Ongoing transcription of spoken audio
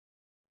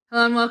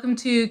Hello and welcome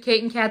to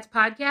Kate and Kat's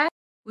podcast.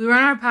 We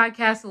run our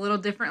podcast a little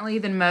differently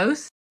than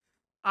most.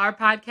 Our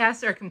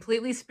podcasts are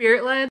completely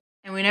spirit-led,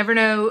 and we never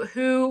know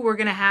who we're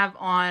going to have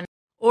on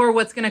or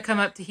what's going to come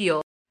up to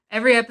heal.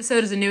 Every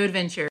episode is a new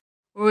adventure,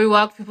 where we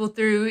walk people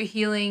through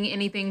healing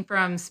anything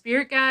from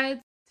spirit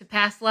guides to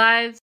past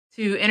lives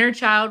to inner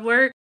child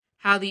work,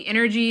 how the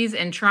energies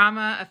and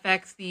trauma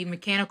affects the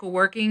mechanical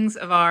workings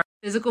of our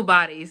physical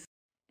bodies,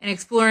 and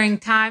exploring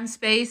time,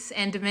 space,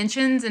 and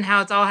dimensions and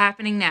how it's all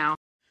happening now.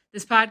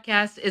 This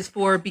podcast is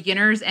for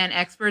beginners and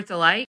experts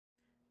alike.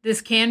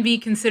 This can be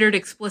considered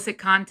explicit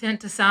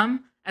content to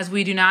some, as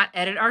we do not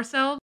edit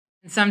ourselves,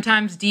 and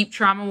sometimes deep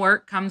trauma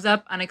work comes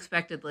up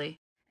unexpectedly.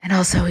 And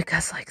also we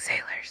cuss like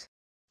sailors.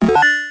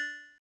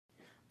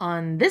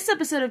 On this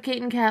episode of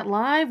Kate and Kat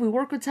Live, we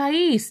work with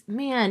Thais.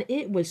 Man,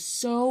 it was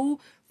so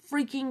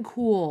freaking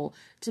cool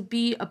to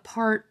be a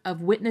part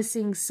of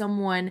witnessing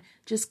someone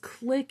just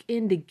click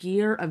into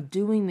gear of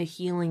doing the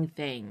healing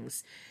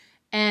things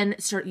and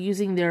start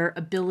using their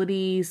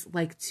abilities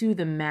like to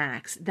the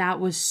max. That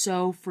was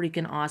so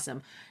freaking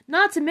awesome.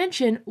 Not to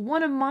mention,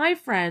 one of my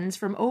friends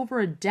from over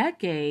a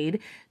decade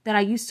that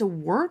I used to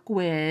work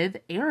with,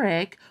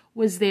 Eric,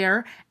 was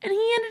there, and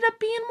he ended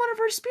up being one of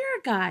her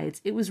spirit guides.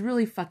 It was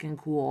really fucking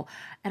cool.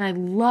 And I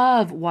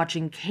love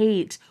watching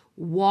Kate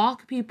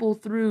walk people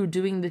through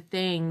doing the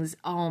things.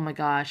 Oh my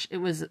gosh, it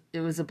was a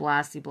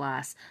blasty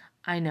blast.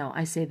 I know,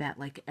 I say that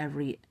like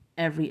every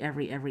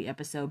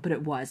episode, but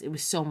it was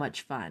so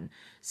much fun.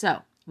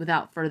 So,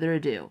 without further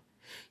ado,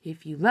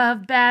 if you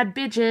love bad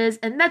bitches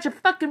and that's your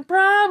fucking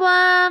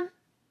problem,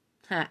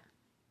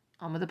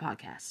 on with the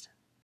podcast.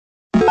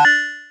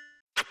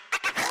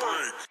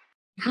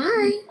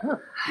 Hi. Oh,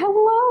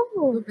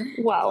 hello.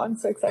 Wow, I'm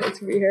so excited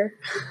to be here.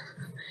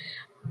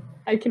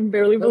 I can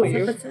barely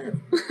believe. What's up?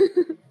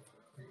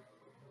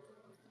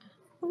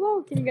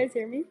 Hello, can you guys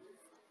hear me?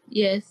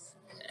 Yes.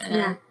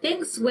 Yeah.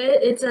 Thanks, Wit.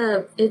 It's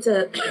a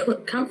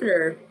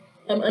comforter.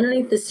 I'm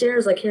underneath the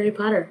stairs like Harry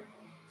Potter.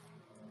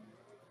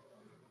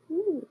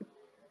 Ooh.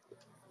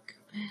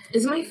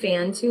 Is my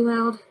fan too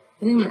loud?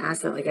 I think I'm gonna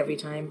ask that like every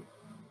time.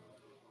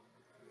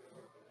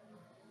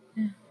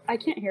 I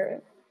can't hear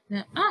it.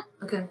 No.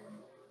 Okay.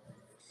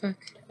 Fuck.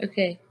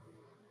 Okay.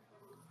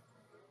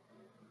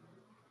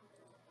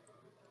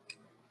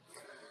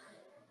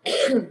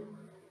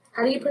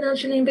 How do you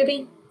pronounce your name,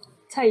 baby?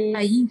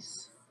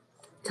 Thais.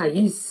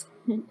 Thais.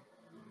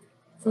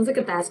 Sounds like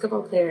a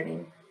basketball player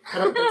name.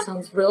 That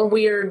sounds real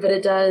weird, but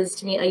it does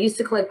to me. I used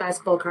to collect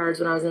basketball cards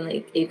when I was in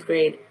like 8th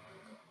grade.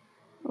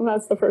 Well,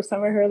 that's the first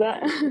time I heard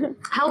that.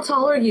 How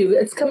tall are you?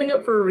 It's coming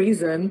up for a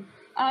reason.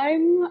 I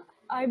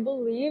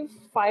believe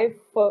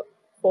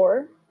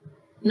 5'4".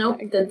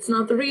 Nope, that's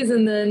not the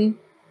reason then.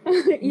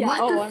 Yeah.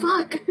 What the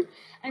fuck?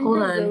 I'm Hold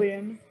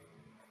Brazilian.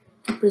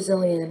 on.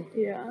 Brazilian.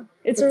 Yeah.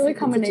 It's a really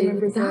common name in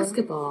Brazil.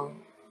 Basketball.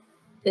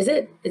 Is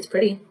it? It's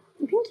pretty.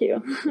 Thank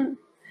you.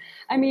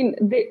 I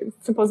mean,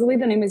 supposedly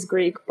the name is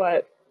Greek,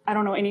 but I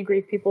don't know any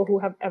Greek people who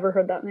have ever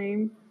heard that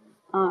name.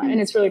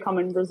 And it's really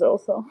common in Brazil,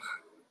 so.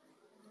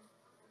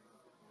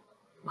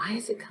 Why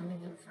is it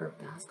coming up for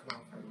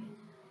basketball for me?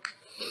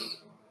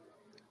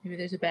 Maybe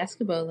there's a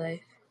basketball life.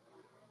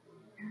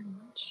 I'm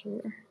not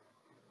sure.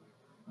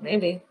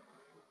 Maybe.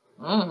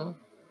 I don't know.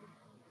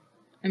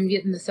 I'm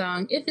getting the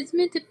song, if it's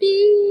meant to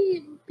be,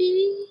 it will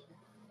be.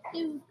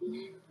 It will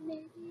be.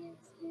 Maybe it's meant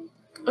to be.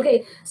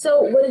 Okay,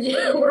 so what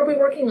are we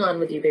working on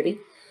with you, baby?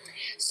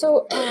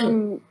 So,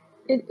 so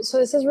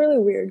this is really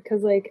weird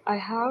because, like, I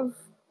have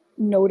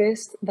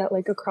noticed that,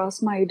 like,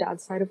 across my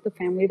dad's side of the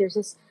family, there's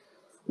this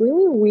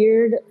really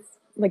weird,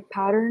 like,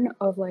 pattern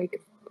of,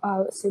 like,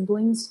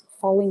 siblings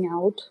falling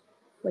out,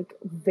 like,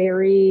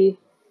 very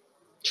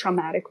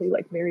traumatically,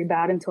 like, very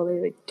bad until they,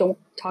 like, don't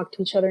talk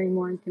to each other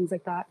anymore and things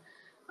like that.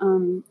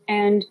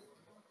 And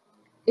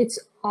it's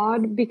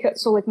odd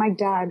because, so, like, my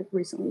dad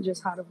recently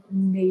just had a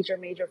major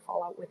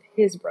fallout with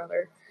his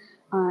brother.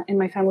 And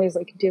my family is,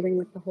 like, dealing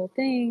with the whole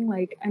thing.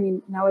 Like, I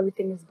mean, now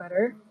everything is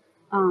better,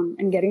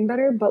 and getting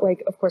better. But,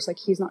 like, of course, like,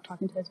 he's not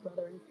talking to his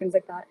brother and things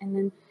like that. And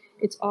then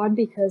it's odd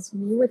because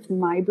me with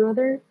my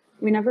brother,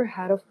 we never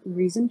had a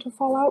reason to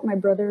fall out. My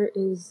brother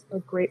is a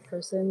great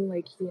person.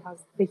 Like, he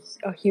has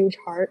a huge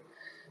heart.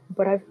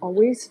 But I've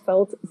always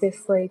felt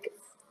this, like,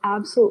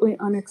 absolutely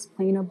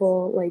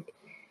unexplainable, like,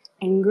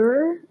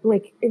 anger,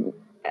 like,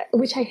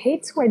 which I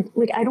hate to,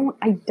 I don't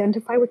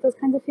identify with those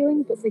kinds of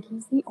feelings, but, like,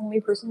 he's the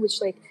only person which,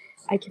 like,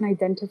 I can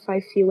identify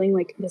feeling,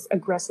 like, this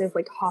aggressive,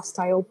 like,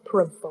 hostile,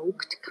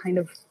 provoked kind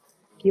of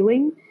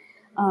feeling,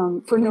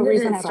 for no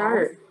reason at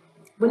all.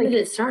 When did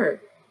it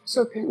start?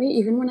 So apparently,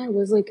 even when I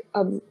was, like,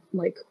 a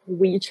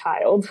wee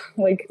child,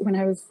 like, when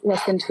I was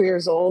less than 2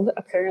 years old,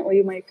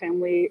 apparently my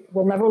family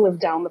will never live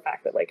down the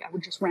fact that, like, I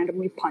would just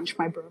randomly punch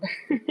my brother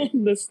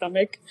in the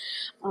stomach,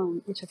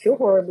 which I feel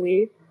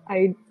horribly.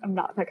 I'm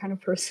not that kind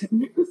of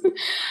person.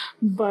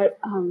 But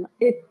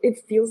it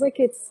feels like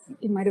it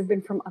might have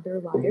been from other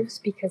lives,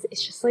 because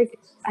it's just, like,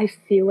 I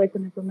feel like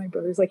whenever my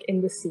brother's, like,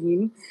 in the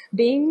scene,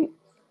 being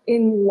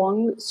in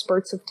long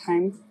spurts of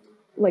time,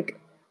 like,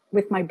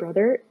 with my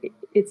brother,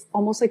 it's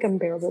almost like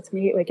unbearable to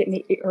me. Like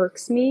it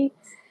irks me.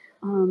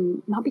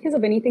 Not because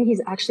of anything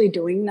he's actually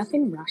doing,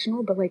 nothing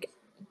rational, but like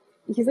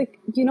he's like,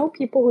 you know,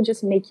 people who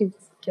just make you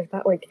give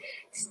that like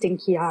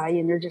stinky eye,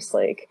 and you're just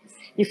like,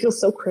 you feel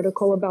so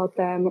critical about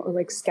them, or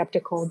like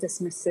skeptical,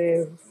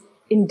 dismissive,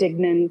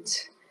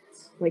 indignant,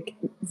 like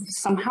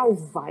somehow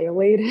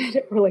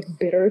violated or like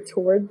bitter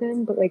toward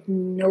them, but like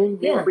no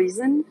real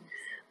reason.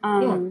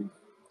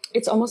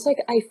 It's almost like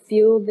I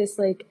feel this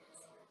like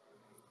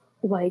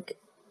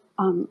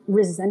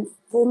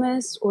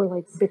resentfulness or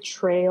like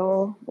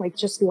betrayal, like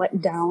just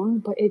let down,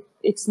 but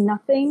it's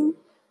nothing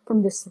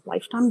from this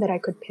lifetime that I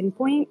could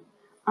pinpoint.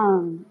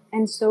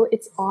 And so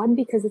it's odd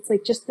because it's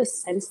like just the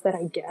sense that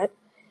I get,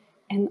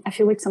 and I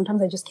feel like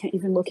sometimes I just can't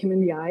even look him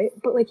in the eye,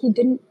 but like he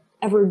didn't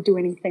ever do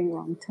anything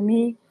wrong to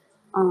me.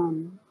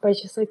 But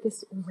it's just like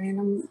this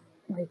random,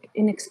 like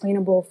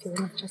inexplainable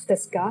feeling of just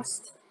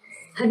disgust.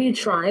 Have you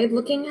tried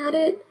looking at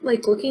it,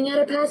 like looking at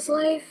a past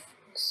life?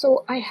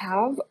 So I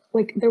have,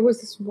 like, there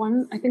was this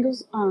one, I think it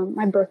was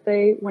my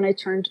birthday when I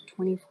turned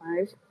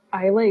 25.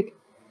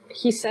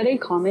 He said a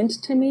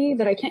comment to me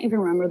that I can't even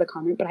remember the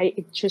comment, but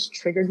it just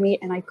triggered me,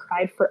 and I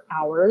cried for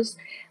hours,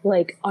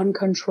 like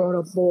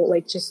uncontrollable,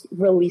 like just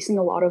releasing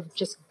a lot of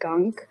just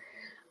gunk.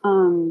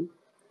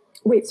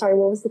 Wait, sorry,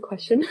 what was the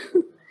question?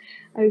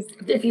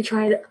 If you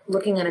tried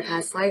looking at a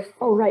past life.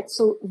 Oh, right.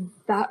 So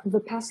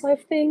the past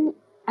life thing,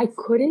 I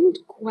couldn't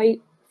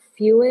quite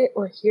feel it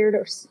or hear it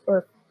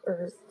or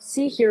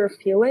see, hear, or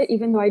feel it,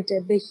 even though I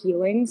did the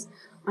healings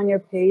on your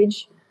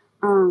page.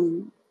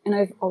 And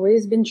I've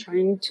always been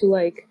trying to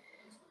like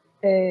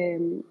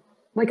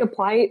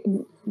apply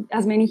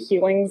as many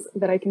healings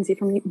that I can see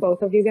from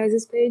both of you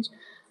guys' page.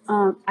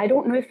 I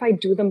don't know if I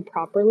do them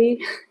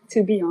properly,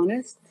 to be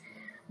honest,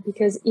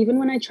 because even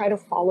when I try to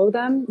follow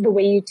them the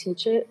way you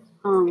teach it,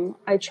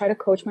 I try to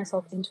coach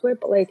myself into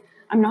it, but like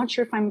I'm not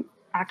sure if I'm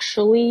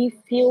actually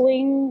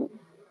feeling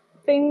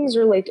things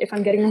or like if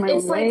I'm getting in my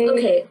own way.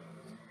 Okay.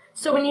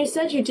 So when you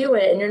said you do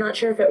it and you're not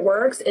sure if it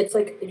works, it's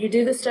like you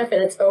do the stuff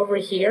and it's over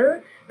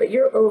here, but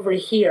you're over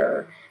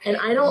here. And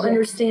I don't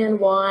understand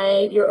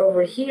why you're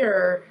over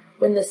here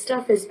when the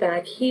stuff is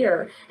back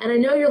here. And I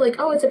know you're like,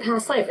 oh, it's a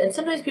past life. And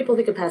sometimes people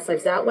think of past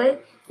lives that way.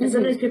 And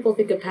sometimes people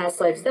think of past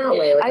lives that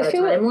way, like on a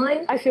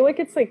timeline. I feel like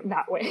it's like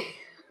that way.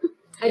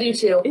 I do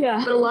too.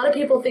 Yeah. But a lot of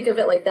people think of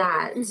it like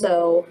that.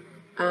 So,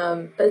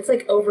 but it's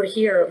like over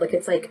here, like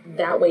it's like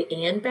that way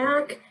and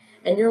back.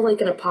 And you're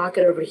like in a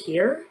pocket over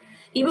here.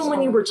 Even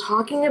when you were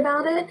talking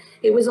about it,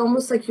 it was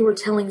almost like you were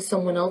telling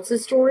someone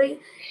else's story,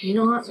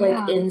 not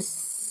like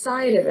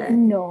inside of it.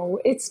 No,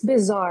 it's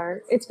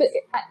bizarre.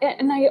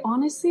 And I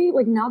honestly,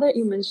 like now that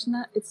you mention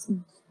that, it's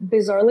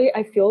bizarrely,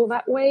 I feel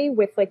that way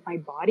with like my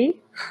body.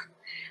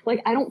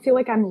 Like I don't feel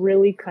like I'm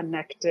really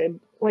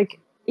connected. Like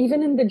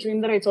even in the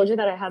dream that I told you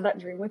that I had that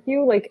dream with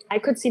you, like I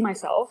could see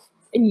myself,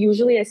 and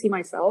usually I see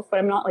myself, but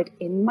I'm not like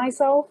in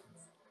myself.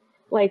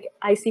 Like,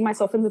 I see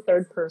myself in the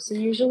third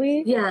person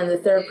usually. Yeah, in the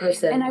third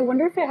person. And I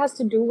wonder if it has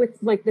to do with,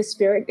 like, the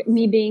spirit,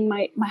 me being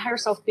my higher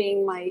self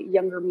being my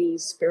younger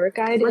me's spirit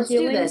guide. Let's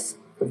do this.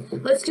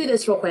 Let's do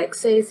this real quick.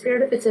 Say,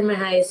 Spirit, if it's in my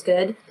highest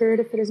good.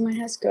 Spirit, if it is my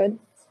highest good.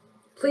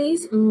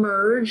 Please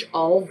merge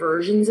all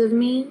versions of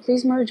me.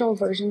 Please merge all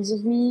versions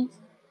of me.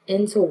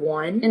 Into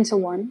one. Into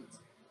one.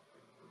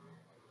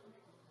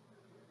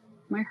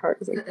 My heart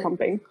is like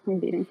pumping. I'm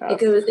beating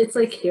fast. It's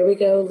like, here we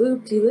go,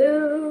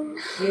 loop-de-loo.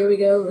 Here we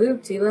go,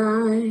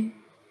 loop-de-lie.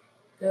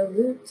 Go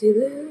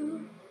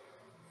loop-de-loo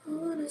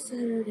on a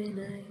Saturday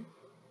night.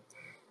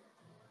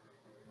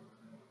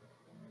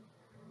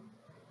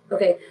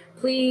 Okay,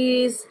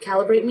 please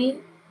calibrate me.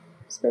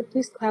 Spirit,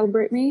 please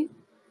calibrate me.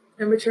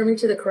 And return me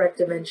to the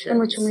correct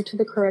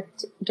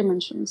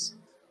dimensions.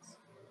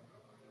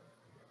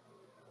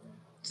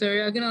 So are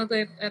y'all gonna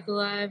look at the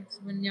lives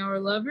when y'all were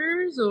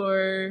lovers,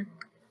 or...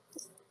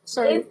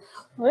 Sorry. Kate,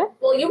 what?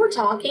 Well, you were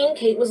talking.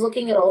 Kate was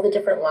looking at all the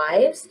different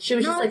lives. She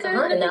was just like,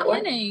 in that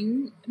one.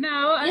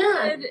 No,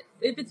 I said,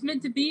 if it's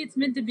meant to be, it's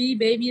meant to be,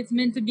 baby, it's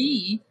meant to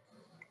be.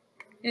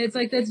 And it's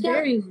like, that's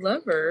very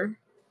lover.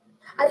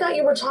 I thought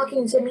you were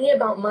talking to me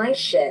about my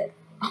shit.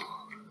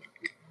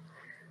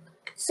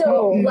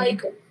 So,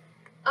 like,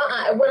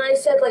 when I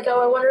said, like,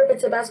 oh, I wonder if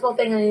it's a basketball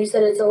thing, and you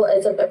said it's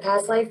a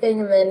past life thing,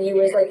 and then you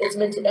was like, it's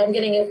meant to, I'm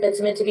getting, if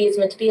it's meant to be, it's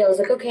meant to be. I was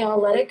like, okay,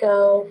 I'll let it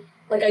go.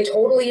 Like, I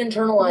totally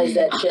internalized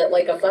that shit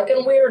like a fucking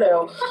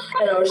weirdo.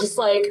 And I was just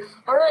like,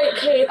 all right,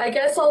 Kate, I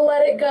guess I'll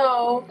let it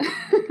go.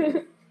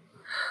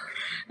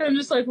 I'm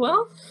just like,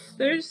 well,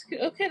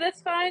 okay,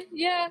 that's fine.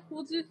 Yeah,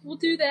 we'll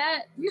do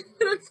that.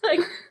 It's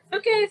like,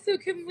 okay, so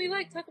can we,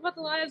 like, talk about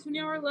the lives when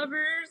y'all were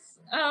lovers?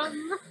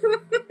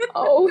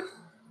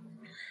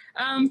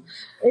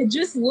 It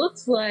just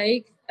looks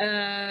like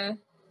a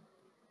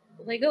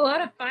lot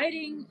of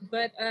fighting,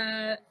 but,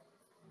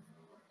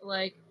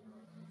 like,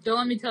 don't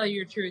let me tell you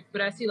your truth,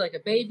 but I see, like, a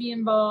baby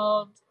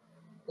involved,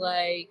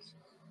 like,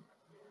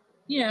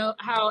 you know,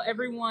 how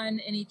everyone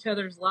in each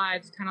other's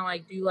lives kind of,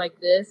 like, do like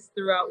this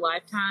throughout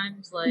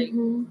lifetimes. Like,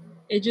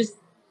 it just,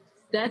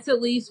 that's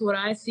at least what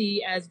I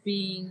see as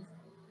being,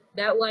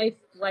 that life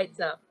lights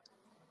up.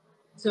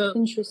 So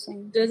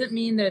Interesting. does it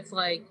mean that it's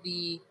like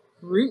the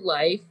root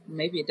life?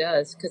 Maybe it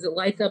does, because it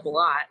lights up a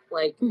lot.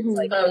 Like it's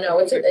like oh no,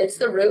 it's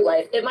the root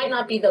life. It might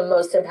not be the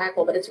most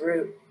impactful, but it's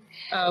root.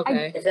 oh,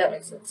 okay. If that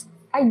makes sense.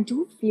 I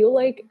do feel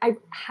like I've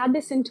had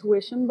this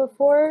intuition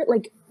before,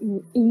 like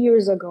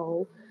years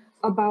ago,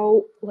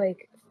 about I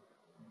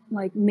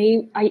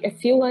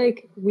feel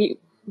like we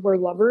were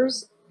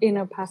lovers in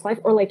a past life,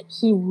 or like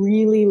he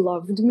really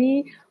loved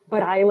me,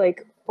 but I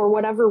like for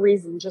whatever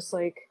reason just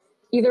like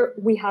either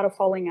we had a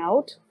falling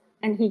out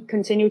and he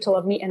continued to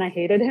love me and I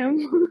hated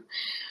him,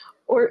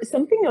 or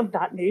something of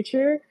that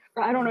nature.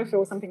 Or I don't know if it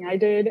was something I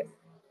did,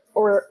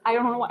 or I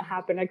don't know what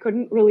happened. I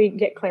couldn't really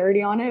get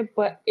clarity on it,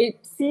 but it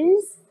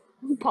seems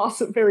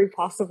very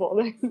possible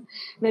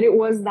that it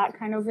was that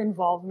kind of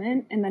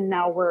involvement, and then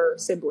now we're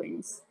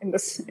siblings in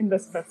this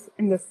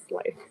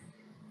life.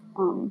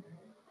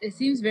 It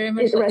seems very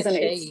much It like resonates. a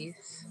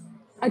chase.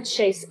 A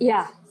chase,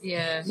 yeah,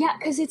 Yeah.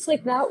 because it's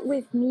like that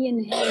with me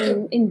and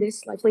him in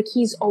this life. Like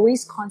he's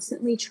always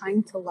constantly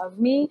trying to love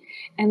me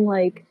and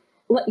like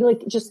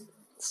just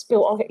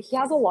spill all. He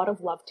has a lot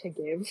of love to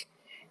give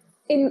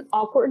in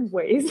awkward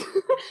ways,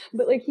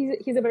 but like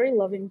he's a very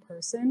loving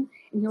person,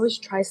 and he always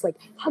tries to like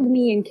hug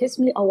me and kiss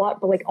me a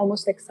lot, but like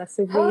almost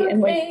excessively. Hug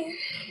and like me,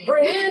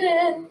 bring it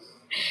in.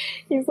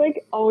 He's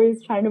like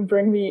always trying to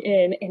bring me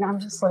in, and I'm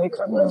just like,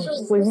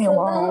 just leave me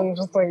alone,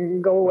 just like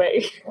go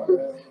away.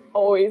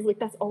 Always like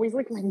that's always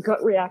like my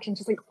gut reaction,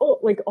 just like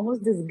like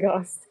almost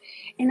disgust.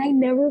 And I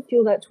never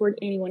feel that toward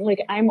anyone. Like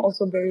I'm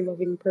also a very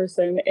loving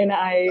person, and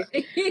I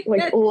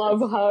like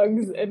love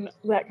hugs and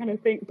that kind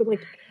of thing. But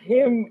like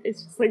him,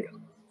 it's just like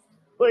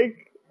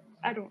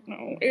I don't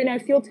know, and I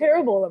feel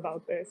terrible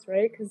about this,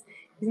 right? Because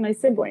he's my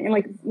sibling, and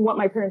like what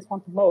my parents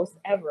want the most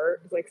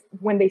ever is like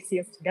when they see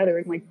us together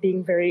and like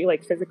being very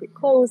like physically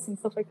close and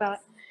stuff like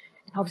that.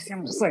 And obviously,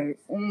 I'm just like,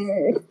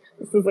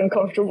 this is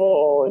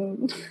uncomfortable,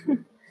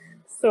 and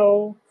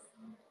so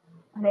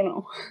I don't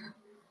know.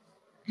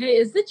 Hey,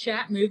 is the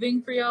chat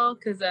moving for y'all?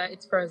 Because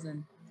it's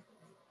frozen.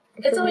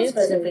 It's always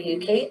frozen for you,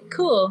 Kate.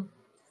 Cool.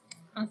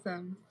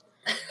 Awesome.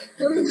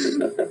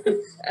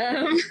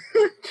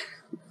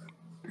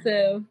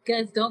 So,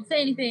 guys, don't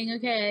say anything,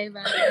 okay?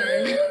 Bye.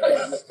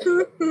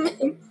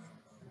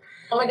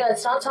 Oh my god,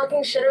 stop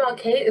talking shit about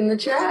Kate in the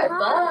chat.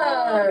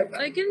 Fuck.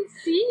 I can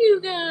see you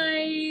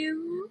guys.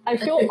 I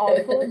feel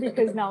awful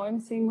because now I'm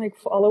seeing like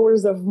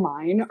followers of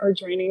mine are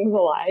joining the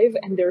live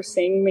and they're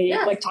seeing me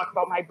like talk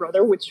about my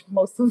brother, which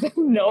most of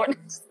them know, and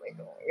I'm just like,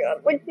 oh my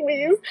god, like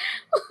please.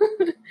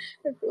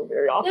 I feel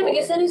very awful. Yeah, but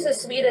you said he's the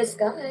sweetest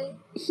guy.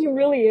 He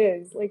really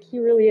is. Like he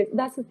really is.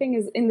 That's the thing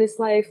is in this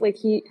life, like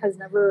he has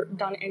never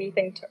done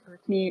anything to hurt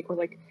me or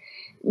like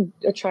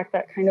attract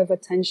that kind of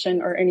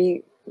attention or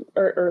any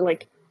or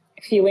like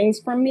feelings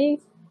from me.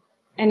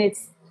 And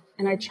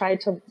I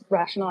tried to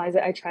rationalize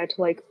it. I tried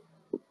to like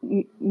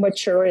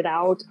mature it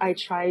out. I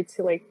try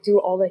to like do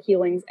all the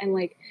healings, and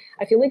like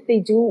I feel like they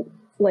do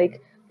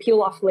like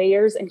peel off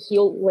layers and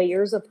heal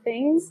layers of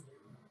things,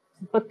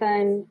 but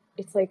then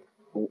it's like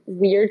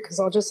weird because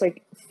I'll just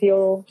like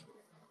feel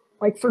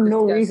like for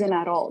no reason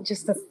at all,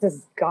 just this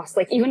disgust.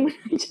 Like even when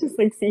I just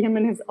like see him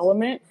in his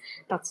element,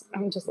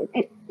 I'm just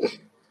like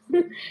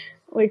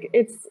like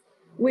it's.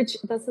 Which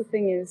that's the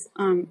thing is,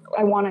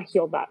 I want to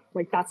heal that.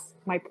 Like that's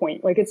my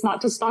point. Like it's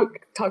not to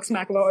talk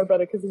smack about my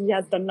brother because he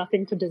has done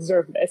nothing to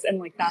deserve this, and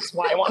like that's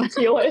why I want to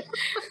heal it.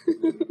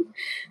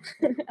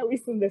 At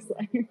least in this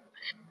life.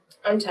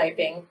 I'm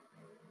typing.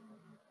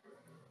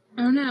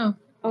 Oh no!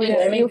 Oh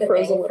yeah, you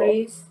froze a little.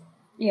 Freeze?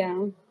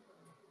 Yeah.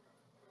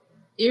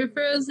 You're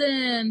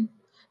frozen.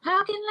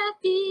 How can that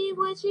be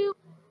what you're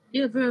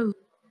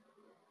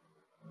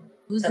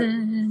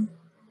frozen?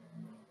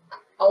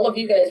 All of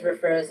you guys were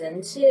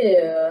frozen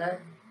too.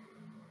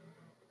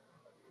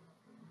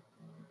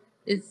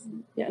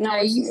 Now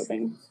it's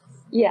moving.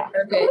 Yeah.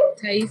 Okay.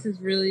 Thais is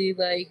really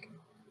like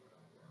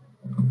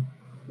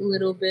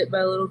little bit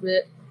by little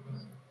bit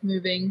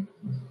moving.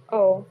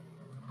 Oh.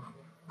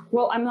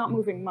 Well, I'm not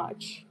moving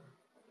much.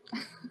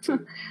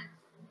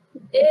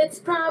 It's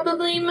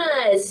probably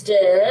my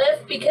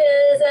stuff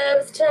because I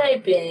was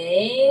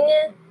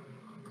typing.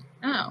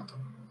 Oh.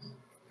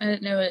 I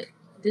didn't know it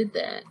did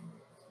that.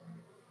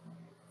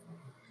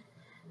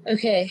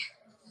 Okay.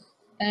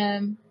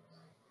 Do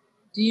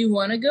you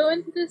want to go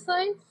into this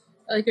life?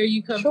 Like, are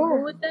you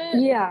comfortable with that?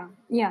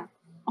 Yeah.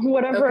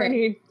 Whatever I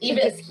need to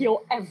Even just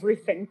heal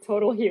everything.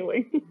 Total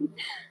healing.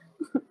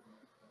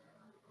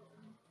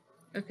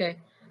 Okay.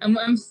 I'm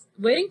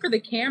waiting for the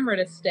camera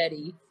to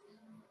steady.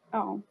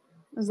 Oh.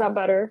 Is that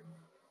better?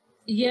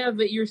 Yeah,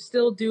 but you're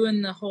still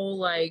doing the whole,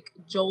 like,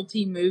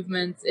 jolty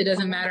movements. It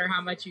doesn't matter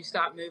how much you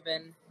stop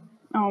moving.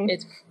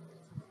 It's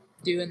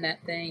doing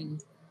that thing.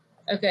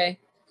 Okay.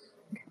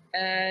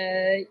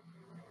 Can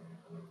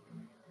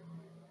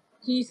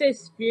you say,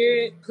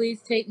 Spirit,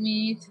 please take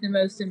me to the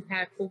most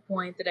impactful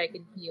point that I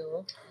can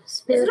heal?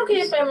 Is it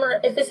okay if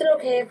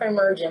I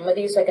merge in with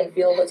you so I can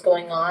feel what's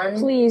going on?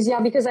 Please,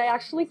 yeah, because I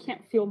actually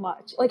can't feel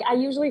much. Like I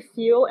usually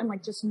feel and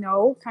like just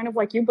know, kind of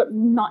like you, but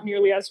not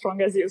nearly as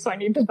strong as you. So I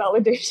need the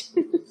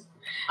validation.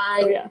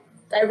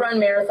 I run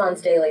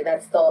marathons daily.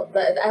 That's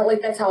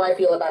that's how I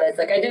feel about it. It's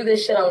like, I do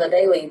this shit on the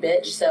daily,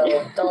 bitch.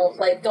 So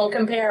don't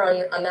compare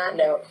on that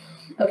note.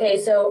 Okay,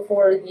 so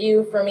for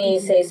me,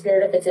 say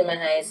spirit if it's in my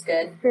highest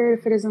good. Spirit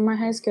if it is in my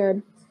highest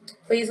good.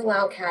 Please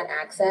allow cat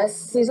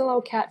access. Please allow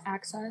cat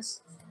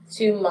access.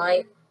 To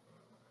my...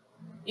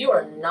 You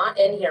are not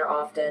in here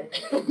often.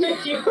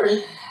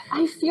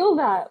 I feel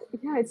that.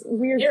 Yeah, it's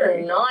weird.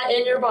 You're not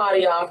in your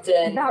body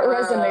often. That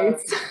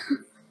resonates.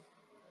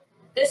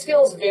 This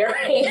feels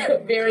very,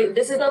 very...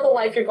 This is not the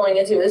life you're going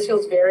into. This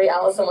feels very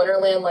Alice in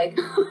Wonderland, like...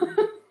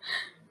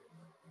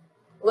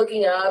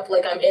 looking up,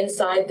 like I'm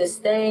inside this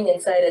thing,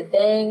 inside a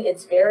thing.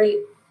 It's very...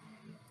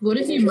 What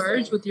if you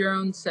merge with your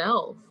own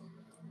self?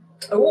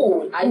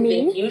 Oh, I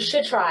think you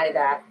should try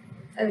that.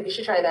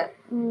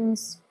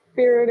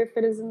 Spirit, if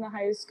it is in the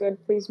highest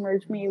good, please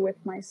merge me with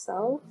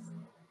myself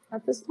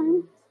at this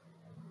time.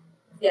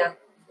 Yeah,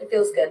 it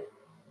feels good.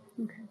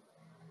 Okay.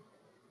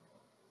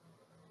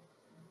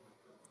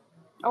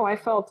 Oh, I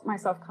felt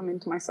myself come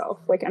into myself,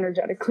 like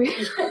energetically.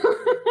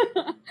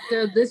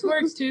 So this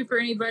works too for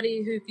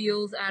anybody who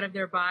feels out of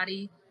their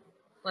body,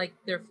 like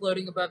they're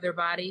floating above their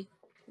body.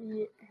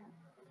 Yeah.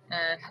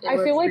 I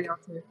feel like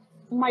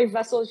my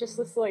vessel is just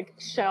this like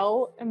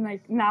shell, and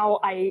like now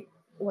I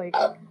like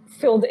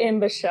filled in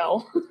the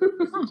shell.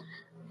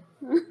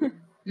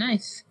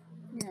 Nice.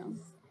 Yeah.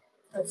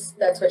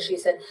 That's what she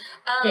said.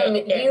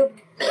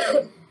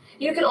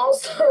 You can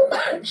also,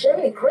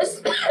 Jiminy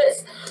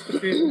Christmas.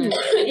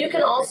 You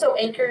can also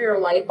anchor your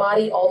light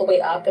body all the way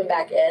up and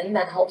back in.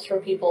 That helps for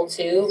people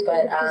too.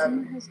 But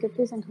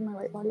please anchor my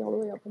light body all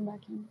the way up and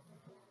back in.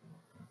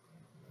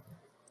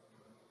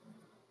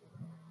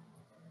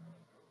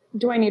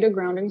 Do I need a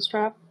grounding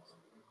strap?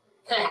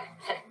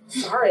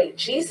 Sorry,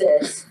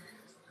 Jesus.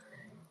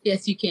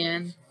 Yes, you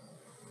can.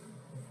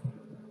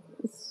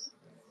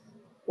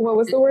 What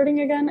was the wording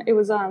again? It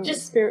was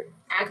just spirit.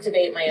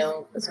 Activate my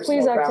own.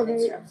 Please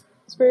activate.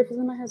 Spirit is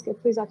in my house.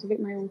 Please activate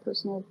my own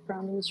personal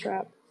grounding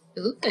strap.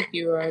 It looked like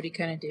you were already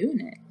kind of doing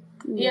it.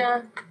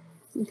 Yeah.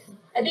 Okay.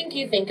 I think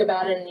you think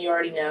about it and you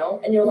already know,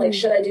 and you're like,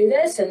 should I do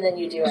this? And then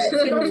you do it.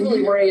 So you don't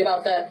really worry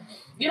about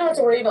you don't have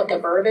to worry about the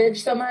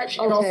verbiage so much.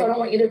 Okay. And also, I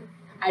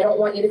don't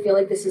want you to feel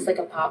like this is like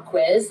a pop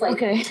quiz.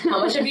 Like, how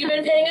much have you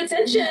been paying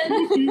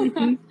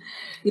attention?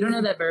 You don't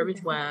know that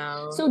verbiage?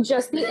 Wow. So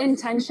just the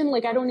intention,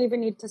 like I don't even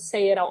need to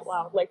say it out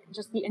loud. Like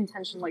just the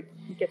intention, like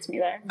gets me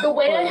there. The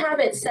way I have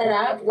it set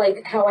up,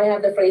 like how I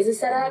have the phrases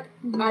set up,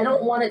 I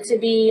don't want it to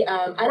be,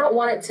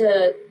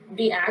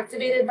 be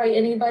activated by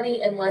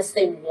anybody unless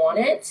they want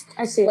it.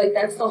 I see. Like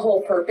that's the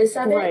whole purpose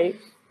of it. Right.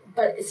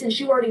 But since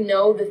you already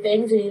know the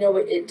things and you know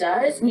what it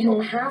does, you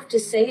don't have to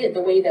say it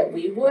the way that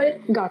we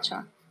would.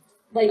 Gotcha.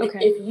 Like,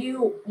 if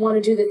you want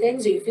to do the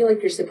things or you feel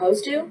like you're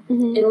supposed to,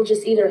 it'll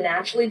just either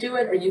naturally do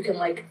it or you can,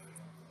 like,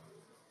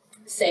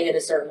 say it a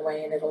certain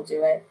way and it'll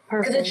do it.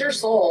 Because it's your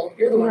soul.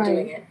 You're the one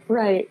doing it.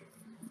 Right.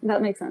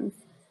 That makes sense.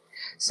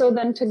 So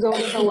then to go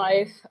to the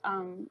life,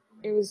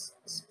 it was,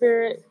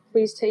 Spirit,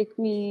 please take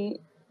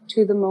me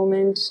to the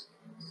moment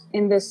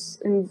in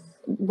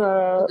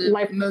the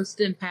life. Most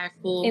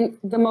impactful. In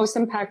the most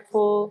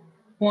impactful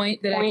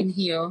point that I can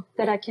heal.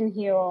 That I can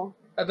heal.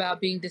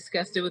 About being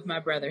disgusted with my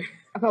brother.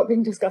 About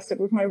being disgusted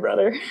with my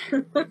brother.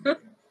 There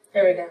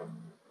we go.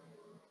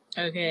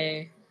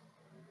 Okay.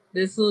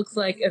 This looks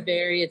like a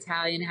very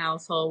Italian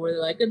household where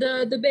they're like,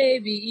 the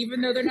baby,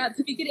 even though they're not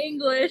speaking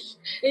English,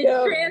 it's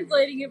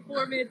translating it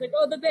for me. It's like,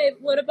 oh, the baby,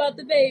 what about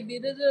the baby?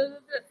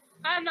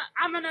 I'm not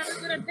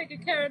gonna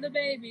take care of the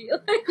baby.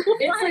 Like,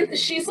 it's like,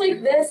 she's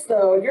like this,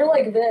 though. You're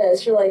like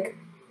this. You're like...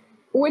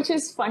 Which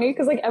is funny,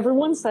 because, like,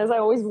 everyone says I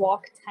always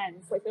walk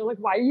tense. Like, they're like,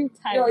 why are you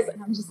tense? Like,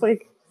 and I'm just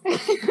like...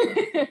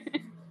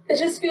 It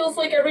just feels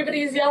like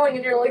everybody's yelling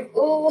and you're like,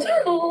 oh,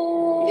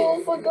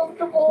 so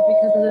uncomfortable.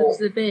 Because it's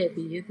the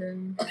baby.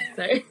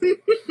 Sorry.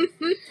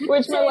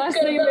 Which my last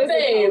name is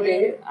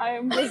Italian. I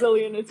am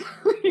Brazilian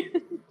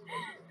Italian.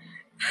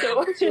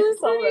 So it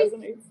just all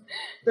resonates.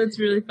 That's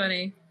really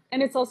funny.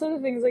 And it's also the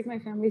things like my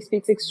family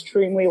speaks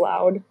extremely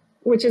loud,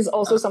 which is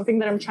also something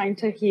that I'm trying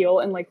to heal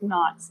and like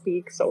not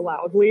speak so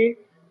loudly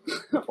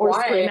or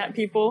scream at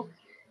people.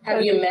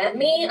 Have you met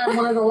me? I'm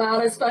one of the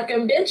loudest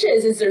fucking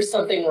bitches. Is there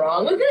something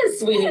wrong with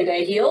this? We need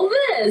to heal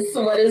this.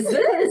 What is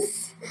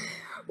this?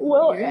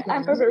 Well,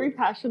 I'm a very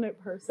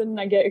passionate person and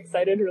I get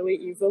excited really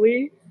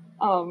easily.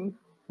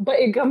 But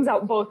it comes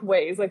out both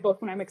ways, like both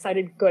when I'm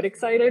excited, good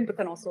excited, but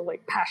then also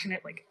like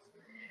passionate,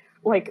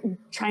 like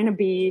trying to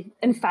be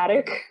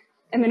emphatic.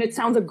 And then it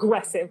sounds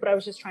aggressive, but I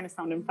was just trying to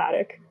sound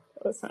emphatic.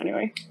 So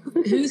anyway.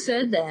 Who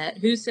said that?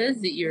 Who says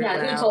that you're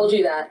loud? Who told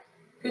you that?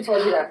 Who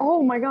told you that?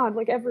 Oh my god,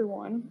 like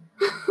everyone.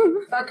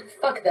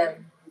 Fuck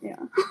them. Yeah.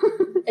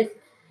 If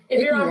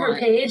you're on her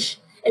page,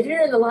 if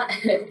you're in the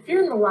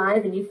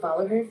live and you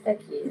follow her, fuck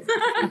you.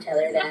 You tell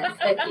her that.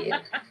 Fuck you.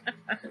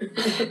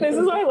 This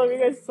is why I love you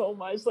guys so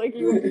much. Like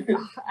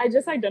I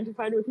just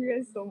identified with you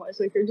guys so much.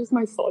 Like you're just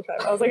my soul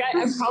tribe. I was like,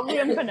 I probably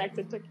am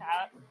connected to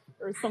Kat.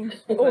 or some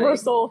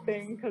oversoul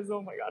thing, because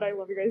oh my god, I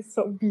love you guys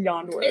so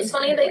beyond words. It's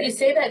funny that you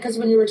say that, because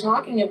when you were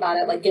talking about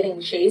it, like getting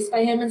chased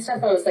by him and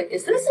stuff, I was like,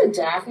 is this a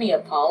Daphne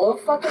Apollo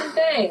fucking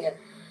thing?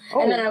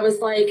 And then I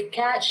was like,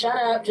 Kat, shut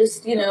up.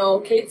 Just,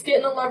 Kate's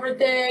getting a lover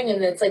thing.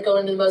 And it's like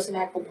going to the most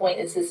impactful point.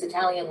 It's this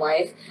Italian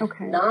life.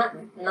 Okay. Not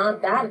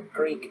that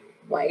Greek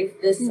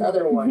life. This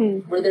other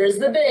one where there's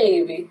the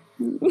baby.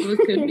 Well, it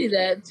could be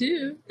that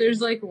too. There's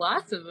like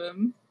lots of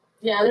them.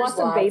 Yeah, there's lots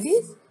of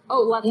babies?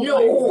 Oh, lots of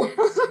No.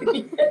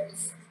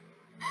 Yes.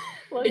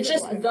 It's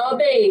just the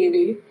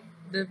baby.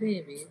 The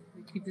baby.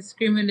 We keep it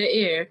screaming in the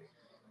air.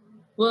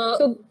 Well,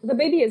 so the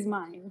baby is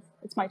mine.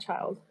 It's my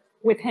child.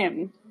 With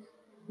him.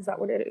 Is that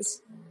what it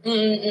is?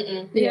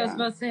 Yeah, I was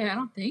about to say, I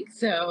don't think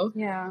so.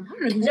 Yeah.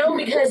 No,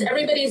 because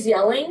everybody's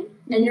yelling,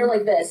 and you're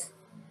like this.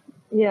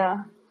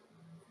 Yeah.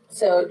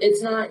 So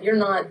it's not, you're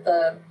not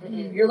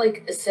you're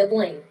like a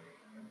sibling.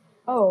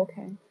 Oh,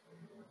 okay.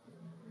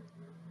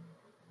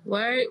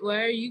 Why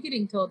are you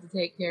getting told to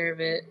take care of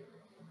it?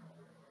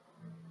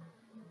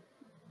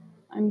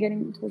 I'm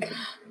getting told to...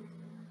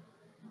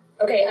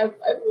 Okay,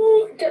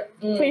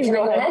 Please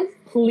go ahead.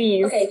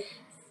 Please. Okay,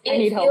 I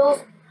need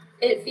help.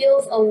 It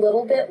feels a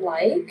little bit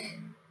like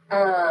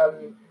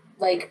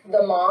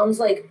the mom's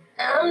like,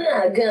 I'm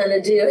not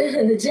gonna do it,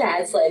 and the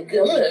dad's like,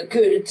 I'm not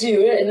gonna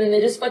do it, and then they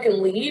just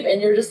fucking leave,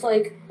 and you're just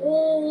like,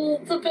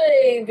 oh, the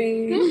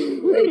baby.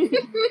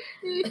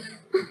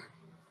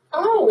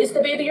 Oh, is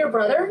the baby your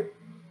brother?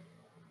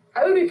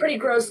 I would be pretty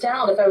grossed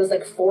out if I was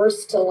like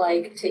forced to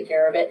like take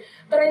care of it.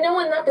 But I know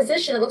in that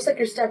position, it looks like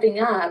you're stepping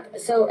up.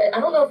 So I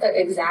don't know if that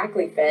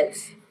exactly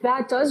fits.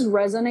 That does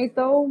resonate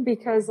though,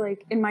 because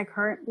like in my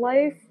current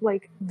life,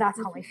 like that's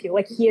how I feel.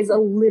 Like he is a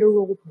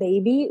literal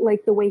baby.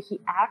 Like the way he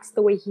acts,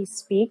 the way he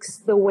speaks,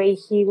 the way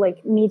he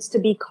like needs to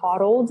be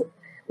coddled,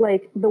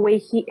 like the way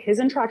his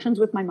interactions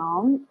with my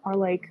mom are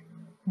like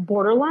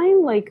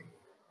borderline, like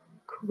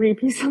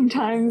creepy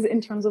sometimes in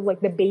terms of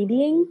like the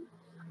babying.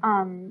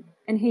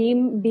 And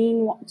him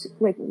being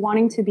like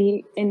wanting to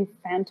be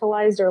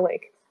infantilized or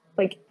like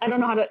I don't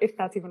know if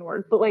that's even a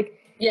word, but like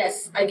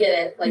yes, I get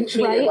it. Like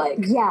treated like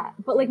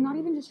but like not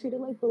even just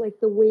treated like, but like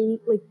the way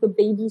like the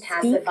baby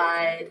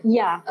pacified.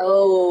 Yeah.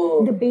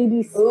 Oh. The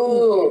baby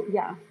speak.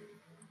 Yeah.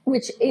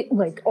 Which it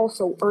like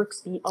also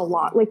irks me a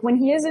lot. Like when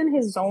he is in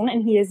his zone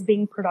and he is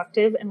being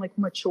productive and like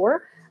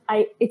mature,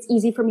 it's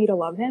easy for me to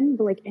love him,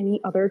 but like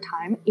any other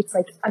time, it's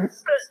like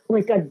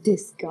a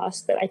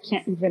disgust that I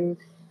can't even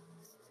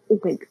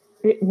like.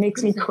 It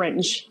makes me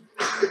cringe.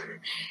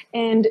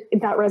 And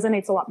that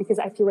resonates a lot because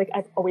I feel like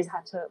I've always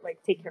had to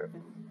like take care of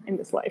him in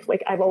this life.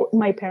 Like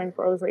my parents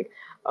were always like,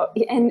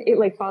 and it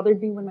like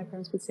bothered me when my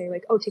parents would say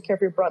like, oh, take care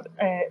of your brother,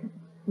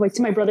 like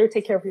to my brother,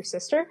 take care of your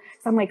sister.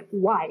 So I'm like,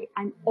 why?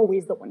 I'm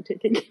always the one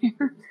taking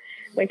care.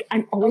 Like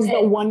I'm always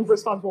the one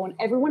responsible one.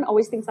 Everyone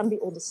always thinks I'm the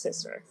oldest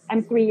sister.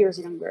 I'm 3 years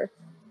younger.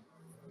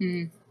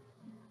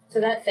 So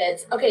that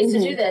fits. Okay, so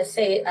do this.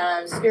 Say,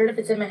 Spirit, if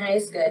it's in my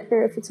highest good.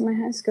 Spirit, if it's in my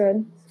highest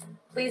good.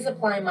 Please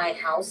apply my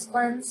house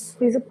cleanse.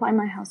 Please apply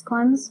my house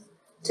cleanse.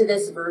 To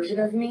this version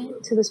of me.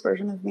 To this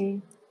version of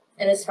me.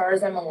 And as far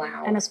as I'm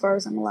allowed. And as far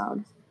as I'm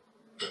allowed.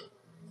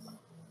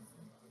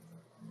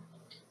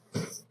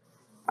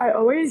 I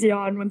always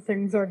yawn when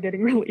things are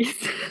getting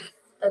released.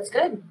 That's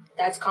good.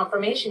 That's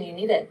confirmation. You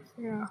need it.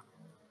 Yeah.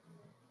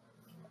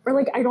 Or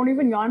like, I don't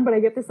even yawn, but I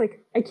get this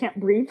like, I can't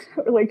breathe.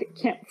 Or like,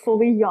 can't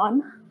fully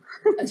yawn.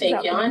 A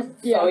fake yawn?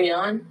 Yeah. Faux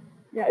yawn?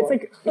 Yeah, cool.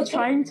 It's like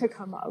trying to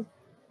come up.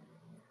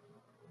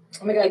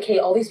 Oh my god, Kate,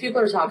 all these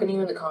people are talking to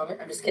you in the comment.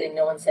 I'm just kidding.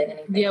 No one's saying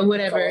anything. Yeah,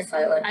 whatever.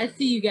 I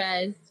see you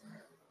guys.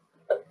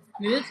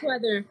 Maybe that's why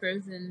they're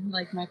frozen.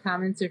 Like, my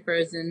comments are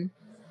frozen.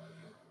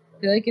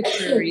 I feel like it's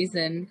for a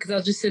reason. Because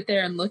I'll just sit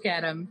there and look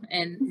at them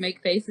and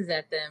make faces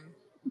at them.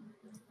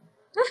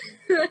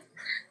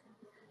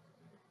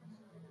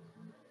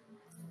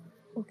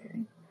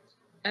 Okay.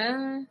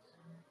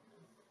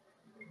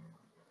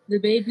 The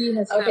baby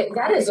has stopped. Okay,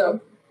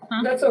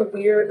 that's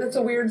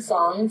a weird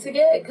song to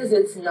get because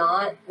it's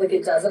not like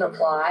it doesn't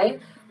apply,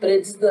 but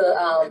it's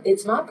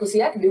my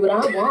pussy. I can do what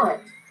I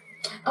want.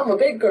 I'm a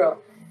big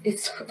girl.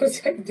 It's my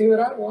pussy. I can do what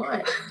I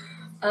want.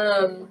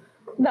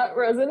 That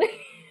resonates.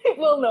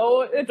 Well,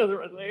 no, it doesn't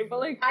resonate. But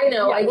like, I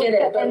know, I get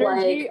it. The but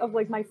energy like of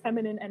like my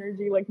feminine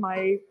energy, like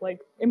my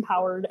like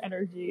empowered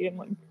energy, and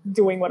like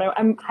doing what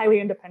I'm highly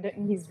independent,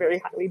 and he's very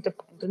highly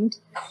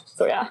dependent.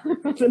 So yeah,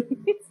 it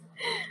resonates.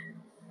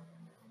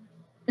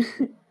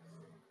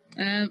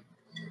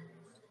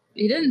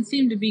 He doesn't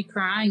seem to be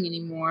crying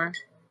anymore.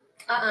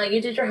 You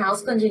did your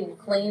house cleansing, you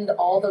cleaned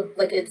all the,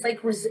 like, it's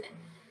like,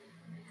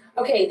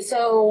 okay,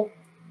 so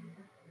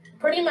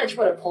pretty much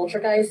what a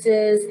poltergeist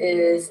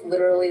is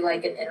literally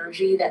like an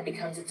energy that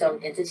becomes its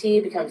own entity,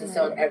 becomes its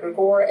own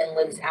egregore, and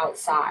lives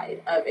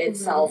outside of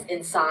itself,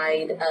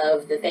 inside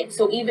of the thing.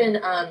 So even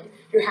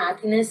your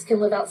happiness can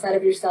live outside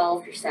of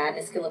yourself, your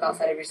sadness can live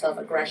outside of yourself,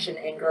 aggression,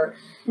 anger,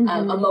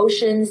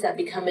 emotions that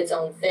become its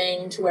own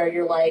thing, to where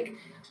you're like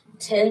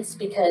tense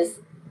because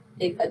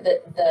the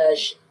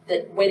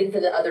waiting for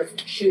the other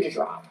shoe to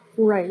drop.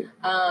 Right.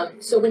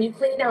 So when you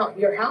cleaned out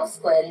your house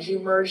cleanse, you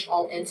merged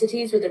all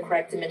entities with the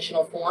correct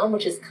dimensional form,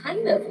 which is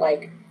kind of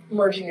like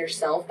merging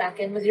yourself back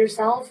in with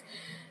yourself.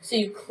 So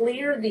you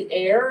clear the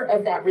air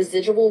of that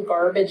residual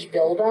garbage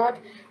buildup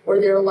where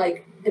they're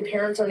like, the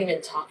parents aren't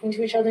even talking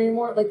to each other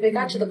anymore. Like they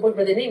got to the point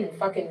where they didn't even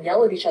fucking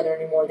yell at each other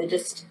anymore. They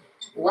just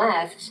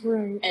left,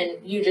 Right. and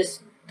you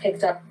just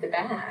picked up the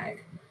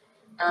bag.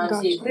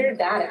 So you Gotcha. cleared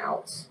that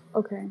out.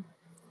 Okay.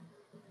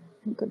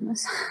 Thank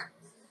goodness.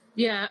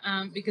 Yeah,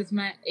 because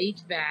my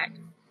HVAC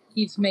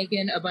keeps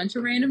making a bunch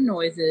of random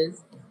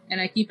noises, and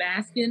I keep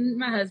asking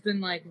my husband,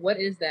 like, what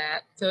is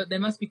that? So they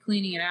must be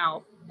cleaning it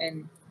out,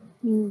 and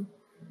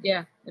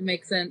yeah, it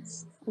makes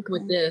sense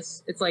with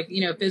this. It's like,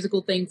 you know,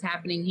 physical things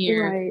happening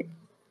here Right.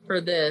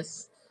 for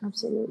this.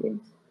 Absolutely.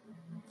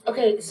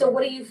 Okay, so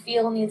what do you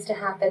feel needs to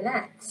happen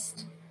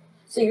next?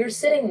 So you're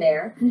sitting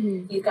there,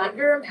 you've got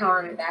your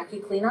empowerment back, you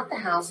clean out the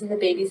house, and the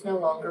baby's no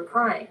longer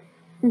crying.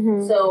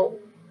 So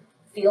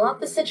feel out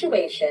the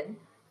situation.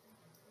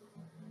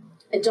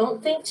 And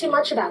don't think too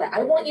much about it.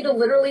 I want you to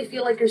literally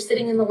feel like you're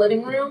sitting in the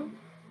living room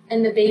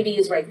and the baby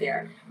is right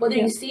there. Whether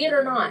you see it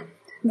or not.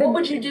 What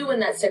would you do in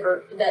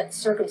that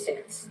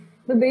circumstance?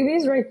 The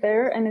baby's right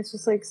there, and it's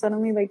just like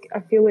suddenly, like, I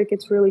feel like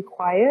it's really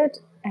quiet,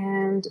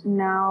 and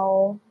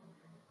now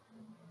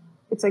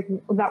it's like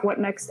that what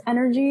next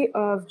energy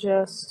of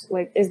just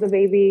like, is the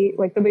baby,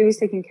 like, the baby's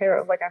taken care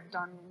of, like, I've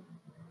done,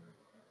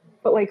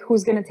 but like,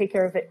 who's gonna take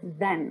care of it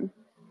then?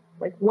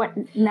 Like,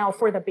 what now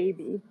for the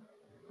baby?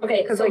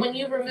 Okay, so like, when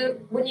you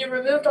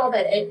removed all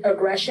that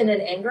aggression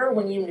and anger,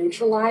 when you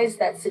neutralized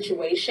that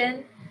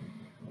situation,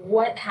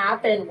 what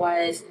happened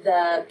was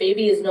the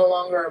baby is no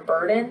longer a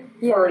burden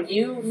for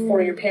you,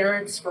 for your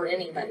parents, for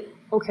anybody.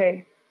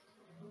 Okay.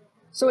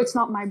 So it's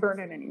not my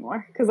burden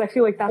anymore, because I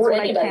feel like that's Or what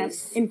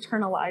anybody's. I can't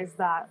internalize.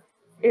 That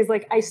is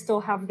like, I still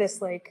have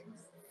this like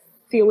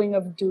feeling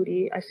of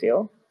duty, I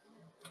feel.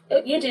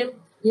 You do.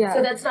 Yeah.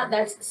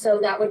 So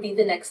that would be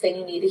the next thing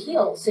you need to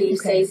heal. So you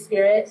say,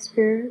 Spirit,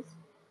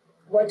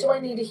 what do I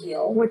need to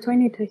heal? What do I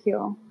need to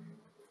heal?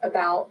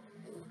 About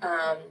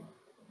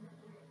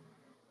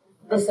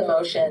this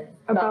emotion,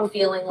 about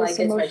feeling like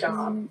it's my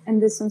job.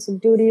 And this sense of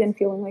duty and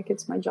feeling like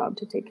it's my job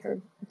to take care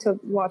of, to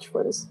watch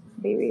for this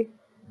baby.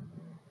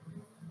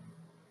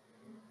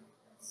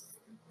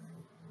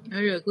 Oh,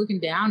 you're like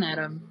looking down at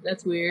him.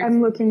 That's weird.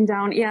 I'm looking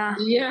down, yeah.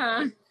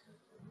 Yeah.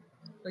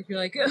 Like you're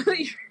like, you're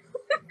like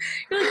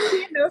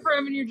looking over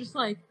him and you're just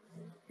like,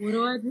 what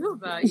do I do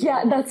about you?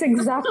 Yeah, that's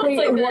exactly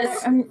like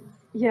what I'm,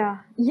 yeah.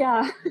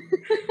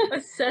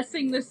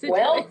 Assessing the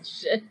situation. Well,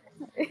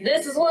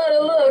 this is what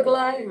it looked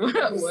like.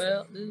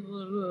 Well, this is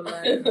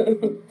what it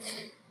looked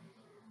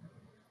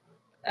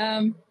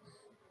like.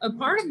 A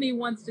part of me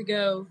wants to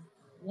go,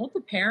 won't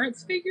the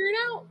parents figure it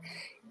out?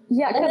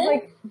 Yeah, because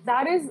like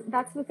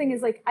that's the thing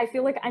is like, I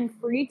feel like I'm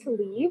free to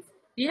leave.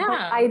 Yeah.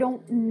 But I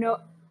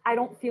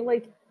don't feel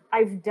like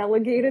I've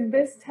delegated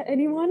this to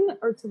anyone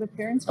or to the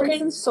parents, for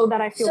instance, so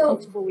that I feel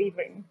comfortable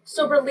leaving.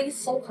 So release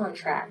soul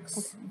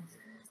contracts. Okay.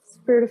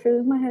 Spirit, if it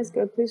is my highest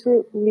good, please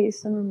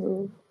release and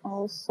remove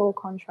all soul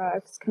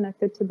contracts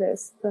connected to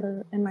this that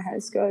are in my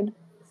highest good.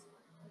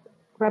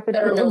 That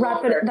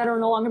are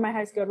no longer my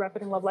highest good.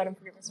 Rapid and love, light, and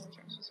forgiveness and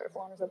return to serve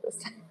honors at this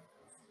time.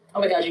 Oh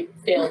my god, you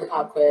failed the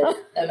pop quiz. Oh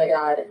my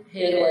god.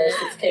 You're the worst.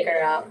 Let's kick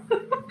her out.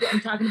 I'm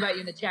talking about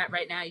you in the chat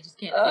right now. You just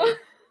can't see.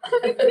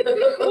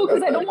 Well,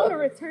 because I don't want to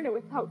return it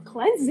without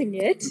cleansing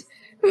it.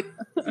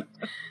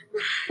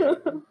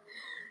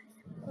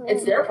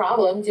 It's their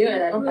problem. Do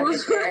it. I don't fucking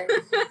care.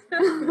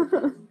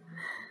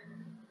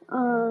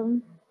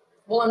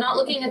 Well, I'm not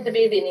looking at the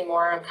baby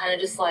anymore. I'm kind of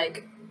just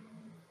like,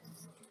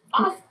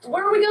 off.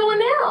 Where are we going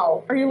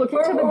now? Are you looking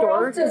to the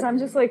door? Because I'm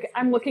just like,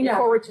 I'm looking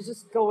forward to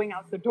just going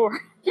out the door.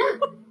 Yeah.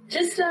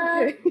 Just,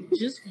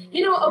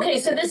 you know, okay,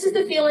 so this is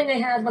the feeling I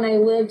had when I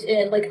lived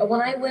in, like,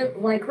 when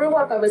I grew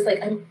up, I was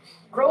like,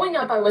 growing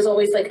up, I was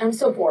always like, I'm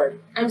so bored.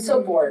 I'm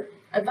so bored.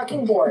 I'm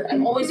fucking bored.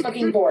 I'm always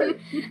fucking bored.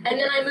 And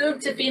then I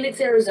moved to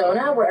Phoenix,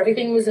 Arizona, where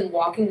everything was in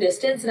walking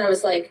distance, and I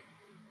was like,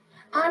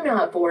 I'm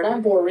not bored.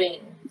 I'm boring.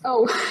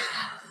 Oh.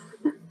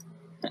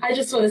 I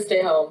just want to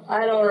stay home.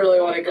 I don't really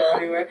want to go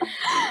anywhere.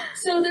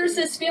 So there's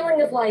this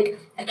feeling of like,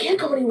 I can't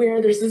go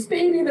anywhere. There's this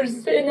baby.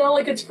 And now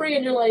like it's free,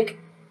 and you're like,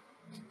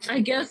 I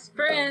guess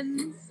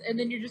friends. And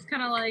then you're just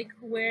kind of like,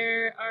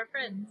 where are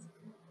friends?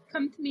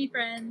 Come to me,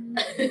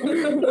 friends.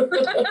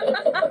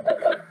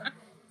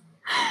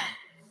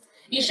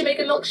 You should make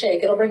a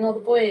milkshake. It'll bring all the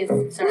boys.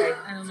 Sorry.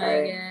 Oh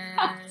my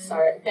god.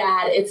 Sorry.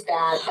 Bad. It's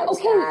bad. That was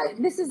bad.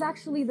 This is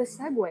actually the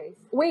segue.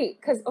 Wait,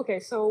 because, okay,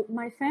 so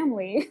my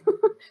family,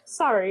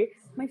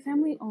 my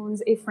family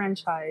owns a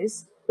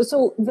franchise.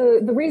 So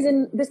the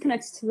reason this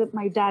connects to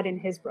my dad and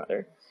his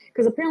brother,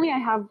 because apparently I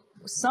have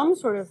some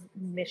sort of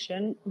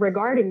mission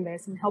regarding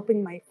this and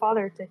helping my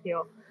father to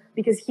heal,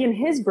 because he and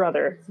his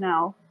brother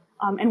now,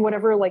 and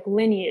whatever like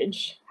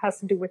lineage has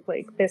to do with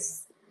like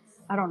this,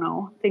 I don't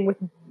know, thing with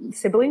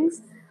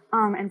siblings,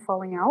 and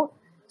falling out.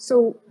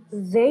 So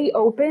they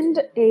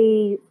opened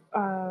a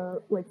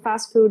like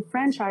fast food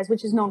franchise,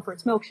 which is known for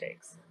its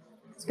milkshakes,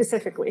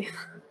 specifically.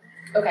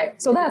 Okay.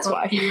 So that's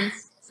why.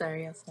 Keyless.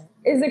 Sorry, I'll stop.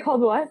 Is it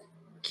called what?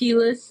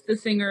 Keyless, the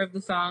singer of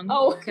the song.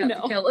 Oh,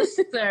 no. Kellis.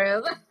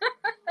 Sorry.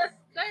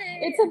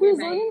 It's a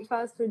Brazilian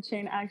fast food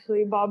chain,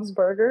 actually, Bob's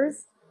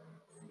Burgers.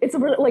 It's a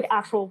like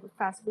actual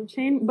fast food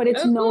chain, but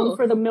it's known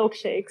for the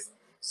milkshakes.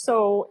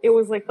 So it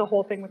was like the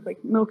whole thing with like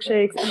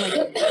milkshakes, and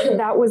like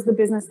that was the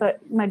business that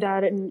my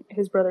dad and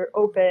his brother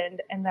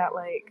opened, and that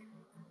like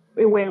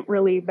it went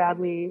really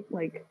badly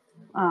like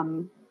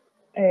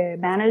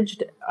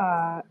managed,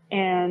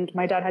 and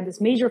my dad had this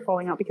major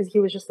falling out because he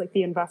was just like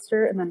the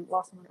investor and then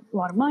lost a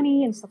lot of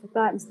money and stuff like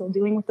that, and still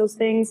dealing with those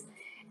things,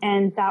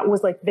 and that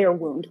was like their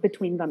wound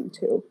between them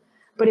two.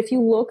 But if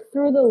you look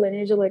through the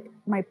lineage of like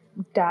my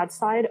dad's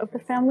side of the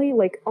family,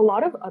 like a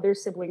lot of other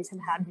siblings have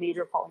had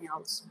major falling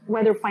outs,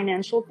 whether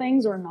financial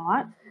things or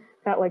not,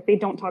 that like they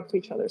don't talk to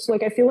each other. So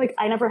like I feel like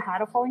I never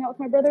had a falling out with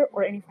my brother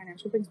or any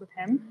financial things with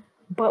him,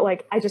 but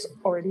like I just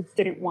already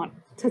didn't want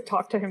to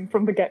talk to him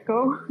from the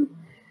get-go.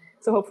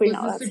 So hopefully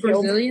now that's the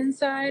Brazilian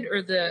side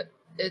or the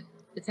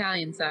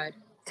Italian side?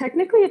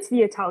 Technically, it's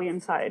the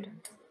Italian side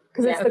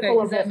because it's the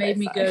because that made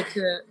me go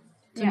to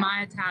Yeah.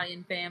 my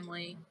Italian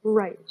family,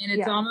 right? And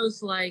it's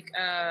almost like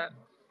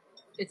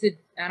it's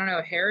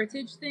a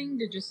heritage thing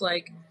to just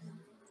like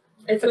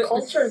it's a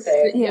culture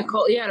thing.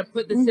 To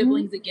put the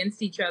siblings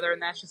against each other, and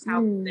that's just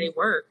how they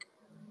work.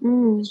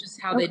 It's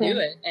just how they do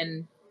it,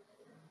 and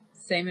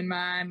same in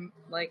my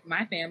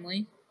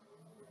family.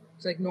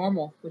 It's like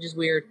normal, which is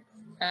weird.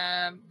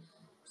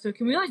 So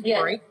can we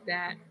break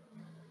that?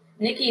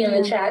 Nikki in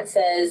the chat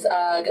says,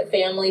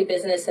 family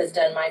business has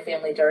done my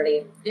family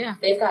dirty. Yeah.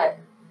 They've got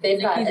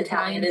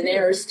Italian in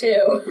theirs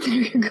too. There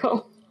you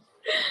go.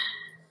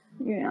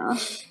 Yeah.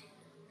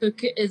 So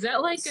is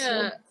that like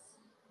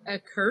a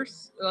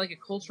curse, like a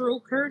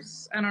cultural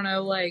curse? I don't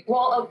know, like.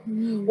 Well,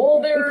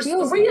 there's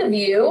three of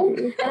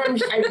you,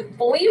 and I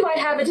believe I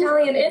have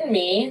Italian in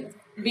me.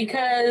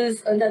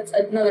 Because that's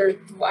another,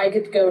 I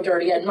could go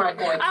dirty. I'm not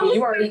going to.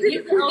 You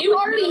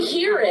already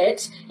hear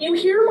it. You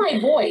hear my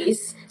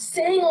voice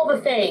saying all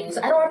the things.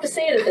 I don't have to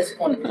say it at this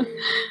point.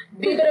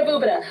 Beebida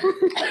boobida.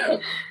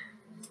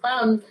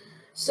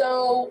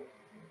 So,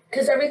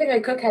 because everything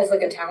I cook has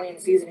like Italian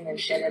seasoning and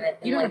shit in it,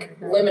 and like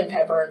lemon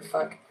pepper and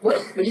fuck.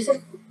 What'd you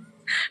say?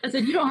 I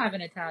said you don't have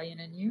an Italian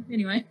in you.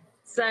 Anyway,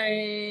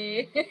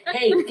 sorry.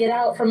 Hey, get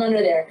out from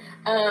under there.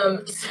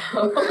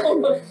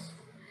 So.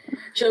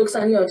 Jokes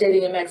on you,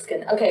 dating a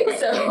Mexican. Okay,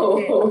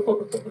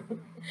 so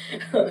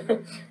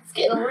it's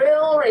getting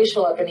real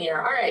racial up in here.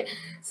 All right,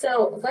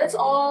 so let's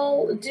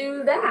all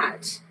do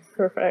that.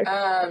 Perfect.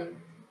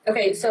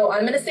 Okay, so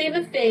I'm going to say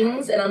the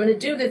things, and I'm going to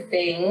do the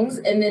things,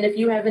 and then if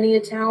you have any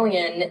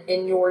Italian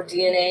in your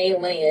DNA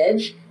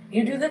lineage,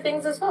 you do the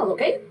things as well,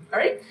 okay? All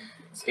right?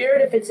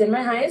 Spirit, if it's in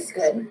my highest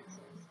good,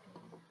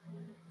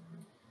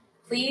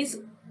 please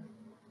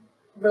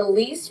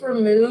release,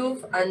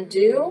 remove,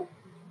 undo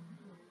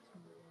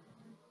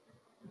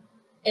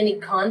any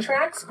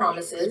contracts,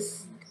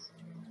 promises,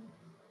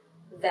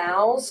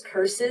 vows,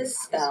 curses,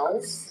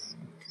 spells,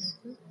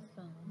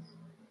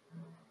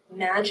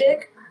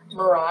 magic,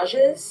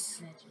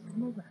 mirages,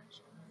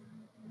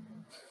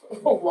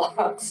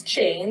 locks,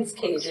 chains,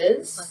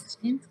 cages.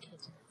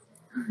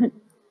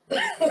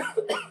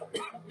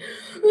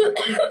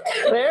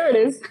 There it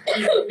is.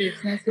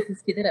 It's nice to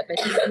speed it up by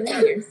 2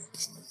 years.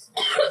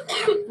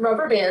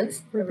 Rubber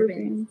bands. Rubber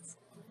bands.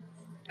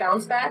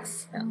 Bounce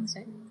backs.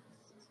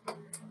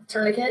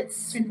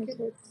 Tourniquets.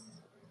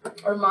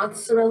 Or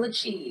mozzarella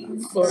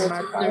cheese. Or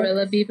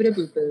mozzarella beepita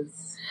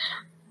boopas.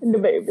 And the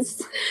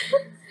babies.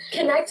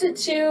 Connected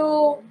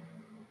to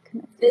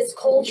this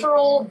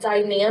cultural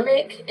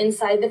dynamic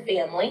inside the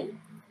family.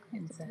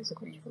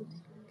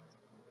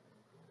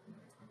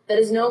 That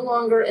is no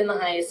longer in the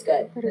highest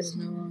good. That is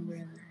no longer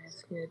in the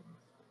highest good.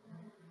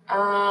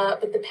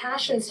 But the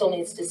passion still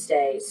needs to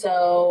stay.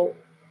 So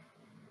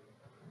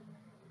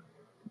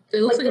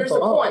it looks like there's a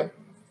ball. coin.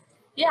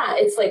 Yeah,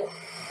 it's like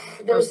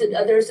there's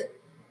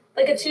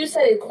like a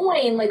two-sided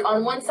coin. Like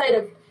on one side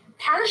of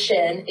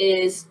passion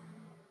is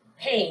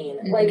pain.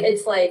 Mm-hmm. Like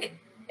it's like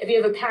if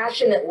you have a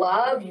passionate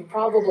love, you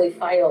probably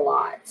fight a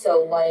lot.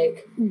 So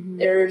like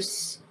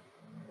there's.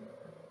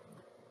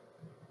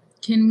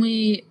 Can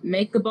we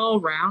make the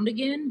ball round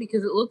again?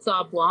 Because it looks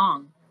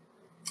oblong.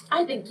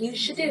 I think you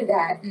should do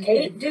that,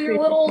 Kate. Do your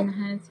little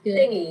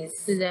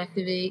thingies.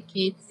 Deactivate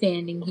Kate's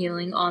sanding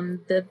healing on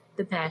the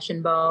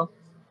passion ball.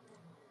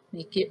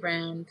 Make it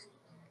round.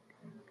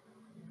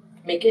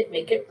 Make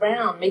it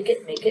round. Make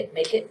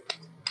it.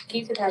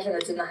 Keep the passion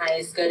that's in the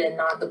highest good and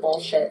not the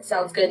bullshit.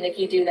 Sounds good,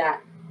 Nikki. Do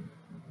that.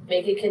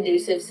 Make it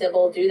conducive,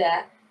 Sybil. Do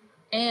that.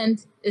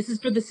 And this is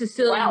for the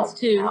Sicilians,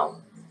 too.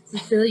 Wow.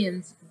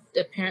 Sicilians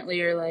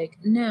apparently are like,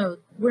 no,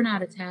 we're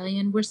not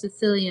Italian. We're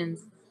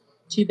Sicilians.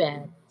 Too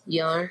bad.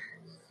 Y'all are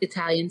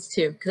Italians,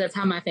 too. Because that's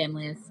how my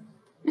family is.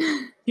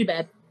 Too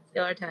bad.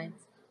 Y'all are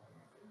Italians.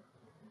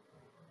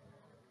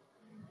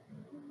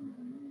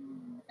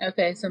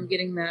 Okay, so I'm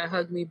getting the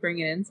Hug Me, Bring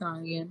It In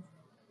song again.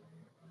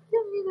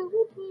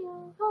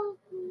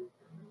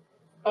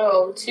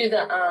 Oh, to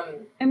the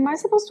Am I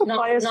supposed to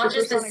apply a not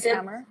just supersonic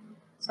hammer?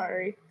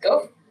 Sorry.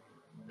 Go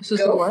So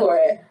for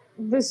it.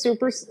 The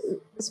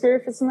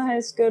spirit fits in the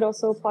highest good.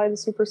 Also apply the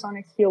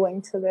supersonic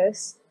healing to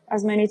this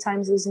as many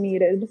times as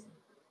needed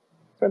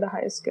for the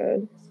highest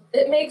good.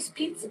 It makes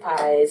pizza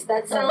pies.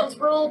 That sounds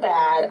real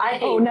bad. I hate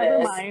this. Oh,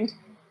 never mind.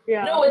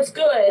 Yeah. No, it's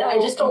good. I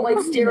just don't like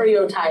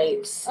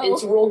stereotypes.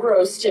 It's real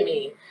gross to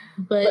me.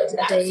 But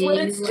that's they what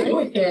it's like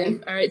doing.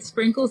 it. All right,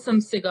 sprinkle some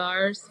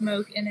cigar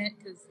smoke in it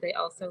because they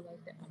also like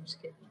it. I'm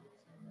just kidding.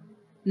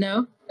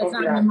 No, that's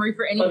not a memory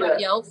for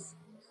anybody else.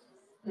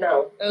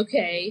 No.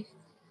 Okay.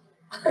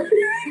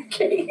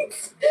 Kate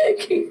hates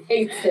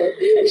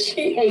it.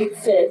 She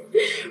hates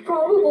it.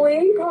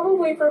 Probably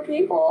for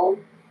people.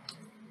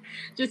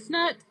 Just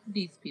not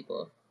these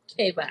people.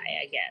 Okay, bye,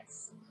 I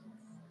guess.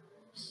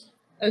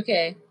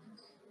 Okay.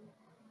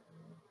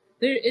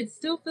 It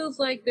still feels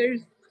like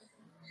it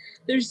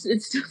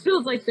still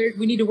feels like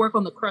we need to work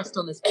on the crust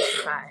on this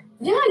pizza pie.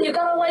 Yeah, you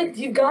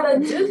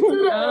gotta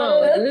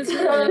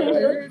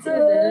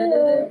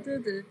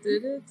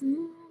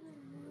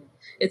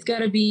It's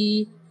gotta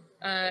be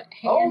hand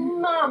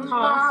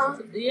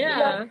tossed.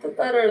 Yeah.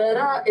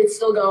 It's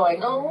still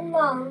going. Oh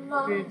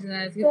mama.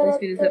 Please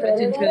speed us up by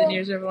 10 trillion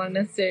years over long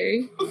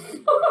necessary.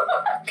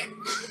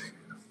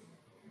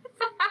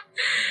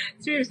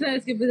 Spirit of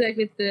Science, give us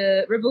with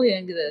the ripple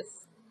healing to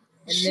this.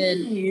 And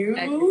then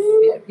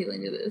speed up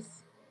healing to this.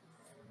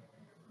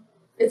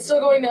 It's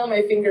still going down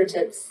my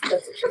fingertips.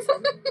 That's what she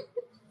said.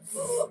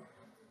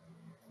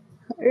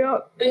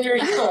 Yep. And you're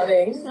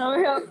yawning. Oh,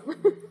 yep.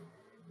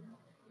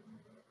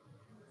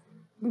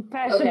 I'm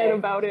passionate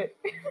about it.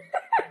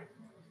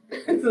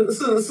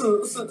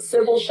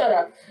 Sybil, shut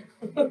up.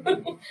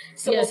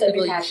 Sybil said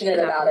be passionate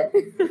about it.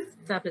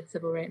 Stop it,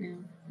 Sybil, right now.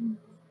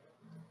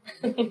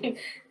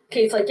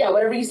 Kate's like, yeah,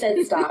 whatever you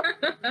said, stop.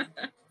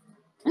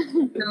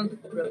 Sounds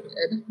really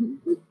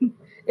good.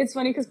 It's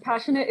funny because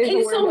passionate is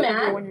Kate's a so word that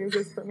mad. everyone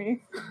uses for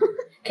me.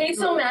 Kate's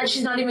so mad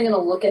she's not even going to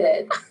look at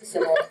it,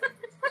 Sybil.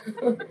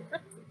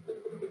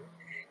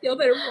 Y'all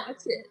better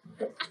watch it.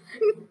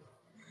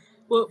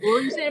 What were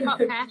you saying about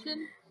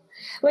passion?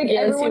 Like,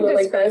 Yeah, everyone like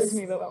describes this.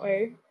 me that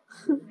way.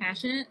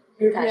 Passionate?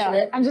 You're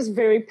passionate. Yeah, I'm just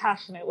very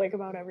passionate, like,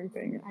 about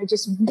everything. I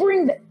just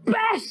bring the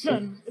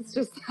passion. It's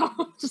just how,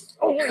 just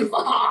always. It's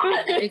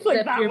like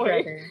Except that your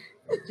way. brother.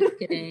 Just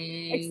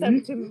kidding.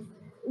 Except in,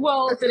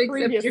 well, I said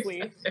except your previously.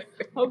 brother.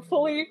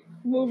 Hopefully,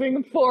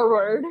 moving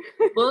forward.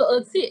 Well,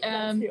 let's see.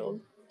 That's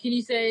healed. Can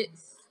you say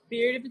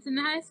spirit if it's in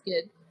the highest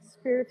good?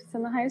 Spirit is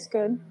in the highest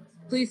good.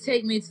 Please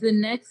take me to the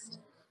next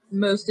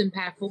most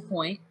impactful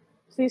point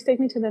Please take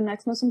me to the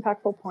next most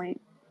impactful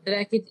point that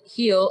I could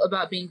heal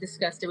about being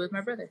disgusted with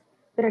my brother.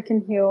 that I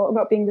can heal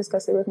about being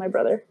disgusted with my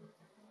brother.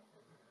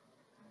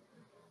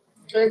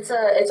 It's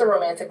a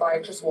romantic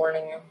line, just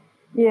warning you.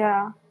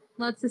 Yeah.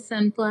 Lots of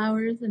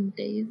sunflowers and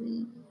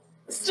daisies.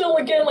 Still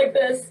again like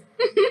this.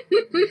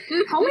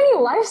 How many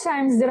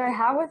lifetimes did I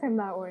have with him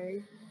that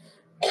way?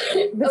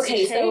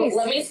 Okay, so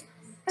let me...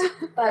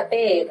 But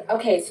babe,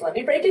 okay, so let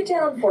me break it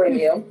down for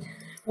you.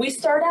 We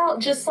start out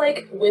just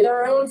like with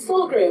our own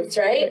soul groups,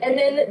 right? And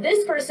then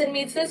this person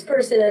meets this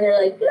person and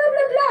they're like, blah,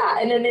 blah,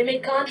 blah. And then they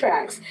make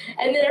contracts.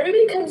 And then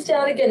everybody comes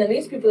down again and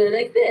these people are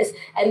like this.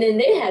 And then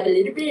they have a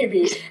little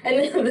baby. And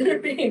then a little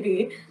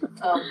baby.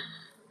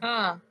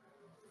 Why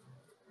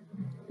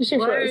She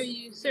are froze.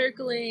 you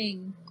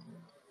circling?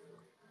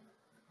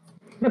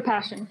 The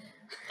passion.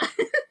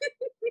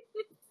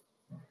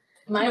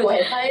 My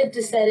wife, I had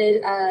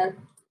decided,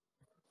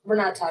 we're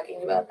not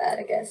talking about that,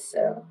 I guess,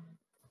 so.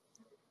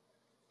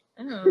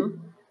 Oh.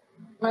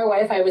 My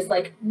wife, I was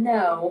like,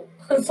 no.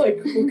 I was like,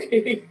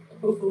 okay.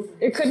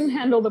 It couldn't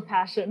handle the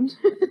passion.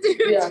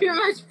 Yeah. Too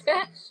much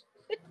passion.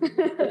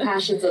 The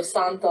Passions of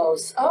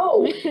Santos.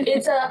 Oh,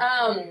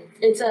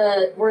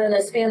 we're in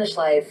a Spanish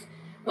life.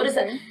 What is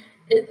that?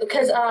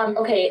 Because,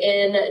 okay,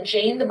 in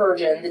Jane the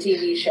Virgin, the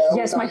TV show,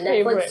 Yes, it's on my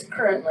Netflix favorite.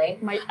 currently.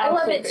 My I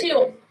love it absolute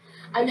too.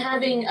 I'm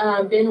having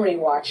been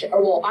rewatch it,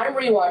 or well, I'm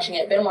rewatching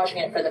it, been watching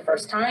it for the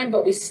first time,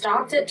 but we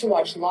stopped it to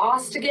watch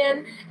Lost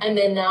again, and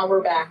then now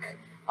we're back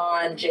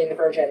on Jane the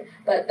Virgin.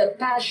 But the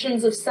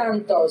Passions of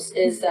Santos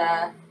is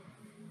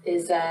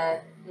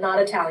not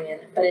Italian,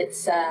 but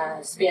it's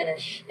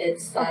Spanish.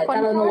 It's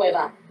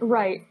telenovela.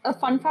 Right. A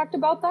fun fact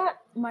about that,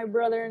 my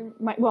brother and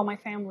my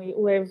family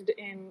lived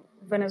in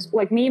Venezuela.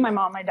 Like me, my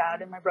mom, my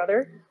dad, and my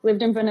brother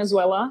lived in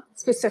Venezuela,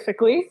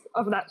 specifically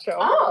of that show.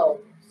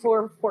 Oh,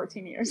 For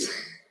 14 years.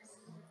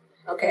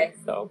 okay.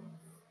 So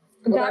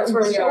Well, that's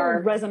where we show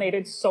are.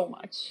 resonated so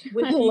much.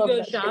 With I love Hugo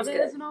that show. It's good.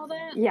 Chavez and all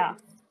that? Yeah.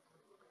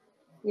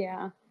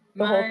 Yeah.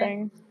 The whole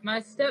thing. My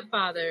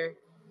stepfather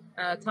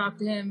talked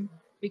to him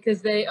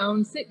because they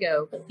own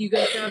Citgo.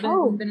 Hugo Chavez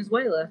in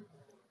Venezuela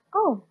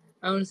Oh,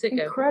 owns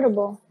Citgo.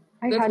 incredible.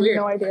 I That's had weird.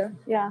 no idea.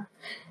 Yeah.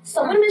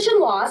 Someone mentioned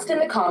Lost in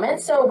the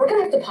comments, so we're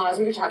gonna have to pause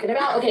what you're talking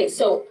about. Okay,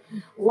 so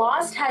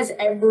Lost has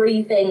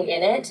everything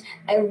in it,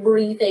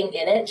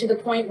 to the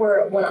point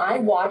where when I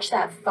watch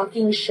that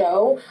fucking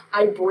show,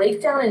 I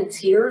break down in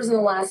tears in the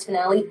last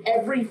finale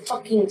every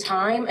fucking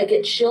time. I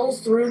get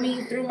chills through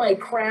me, through my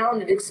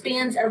crown. It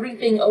expands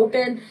everything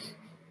open.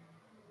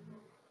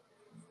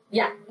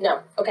 Yeah,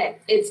 no. Okay.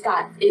 It's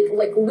got it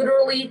like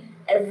literally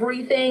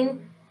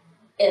everything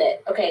in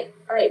it. Okay.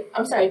 All right.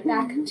 I'm sorry.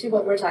 Back to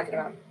what we're talking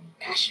about.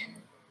 Passion.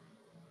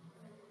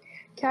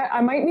 Kat,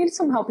 I might need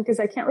some help because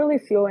I can't really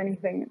feel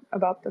anything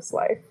about this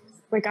life.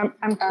 Like I'm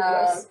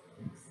clueless.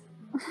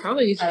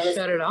 Probably you should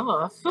shut it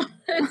off.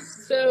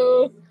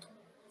 So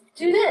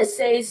do this.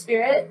 Say,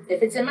 Spirit,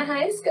 if it's in my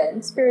highest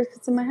good. Spirit, if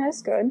it's in my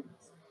highest good.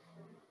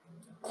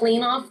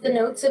 Clean off the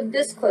notes of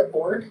this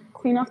clipboard.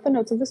 Clean off the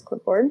notes of this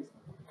clipboard.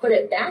 Put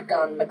it back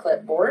on the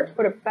clipboard.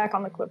 Put it back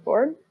on the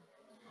clipboard.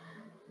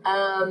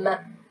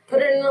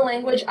 Put it in a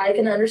language I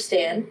can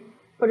understand.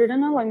 Put it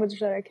in a language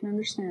that I can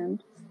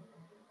understand.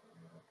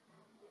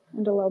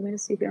 And allow me to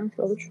see, hear, and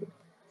feel the truth.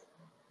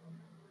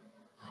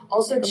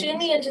 Also, tune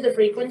me into the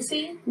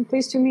frequency. And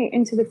please tune me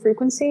into the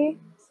frequency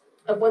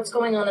of what's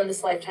going on in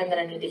this lifetime that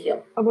I need to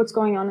heal. Of what's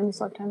going on in this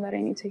lifetime that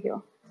I need to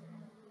heal.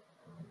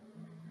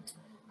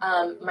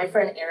 My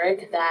friend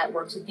Eric that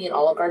works with me at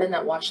Olive Garden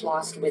that watched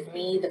Lost with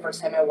me the first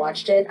time I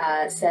watched it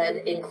said,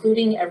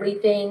 including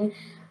everything,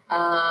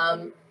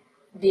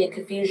 the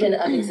confusion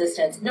of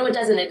existence. No, it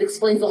doesn't. It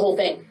explains the whole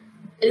thing.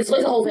 It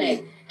explains the whole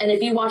thing. And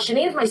if you watched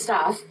any of my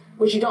stuff,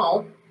 which you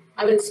don't,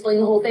 I would explain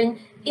the whole thing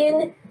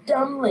in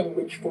dumb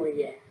language for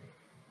you.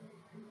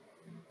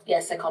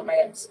 Yes, I called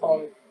my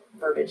own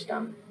verbiage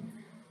dumb.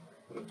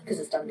 Because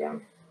it's dumbed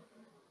down.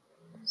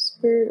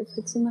 Spirit, if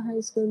it's in the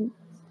highest good,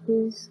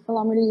 please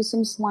allow me to use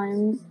some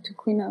slime to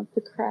clean up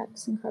the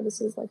cracks and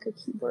crevices like a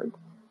keyboard.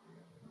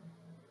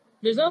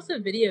 There's also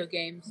video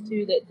games,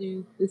 too, that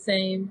do the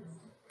same,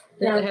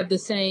 that have the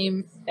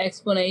same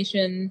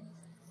explanation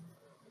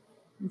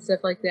and stuff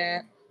like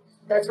that.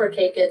 That's where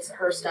Kate gets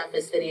her stuff,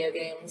 is video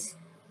games.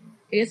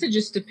 I guess it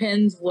just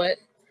depends what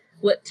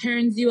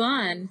turns you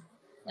on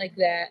like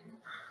that.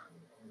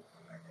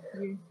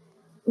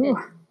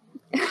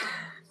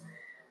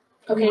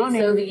 Okay,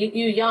 so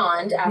you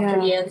yawned after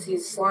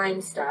Yancey's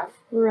slime stuff.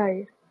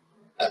 Right.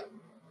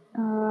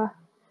 Oh,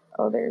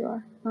 there you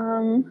are.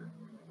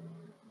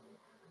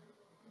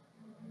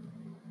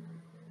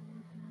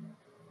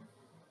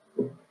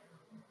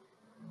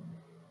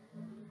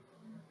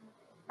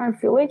 I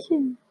feel like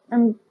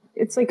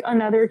it's like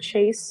another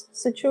chase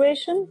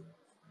situation.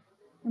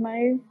 Am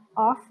I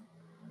off?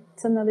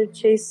 It's another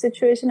chase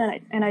situation,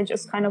 and I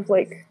just kind of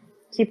like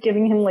keep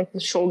giving him like the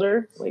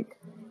shoulder, like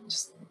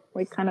just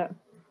like kind of,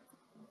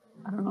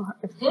 I don't know,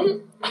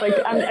 like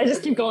I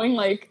just keep going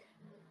like,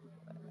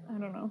 I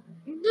don't know.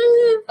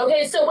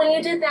 Okay, so when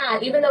you did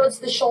that, even though it's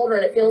the shoulder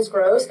and it feels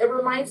gross, it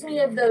reminds me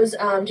of those,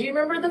 do you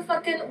remember the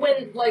fucking,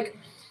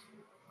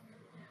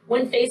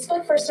 when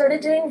Facebook first started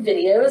doing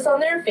videos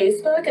on their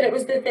Facebook, and it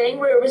was the thing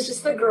where it was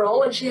just the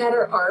girl and she had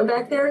her arm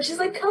back there and she's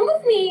like, come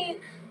with me,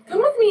 and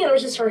it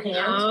was just her hand.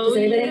 Oh,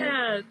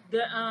 yeah,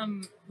 the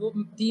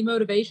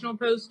demotivational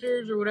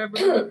posters or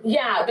whatever.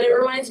 Yeah, but it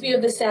reminds me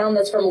of the sound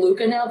that's from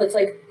Luca now, that's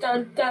like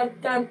dun dun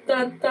dun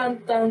dun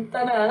dun dun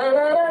dun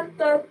dun dun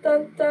dun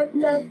dun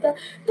dun dun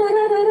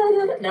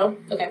dun. No,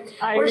 okay.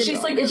 Where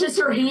she's like, it's just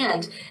her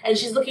hand, and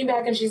she's looking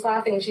back and she's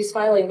laughing and she's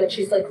smiling, but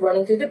she's like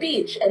running through the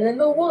beach and then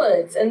the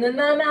woods and then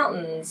the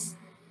mountains.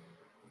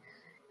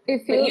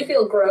 But you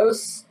feel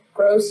gross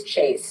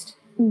chased.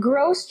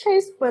 Gross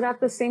chased, but at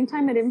the same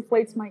time, it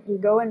inflates my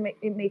ego and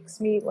it makes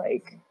me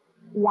like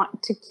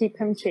want to keep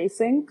him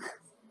chasing.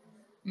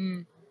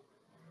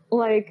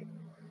 Like,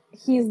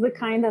 he's the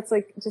kind that's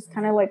like just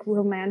kind of like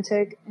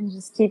romantic and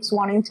just keeps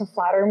wanting to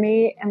flatter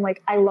me, and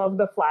like I love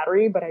the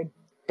flattery, but I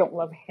don't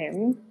love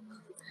him.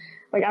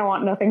 Like, I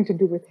want nothing to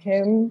do with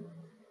him,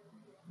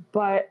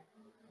 but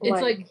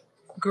it's like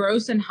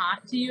gross and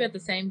hot to you at the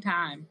same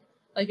time.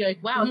 Like, you're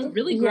like, wow, it's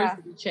really gross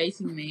to be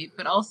chasing me,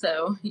 but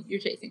also you're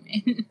chasing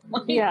me.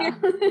 Yeah.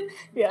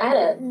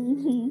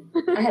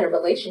 I had a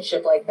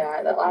relationship like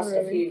that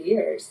lasted a few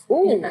years.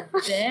 Ooh.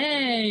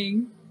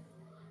 Dang.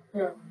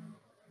 Yeah.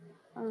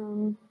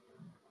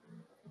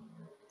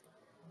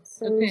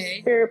 So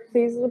Spirit,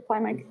 please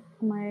apply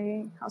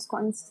my house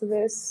cleanse to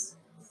this,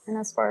 and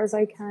as far as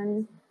I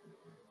can,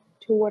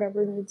 to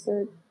whatever needs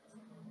it,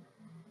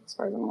 as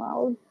far as I'm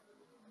allowed.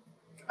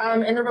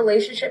 And the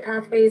relationship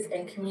pathways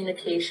and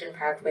communication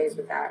pathways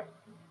with that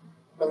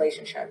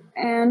relationship.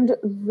 And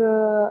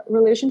the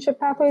relationship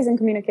pathways and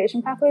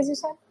communication pathways, you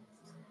said?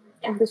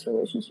 Yeah. Of this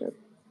relationship.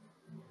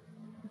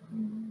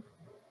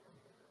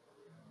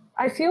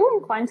 I feel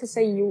inclined to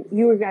say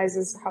you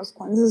guys' house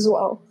cleanse as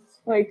well.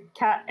 Like,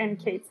 Kat and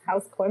Kate's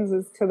house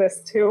cleanses to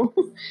this too.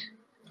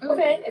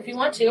 Okay, if you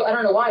want to. I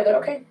don't know why, but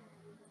okay.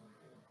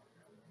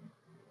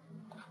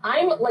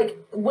 I'm like,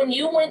 when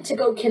you went to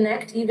go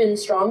connect even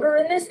stronger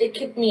in this, it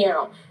kicked me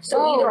out.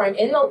 So either I'm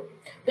in the,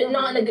 but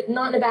not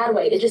in a bad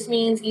way. It just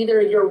means either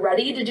you're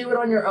ready to do it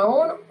on your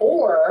own,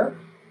 or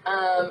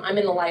I'm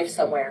in the life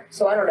somewhere.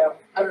 So I don't know.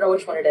 I don't know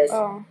which one it is.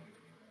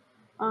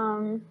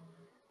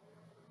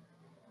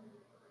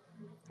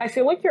 I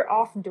feel like you're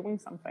off doing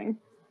something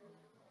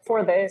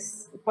for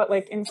this, but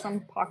like in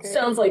some pocket.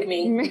 Sounds like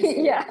me.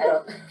 Yeah. I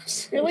don't.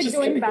 You're like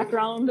doing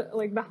background,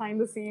 like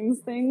behind the scenes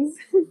things.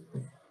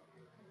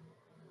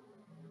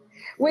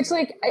 Which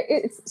like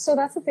it's so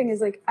that's the thing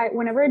is like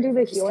whenever I do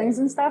the healings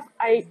and stuff,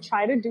 I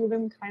try to do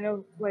them kind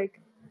of like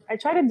I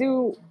try to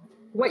do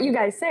what you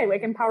guys say,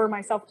 like empower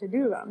myself to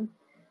do them.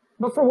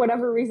 But for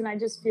whatever reason, I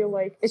just feel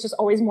like it's just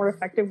always more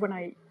effective when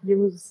I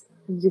use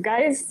you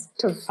guys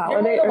to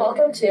validate. You're more than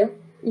welcome to.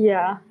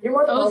 Yeah. You're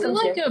more than Is it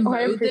welcome like to. a mode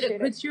that appreciate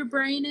it puts your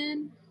brain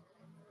in?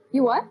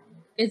 You what?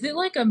 Is it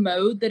like a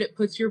mode that it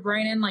puts your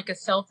brain in, like a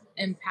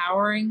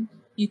self-empowering?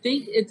 You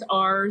think it's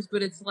ours,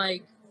 but it's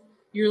like,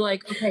 you're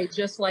like, okay,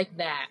 just like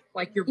that.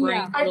 Like your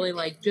brain's really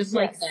like, just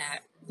like that.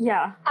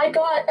 Yeah. I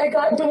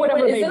got do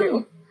whatever they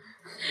do.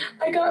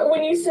 I got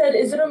when you said,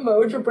 is it a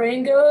mode your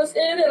brain goes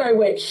in? And I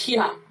went,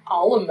 yeah,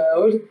 all a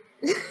mode.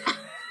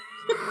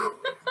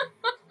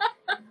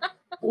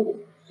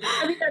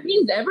 I mean, that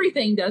means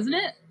everything, doesn't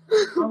it?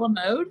 All a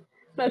mode?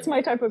 That's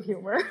my type of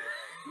humor.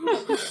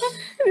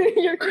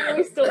 You're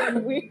clearly still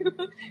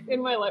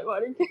in my light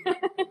body.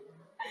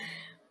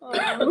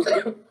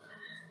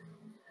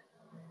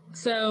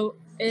 So,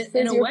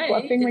 in a you're way,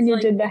 fluffing when you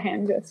did the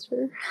hand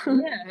gesture.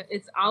 Yeah,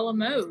 it's a la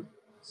mode.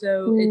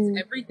 So it's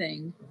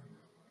everything.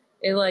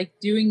 It like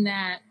doing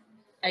that,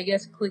 I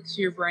guess, clicks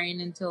your brain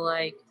into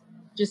like,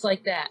 just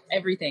like that,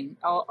 everything,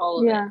 all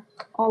of it. Yeah,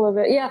 all of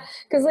it. Yeah,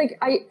 because like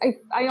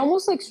I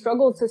almost like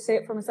struggle to say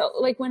it for myself.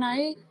 Like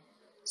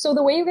so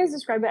the way you guys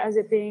describe it as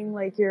it being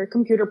like you're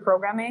computer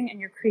programming and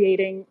you're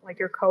creating like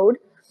your code,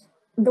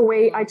 the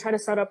way I try to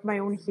set up my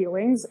own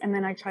healings and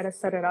then I try to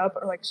set it up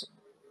or like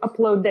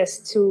upload this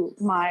to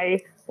my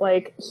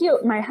like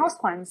my house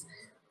cleanse.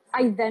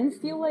 I then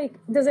feel like,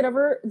 did it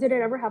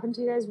ever happen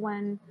to you guys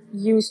when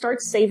you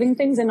start saving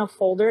things in a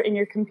folder in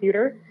your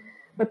computer,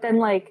 but then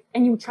like,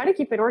 and you try to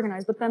keep it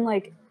organized, but then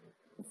like,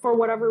 for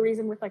whatever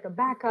reason with like a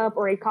backup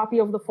or a copy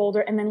of the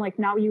folder, and then like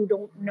now you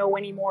don't know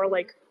anymore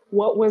like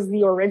what was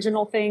the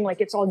original thing,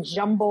 like it's all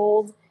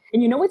jumbled,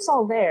 and you know it's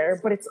all there,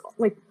 but it's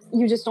like,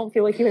 you just don't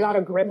feel like you got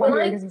a grip on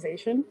your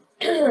organization.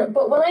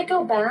 But when I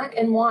go back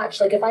and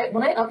watch, like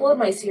when I upload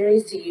my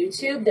series to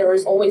YouTube, there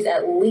is always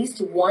at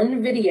least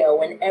one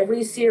video in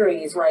every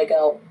series where I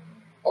go,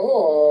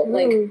 oh,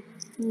 like,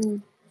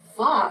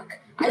 fuck,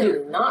 I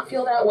do not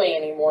feel that way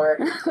anymore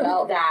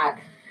about that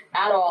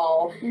at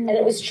all. And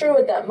it was true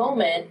at that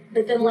moment,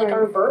 but then like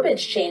our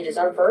verbiage changes.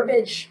 Our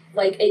verbiage,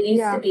 like it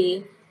used to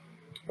be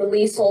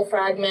release soul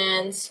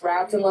fragments,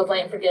 wrapped in love,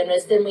 light, and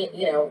forgiveness. Then we,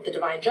 the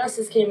divine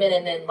justice came in,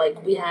 and then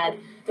like we had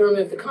to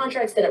remove the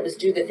contracts. Then it was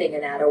do the thing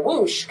and add a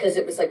whoosh because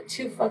it was like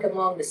too fucking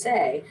long to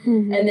say.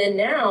 And then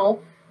now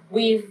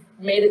we've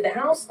made it the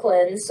house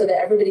cleanse so that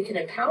everybody can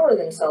empower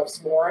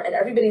themselves more, and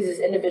everybody's is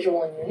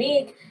individual and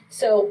unique.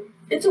 So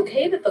it's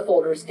okay that the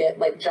folders get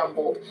like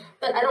jumbled,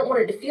 but I don't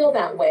want it to feel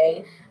that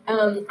way.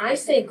 I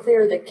say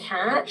clear the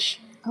cache.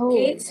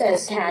 Kate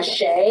says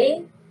cache.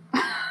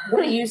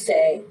 What do you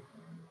say?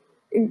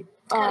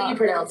 How do you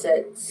pronounce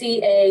it?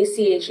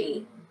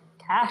 C-A-C-H-E.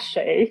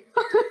 Cache.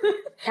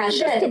 Cache.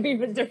 Just to be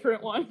the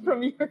different one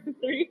from your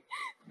three.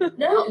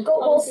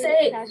 No,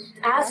 say,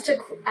 ask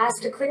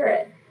to clear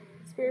it.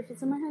 Spirit, if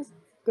it's in my house,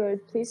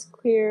 good. Please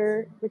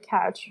clear the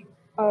cache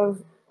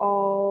of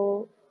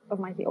all of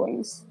my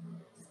healings.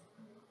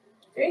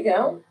 There you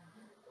go.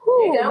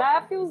 Ooh,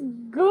 that feels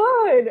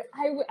good.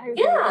 I was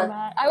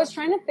that. I was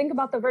trying to think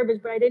about the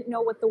verbiage, but I didn't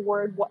know what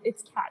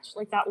it's catch.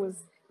 Like that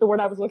was the word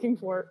I was looking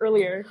for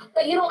earlier.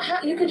 But you don't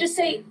have, you could just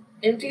say,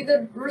 empty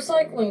the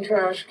recycling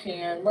trash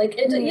can. Like,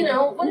 it's,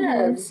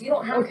 whatevs. You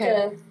don't have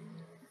to.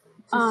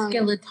 It's a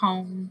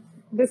skeleton.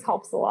 This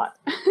helps a lot.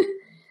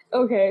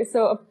 Okay,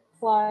 so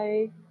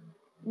apply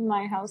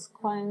my house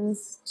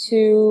cleanse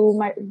to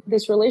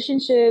this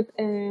relationship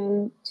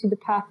and to the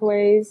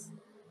pathways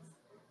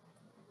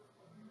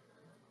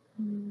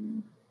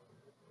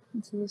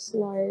into this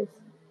life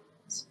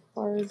as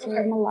far as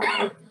I'm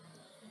alive.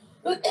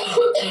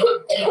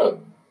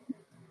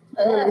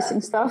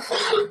 Releasing stuff.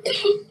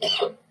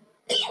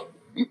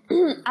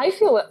 I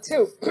feel it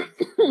too.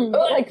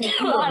 Like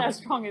not as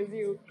strong as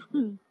you.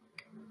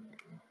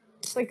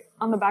 It's like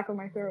on the back of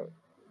my throat.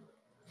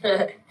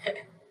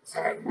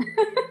 Sorry.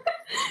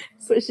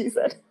 So she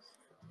said.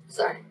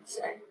 Sorry.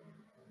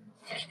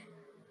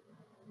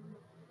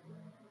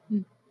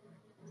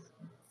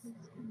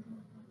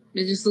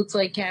 It just looks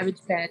like Cabbage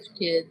Patch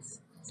Kids.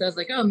 So I was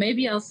like, oh,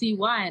 maybe I'll see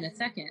why in a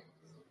second.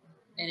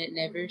 And it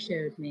never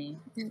showed me.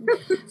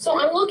 So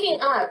I'm looking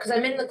up, because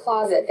I'm in the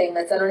closet thing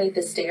that's underneath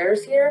the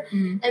stairs here,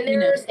 and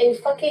there's a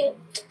fucking...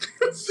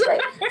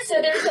 Right.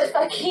 So there's a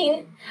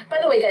fucking... By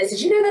the way, guys, did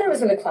you know that I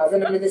was in the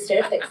closet under the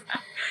stairs? Thanks.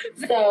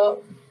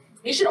 So...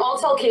 You should all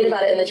tell Kate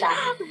about it in the chat.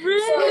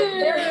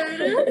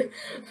 So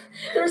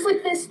there's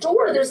like this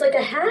door. There's like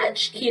a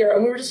hatch here,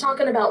 and we were just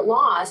talking about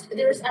Lost.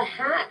 There's a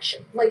hatch,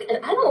 like,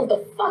 and I don't know what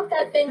the fuck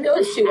that thing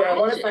goes to. Where I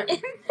want to find.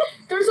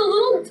 There's a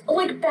little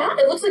like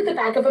It looks like the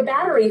back of a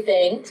battery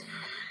thing,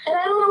 and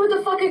I don't know what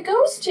the fuck it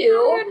goes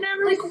to. I've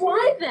never like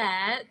what?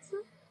 That.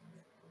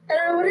 I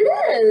don't know what it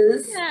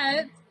is.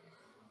 Yeah.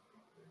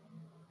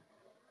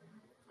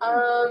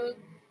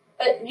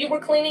 But you were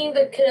cleaning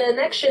the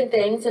connection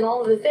things and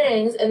all of the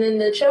things, and then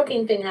the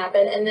choking thing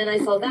happened, and then I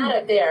saw that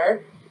up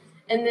there,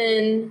 and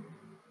then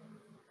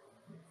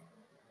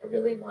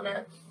really want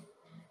to.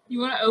 You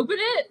want to open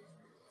it?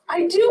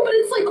 I do, but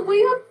it's like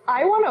way up.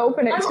 I want to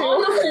open it I'm too.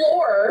 on the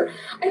floor.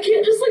 I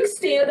can't just like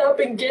stand up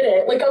and get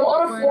it. Like I'm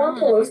on a Why floor not?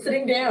 pillow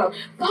sitting down.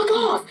 Fuck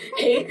off,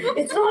 Kate.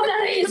 It's not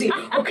that easy,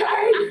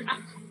 okay?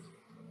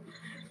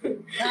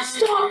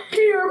 Stop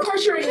peer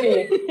pressuring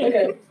me.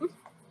 Okay.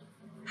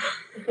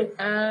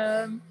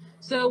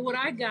 So what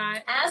I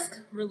got Ask.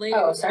 related.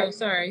 Oh, sorry.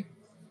 Sorry.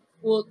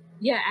 Well,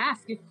 yeah.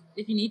 Ask if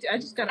you need to. I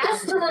just got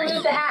Ask to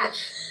remove the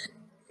hatch.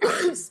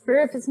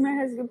 Spirit, if it's my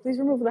husband, please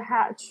remove the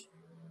hatch.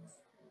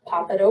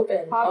 Pop it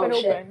open. Pop it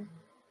shit. open.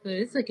 So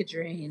it's like a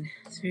drain.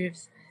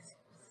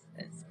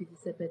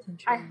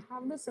 I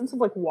have the sense of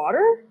like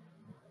water.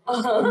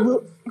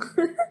 Uh-huh.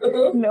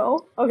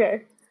 No?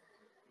 Okay.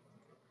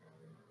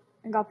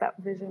 I got that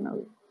vision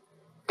of.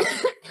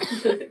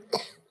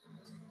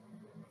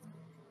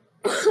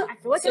 I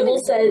feel like Sybil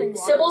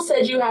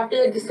said you have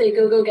to say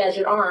go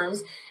gadget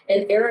arms,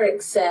 and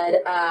Eric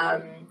said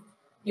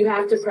you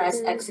have to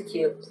press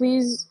execute.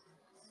 Please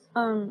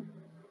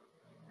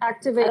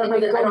activate I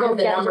don't have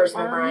the numbers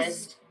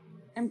memorized.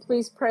 And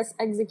please press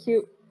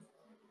execute.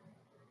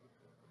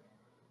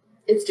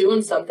 It's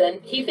doing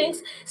something.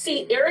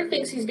 Eric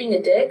thinks he's being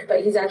a dick,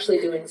 but he's actually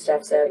doing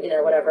stuff, so,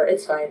 whatever.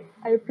 It's fine.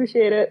 I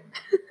appreciate it.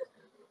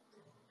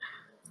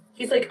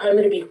 He's like, I'm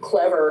gonna be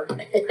clever,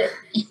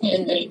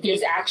 and then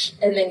gives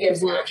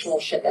actual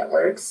shit that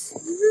works.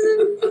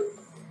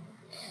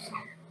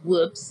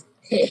 Whoops.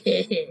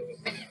 Okay.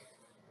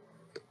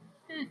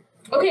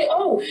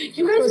 Oh,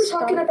 you guys were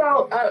talking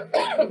about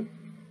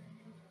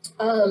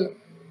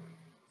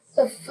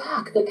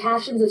the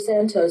Passions of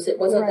Santos. It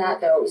wasn't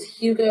that though. It was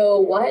Hugo.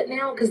 What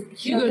now? Because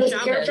Hugo's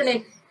character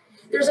name.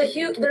 There's a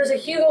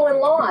Hugo in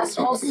Lost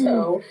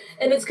also,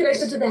 and it's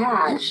connected to the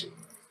hatch.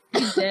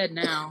 He's dead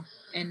now,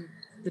 and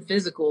the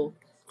physical.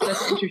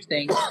 That's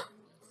interesting.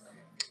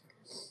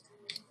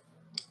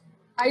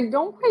 I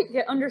don't quite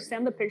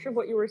understand the picture of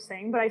what you were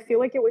saying, but I feel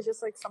like it was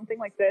just like something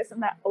like this,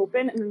 and that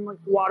open, and then like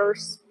water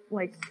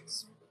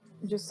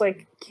just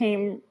like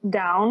came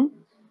down,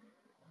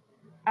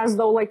 as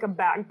though like a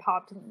bag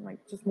popped, and like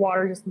just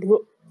water just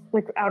blew,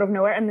 like out of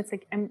nowhere, and it's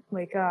like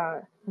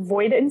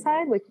void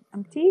inside, like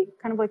empty,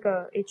 kind of like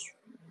a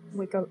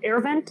air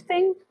vent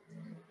thing.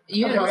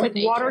 Yeah, it's like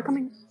water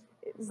coming.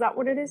 Is that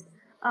what it is?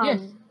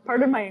 Yes.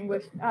 Pardon my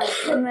English.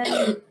 And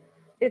then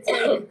it's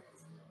like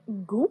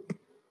goop,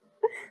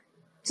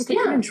 just like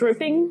kind of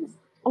dripping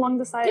along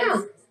the sides.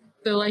 Yeah.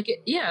 So like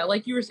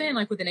you were saying,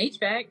 like with an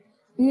HVAC.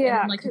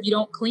 Yeah. And, like if you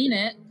don't clean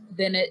it,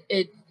 then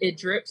it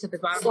drips at the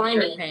bottom of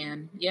the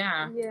pan.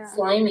 Yeah.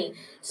 Slimy.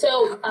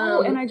 So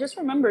and I just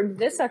remembered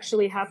this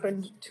actually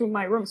happened to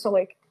my room. So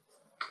like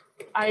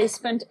I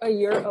spent a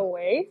year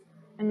away,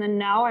 and then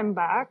now I'm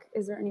back.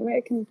 Is there any way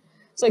I can?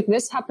 It's like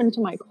this happened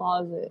to my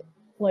closet,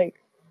 like.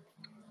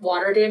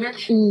 Water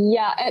damage?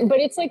 Yeah, but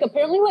it's like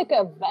apparently like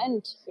a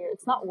vent here.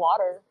 It's not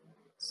water.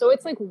 So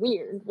it's like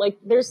weird. Like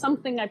there's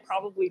something I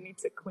probably need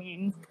to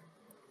clean.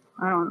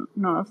 I don't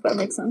know if that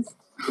makes sense.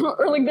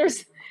 Or like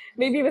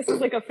maybe this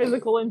is like a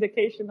physical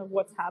indication of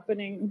what's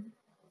happening,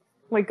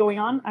 like going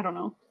on. I don't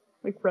know.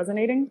 Like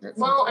resonating.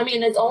 Well, I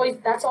mean, that's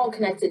all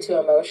connected to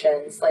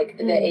emotions. Like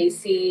the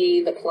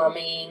AC, the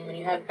plumbing. When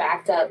you have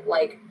backed up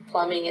like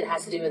plumbing, it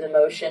has to do with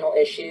emotional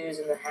issues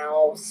in the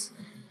house.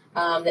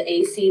 The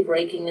AC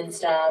breaking and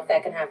stuff,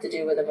 that can have to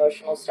do with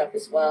emotional stuff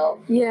as well.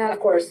 Yeah. Of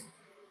course,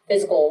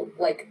 physical,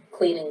 like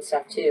cleaning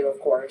stuff too,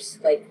 of course.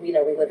 Like, we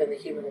live in the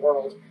human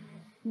world.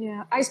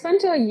 Yeah. I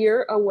spent a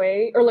year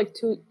away, or like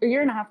a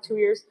year and a half, 2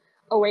 years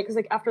away, because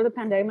like after the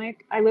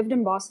pandemic, I lived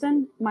in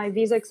Boston. My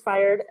visa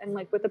expired, and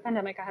like with the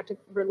pandemic, I had to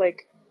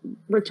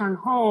return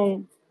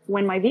home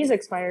when my visa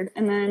expired,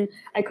 and then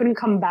I couldn't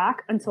come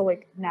back until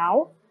like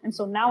now. And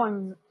so now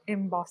I'm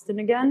in Boston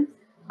again.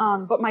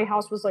 But my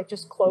house was like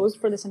just closed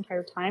for this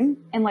entire time.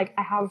 And like,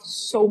 I have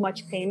so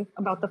much pain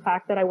about the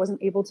fact that I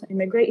wasn't able to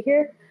immigrate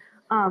here.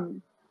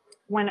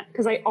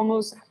 Cause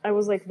I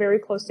was like very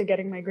close to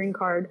getting my green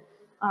card.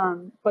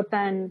 But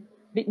then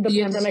the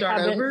pandemic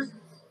happened.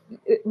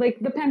 Like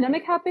the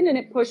pandemic happened, and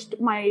it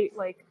pushed my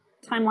like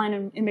timeline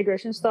and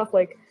immigration stuff,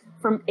 like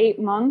from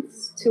 8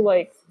 months to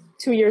like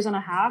 2 years and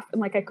a half.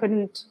 And like,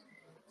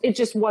 it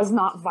just was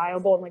not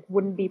viable and like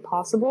wouldn't be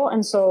possible.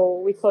 And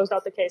so we closed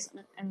out the case,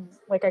 and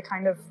like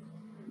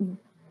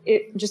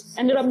it just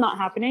ended up not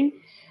happening.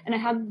 And I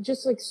had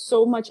just like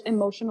so much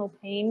emotional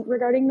pain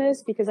regarding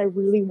this, because I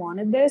really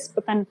wanted this,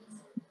 but then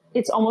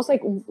it's almost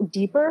like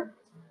deeper,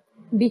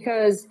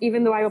 because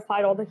even though I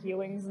applied all the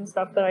healings and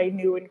stuff that I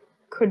knew and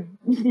could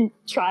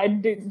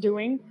tried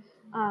doing,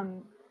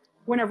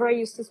 whenever I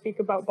used to speak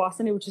about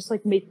Boston, it would just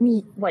like make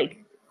me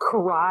like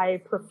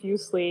cry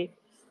profusely.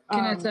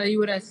 Can I tell you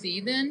what I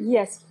see then?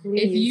 Yes,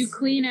 please.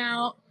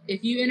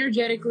 If you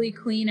energetically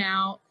clean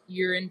out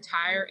your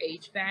entire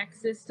HVAC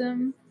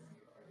system,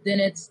 then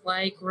it's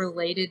like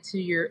related to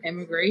your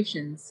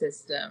immigration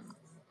system.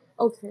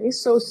 Okay,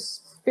 so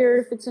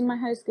Spirit, if it's in my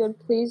highest good,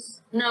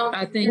 please. No.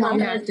 I think you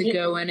have to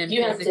go in and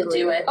you physically. have to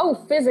do it. Oh,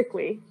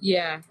 physically.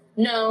 Yeah.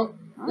 No,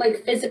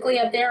 like physically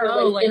up there,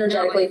 or like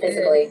energetically, like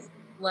physically.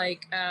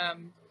 Like,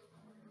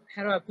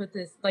 how do I put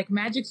this? Like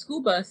Magic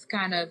School Bus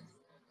kind of.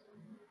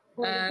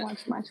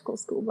 Watch Magical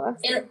School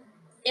Bus.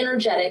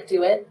 Energetic,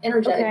 do it.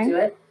 Energetic, do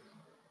it.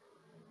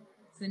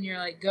 So then you're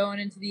like going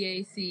into the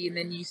AC, and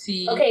then you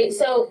see. Okay,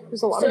 so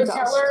There's a lot of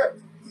tell her.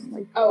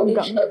 Like,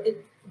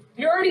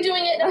 You're already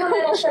doing it. Never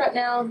mind. I'll shut up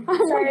now.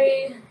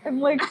 Sorry. I'm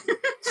like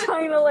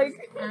trying to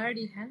like. I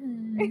already have.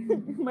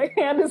 My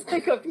hand is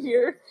like up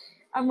here.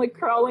 I'm like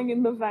crawling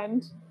in the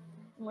vent.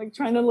 I'm like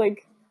trying to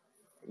like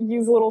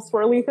use little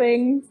swirly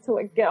things to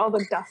like get all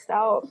the dust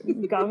out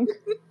and gunk.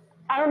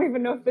 I don't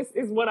even know if this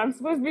is what I'm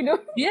supposed to be doing.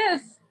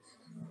 Yes.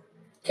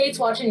 Kate's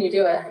watching you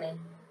do it, honey.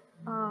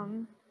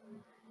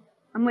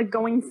 I'm like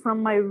going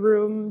from my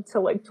room to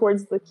like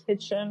towards the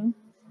kitchen.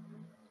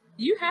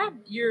 You have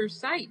your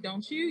sight,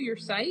 don't you? Your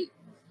sight?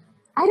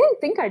 I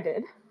didn't think I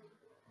did.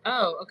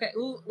 Oh, okay.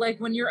 Well, like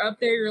when you're up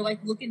there, you're like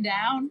looking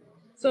down.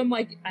 So I'm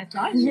like, I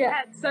thought you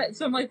had sight.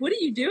 So I'm like, what are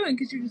you doing?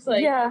 Because you're just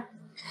like, yeah.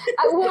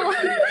 I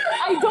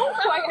don't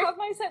quite have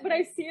my sight, but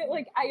I see it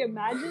like I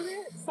imagine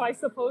it. So I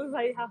suppose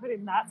I have it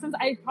in that sense.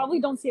 I probably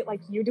don't see it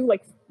like you do,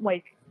 like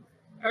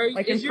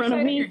in front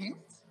of me.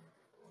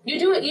 You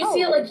do it. You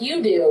see it like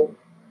you do.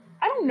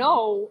 I don't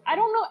know,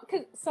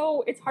 cause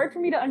so it's hard for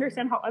me to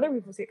understand how other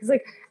people see it. Cause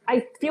like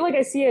I feel like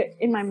I see it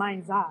in my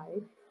mind's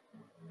eye,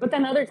 but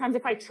then other times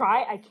if I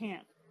try, I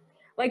can't.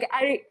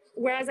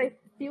 Whereas I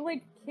feel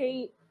like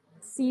Kate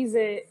sees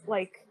it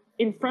like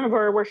in front of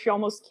her, where she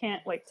almost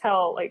can't like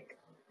tell like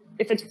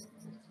if it's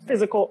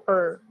physical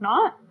or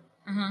not.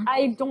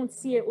 I don't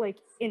see it like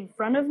in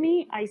front of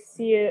me. I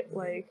see it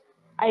like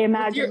I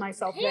imagine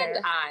myself there.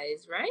 Hand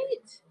eyes,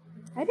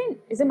 right?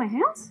 Is it my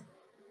hands?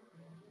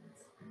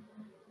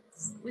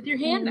 With your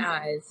hand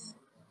eyes.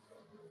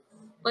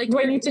 Like, do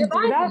I need to do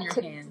that? In your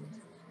hand.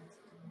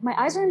 My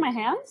eyes are in my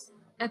hands?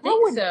 I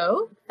think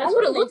so. That's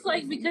what it looks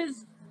like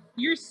because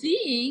you're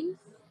seeing.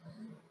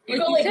 You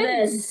go like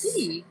this.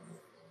 See,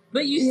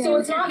 but you still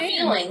it's not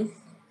feeling.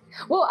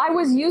 Well, I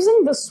was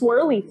using the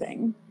swirly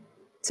thing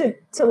to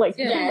like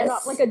pick it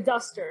up like a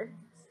duster.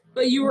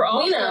 But you were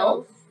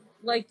also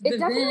like the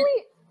vent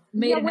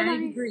made a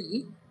 90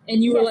 degree,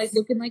 and you were like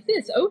looking like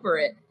this over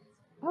it.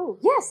 Oh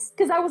yes,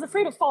 because I was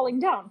afraid of falling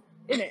down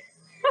in it.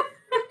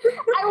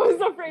 I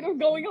was afraid of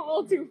going a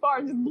little too far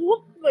and just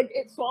bloop, like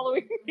it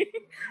swallowing me.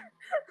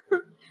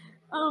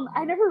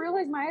 I never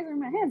realized my eyes are in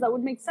my hands. That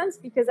would make sense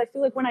because I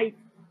feel like when I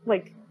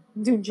like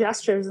do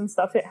gestures and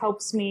stuff, it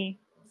helps me.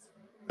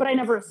 But I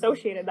never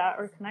associated that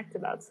or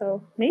connected that.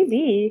 So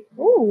maybe.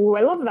 Ooh,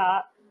 I love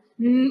that.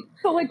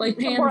 So like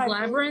Pan's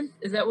Labyrinth?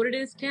 Is that what it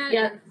is, Kat?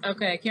 Yeah.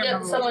 Okay, I can't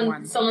remember which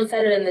one. Someone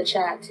said it in the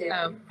chat too.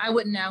 Oh, I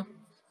wouldn't know.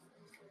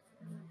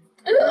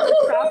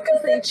 Oh,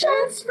 because the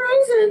chat's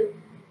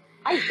frozen.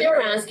 They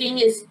were asking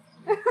is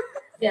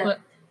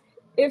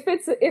if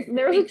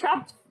there's a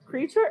trapped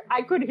creature,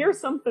 I could hear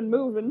something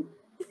moving.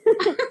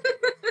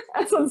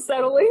 That's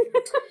unsettling.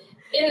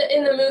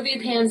 In the movie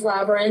Pan's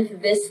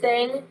Labyrinth, this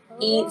thing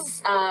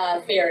eats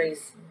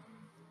fairies.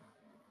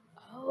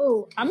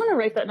 Oh, I'm gonna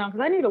write that down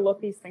because I need to look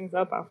these things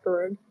up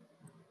afterward.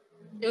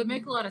 It would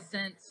make a lot of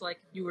sense, like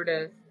if you were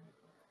to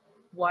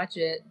watch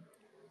it.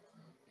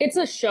 It's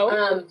a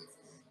show.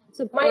 It's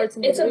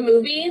a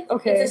movie.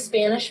 Okay. It's a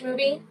Spanish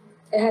movie.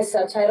 It has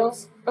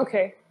subtitles.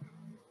 Okay.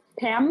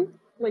 Pam?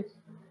 Like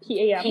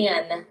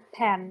P-A-M?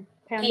 Pan.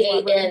 Pan's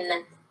P-A-N.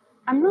 Labyrinth.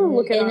 I'm gonna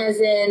look it up. N as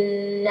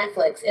in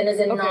Netflix. N as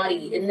in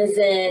naughty. N as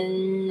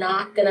in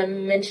not gonna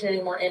mention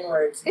any more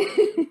N-words.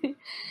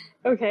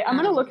 Okay, I'm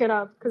gonna look it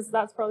up because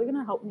that's probably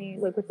gonna help me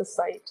like with the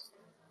site.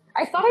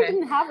 I thought I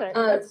didn't have it.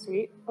 That's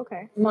sweet.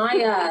 Okay.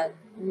 My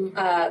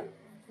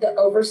the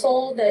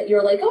oversoul that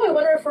you're like, oh, I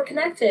wonder if we're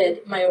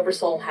connected. My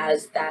oversoul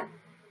has that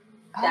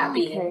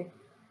being. Okay.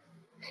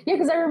 Yeah,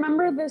 because I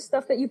remember the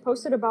stuff that you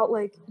posted about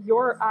like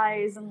your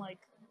eyes and like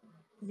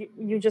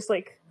you just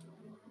like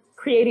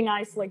creating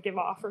eyes to like give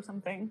off or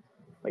something,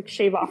 like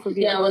shave off of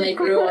you. Yeah, when they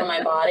grew on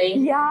my body.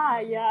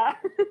 Yeah.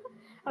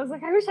 I was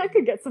like, I wish I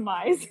could get some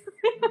eyes.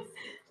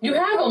 You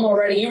have them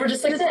already. You were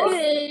just like this.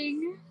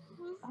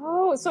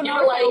 Oh, so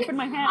now like, I open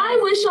my hand. I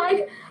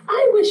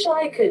wish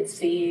I could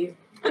see.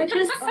 I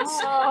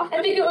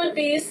think it would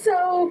be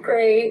so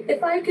great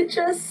if I could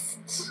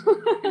just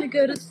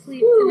go to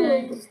sleep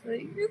tonight.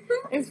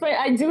 It's funny.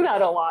 I do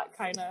that a lot,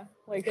 kind of.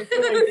 Like, it's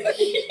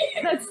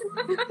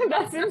like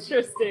that's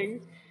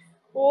interesting.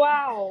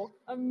 Wow,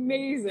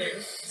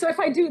 amazing. So if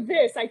I do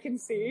this, I can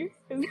see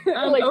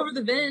like over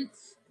the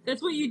vents.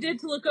 That's what you did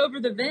to look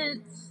over the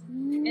vents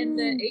and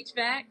the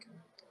HVAC.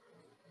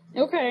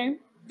 Okay.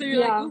 So you're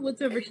like, ooh,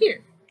 what's over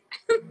here?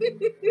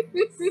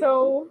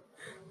 So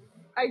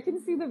I can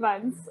see the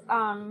vents.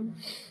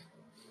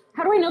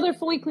 How do I know they're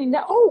fully cleaned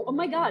out? Oh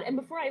my god! And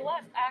before I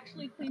left, I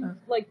actually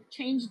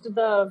changed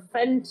the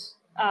vent.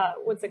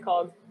 What's it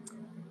called?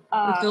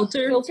 The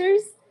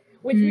filters,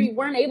 which we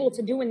weren't able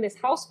to do in this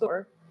house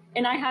before,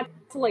 and I had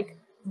to like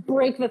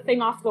break the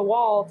thing off the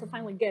wall to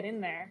finally get in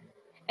there.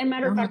 And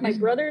matter of fact, my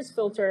brother's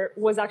filter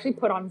was actually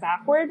put on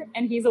backward,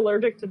 and he's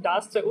allergic to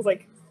dust, so it was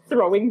like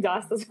throwing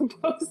dust as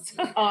opposed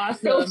to Awesome.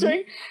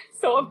 filtering.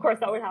 So of course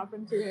that would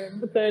happen to him.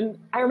 But then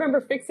I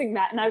remember fixing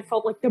that, and I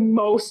felt like the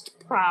most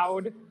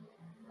proud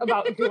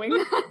about doing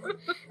that.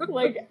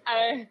 Like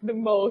the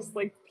most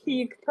like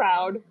peak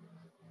proud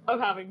of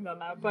having done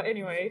that. But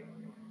anyway,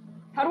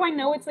 how do I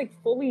know it's like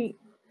fully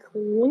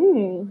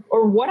clean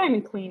or what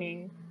I'm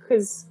cleaning?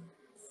 Because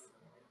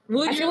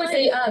Would I you feel like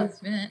like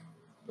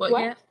what?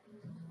 What? Yeah.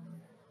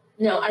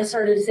 no, I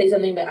started to say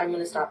something, but I'm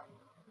gonna stop.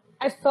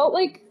 I feel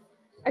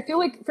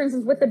like, for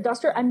instance, with the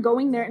duster, I'm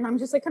going there and I'm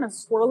just like kind of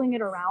swirling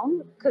it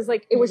around because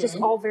like it was just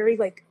all very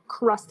like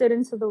crusted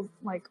into the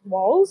like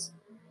walls.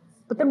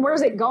 But then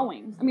where's it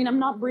going? I mean, I'm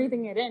not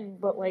breathing it in,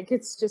 but like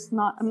it's just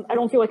not. I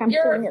don't feel like I'm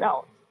pulling it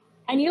out.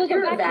 I need like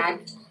You're a a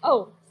vacuum.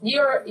 Oh,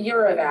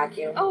 You're a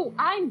vacuum. oh,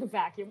 I'm the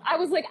vacuum. I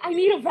was like, I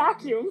need a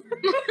vacuum.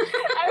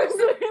 I was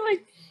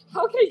like,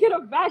 how can I get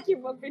a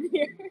vacuum up in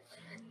here?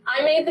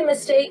 I made the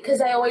mistake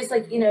because I always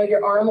like,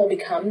 your arm will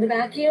become the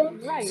vacuum.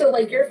 Right. So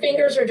like your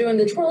fingers are doing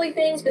the twirly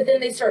things, but then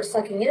they start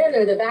sucking it in.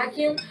 They're the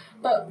vacuum.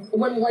 But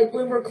when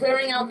we're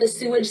clearing out the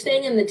sewage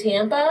thing in the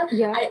Tampa,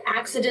 Yeah. I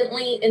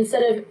accidentally,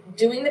 instead of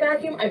doing the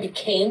vacuum, I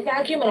became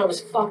vacuum, and I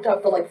was fucked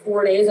up for like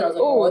 4 days. And I was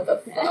like, oh, what the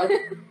fuck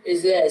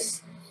is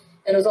this?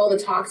 And it was all the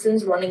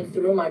toxins running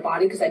through my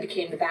body because I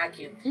became the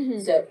vacuum.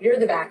 So you're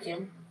the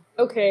vacuum.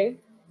 Okay.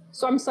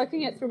 So I'm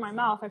sucking it through my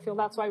mouth. I feel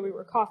that's why we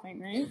were coughing,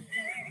 right?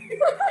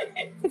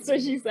 That's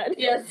what she said.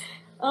 Yes.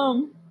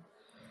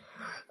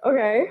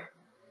 Okay.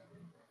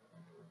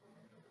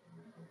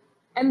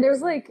 And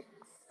there's like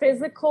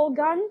physical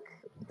gunk,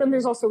 but then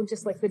there's also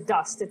just like the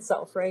dust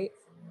itself, right?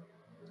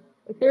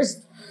 Like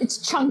it's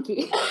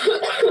chunky.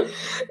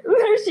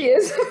 There she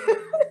is.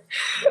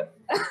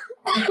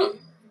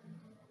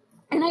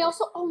 And I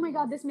also, oh my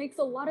God, this makes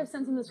a lot of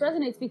sense and this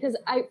resonates because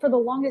for the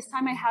longest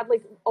time I had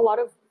like a lot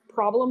of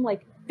problem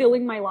like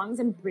filling my lungs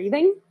and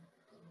breathing.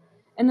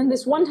 And then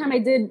this one time I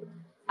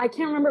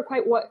can't remember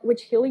quite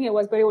which healing it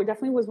was, but it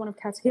definitely was one of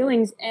Kat's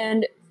healings.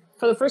 And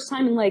for the first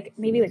time in like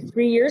maybe like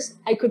 3 years,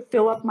 I could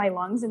fill up my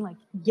lungs and like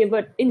give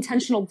an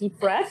intentional deep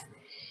breath.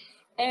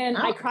 And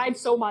I cried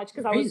so much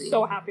because I was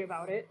so happy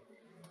about it.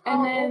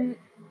 And then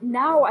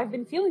now I've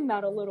been feeling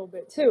that a little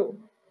bit too.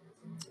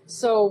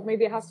 So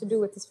maybe it has to do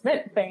with this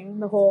vent thing,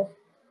 the whole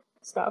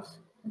stuff.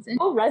 It's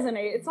all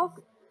resonate. It's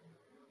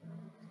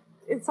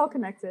all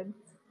connected.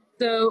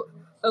 So,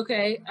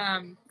 okay,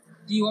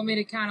 do you want me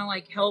to kind of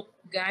like help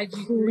guide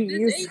you through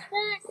this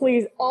HVAC?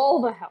 Please,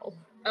 all the help.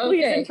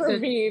 Okay, please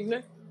intervene.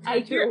 So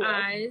take your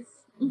eyes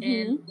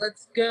and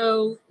let's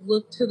go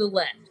look to the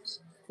left.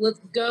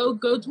 Let's go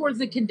towards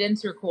the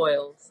condenser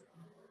coils.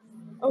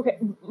 Okay,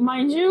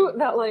 mind you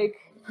that like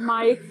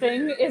my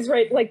thing is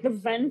right, like the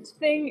vent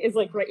thing is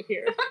like right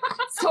here.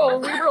 So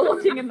we were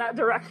looking in that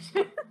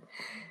direction.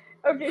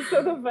 Okay,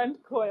 so the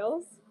vent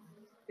coils.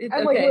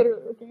 I'm like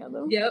literally looking at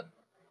them. Yep.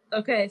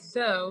 Okay,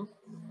 so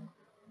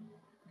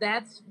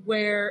that's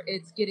where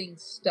it's getting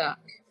stuck.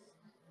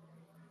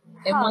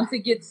 And once it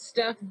gets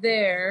stuck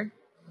there,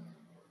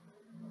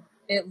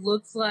 it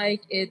looks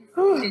like it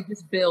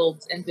just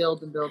builds and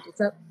builds and builds.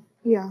 What's up?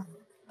 Yeah.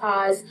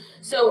 Pause.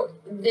 So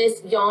this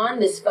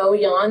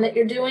faux yawn that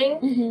you're doing,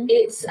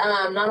 it's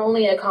not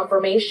only a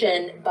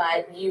confirmation,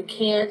 but you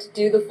can't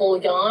do the full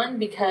yawn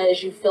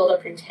because you filled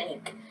up your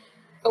tank.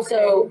 Okay.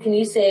 So can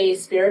you say,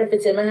 Spirit, if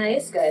it's in my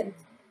highest good?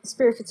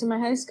 Spirit, if it's in my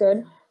highest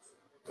good.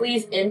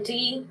 Please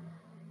empty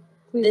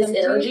this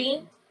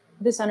energy.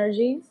 This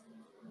energy.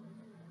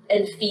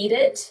 And feed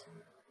it.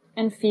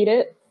 And feed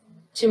it.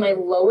 To my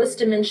lowest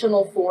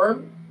dimensional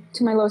form.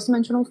 To my lowest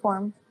dimensional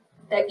form.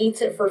 That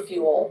eats it for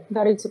fuel.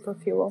 That eats it for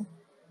fuel.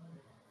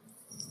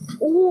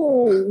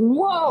 Ooh,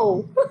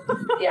 whoa.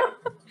 Yeah.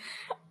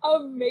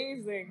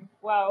 Amazing.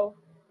 Wow.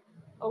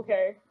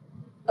 Okay.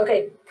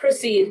 Okay,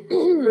 proceed.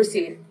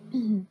 Proceed.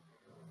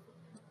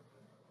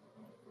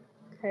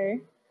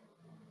 Okay.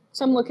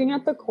 So I'm looking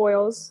at the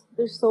coils.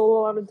 There's still a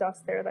lot of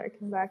dust there that I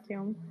can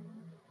vacuum.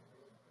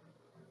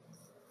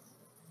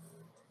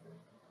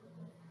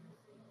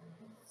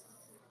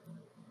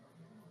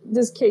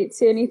 Does Kate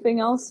see anything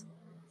else?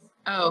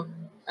 Oh,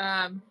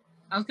 I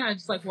was kind of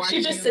just like watching.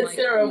 She just sits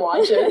there and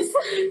watches.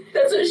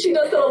 That's what she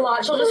does a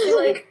lot. She'll just be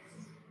like,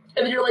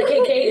 and then you're like,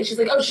 hey, Kate, and she's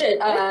like, oh shit,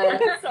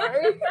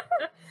 sorry.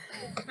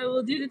 I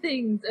will do the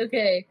things.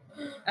 Okay.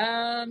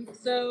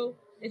 So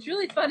it's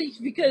really funny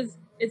because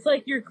it's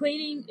like you're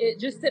cleaning it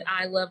just at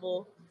eye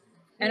level.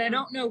 And I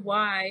don't know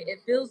why. It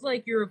feels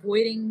like you're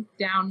avoiding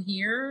down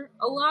here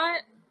a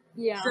lot.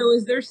 Yeah. So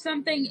is there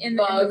something in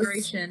the Bugs.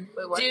 immigration?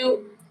 Wait, what?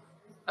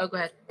 Oh, go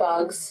ahead.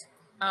 Bugs.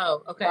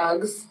 Oh, okay.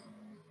 Bugs.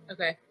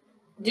 Okay.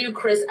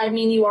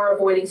 You are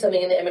avoiding something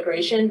in the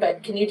immigration,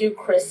 but can you do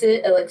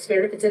Chris's, like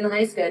Spirit if it's in the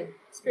highest good?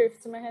 Spirit if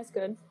it's in my highest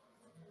good.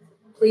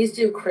 Please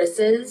do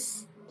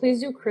Chris's. Please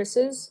do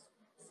Chris's.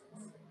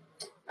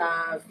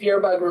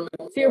 Fear bug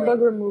removal. Fear bug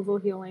removal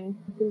healing.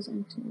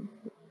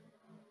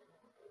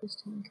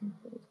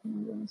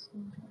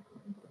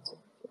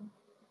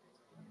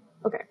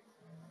 Okay.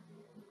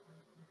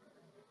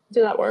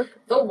 Did that work?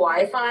 The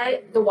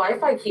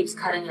Wi-Fi keeps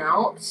cutting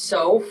out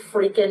so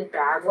freaking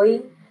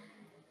badly.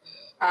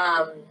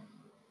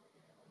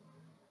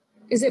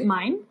 Is it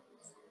mine?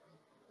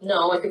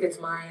 No, I think it's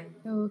mine.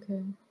 Oh,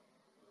 okay.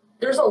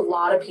 There's a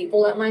lot of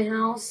people at my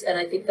house, and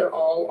I think they're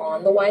all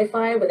on the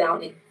Wi-Fi without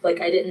me. Like,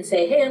 I didn't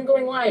say, hey, I'm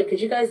going live.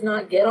 Could you guys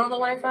not get on the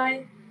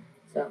Wi-Fi?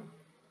 So.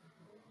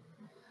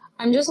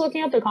 I'm just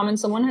looking at the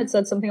comments. Someone had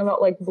said something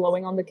about like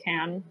blowing on the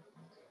can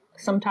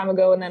some time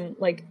ago, and then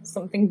like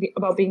something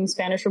about being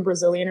Spanish or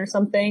Brazilian or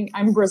something.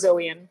 I'm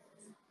Brazilian,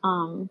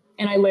 and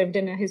I lived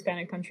in a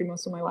Hispanic country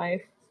most of my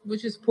life.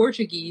 Which is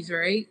Portuguese,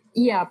 right?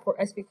 Yeah,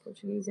 I speak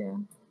Portuguese. Yeah.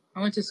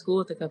 I went to school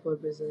with a couple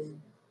of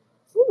Brazilians.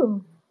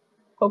 Ooh.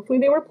 Hopefully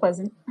they were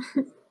pleasant.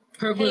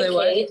 Hopefully Hey, they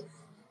what? Kate.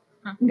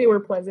 Huh? They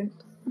were pleasant.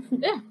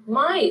 Yeah.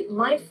 My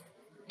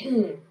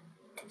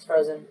it's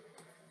frozen.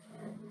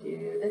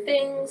 Do the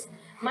things.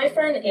 My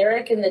friend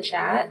Eric in the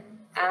chat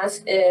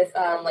asked if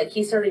like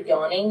he started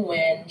yawning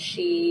when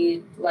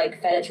she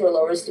like fed it to her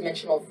lowest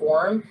dimensional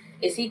form.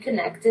 Is he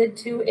connected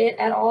to it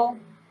at all?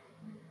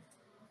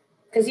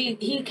 Because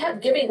he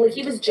kept giving, like,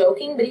 he was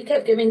joking, but he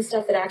kept giving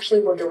stuff that actually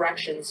were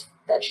directions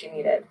that she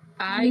needed.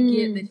 I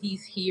get that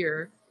he's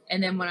here,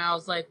 and then when I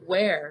was like,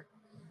 where?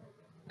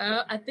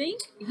 I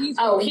think he's.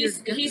 Oh,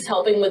 he's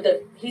helping with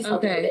the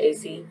helping with the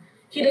AC.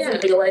 He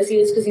doesn't realize he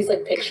is because he's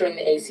like picturing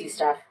the AC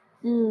stuff.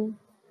 Mm.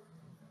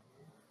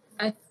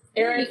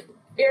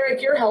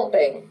 Eric, you're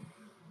helping.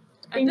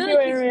 I feel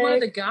like he's one of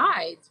the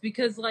guides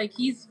because like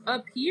he's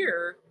up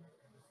here.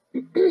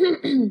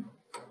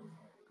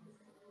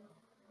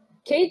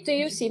 Kate, do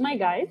you see my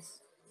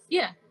guides?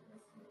 Yeah.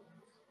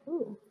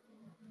 Ooh.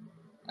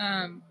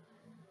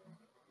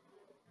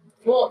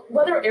 Well,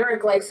 whether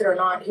Eric likes it or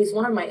not, he's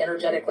one of my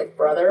energetic like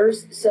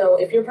brothers. So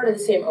if you're part of the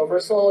same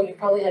Oversoul, you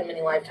probably had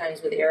many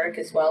lifetimes with Eric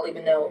as well,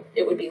 even though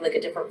it would be like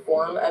a different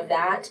form of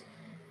that,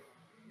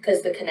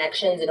 because the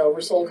connections and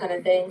Oversoul kind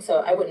of thing.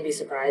 So I wouldn't be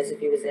surprised if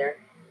he was there.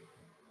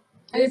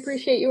 I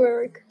appreciate you,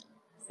 Eric.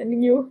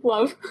 Sending you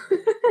love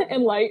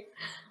and light.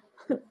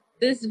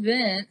 This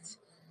vent,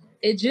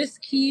 it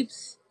just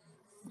keeps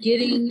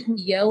getting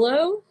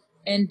yellow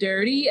and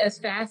dirty as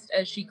fast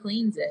as she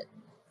cleans it.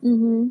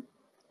 Mm-hmm.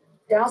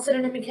 Douse it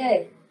in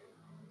MEK.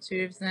 Sir,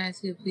 if it's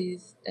nice, could you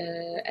please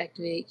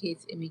activate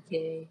Kate's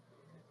MEK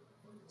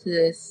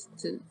to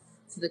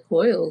the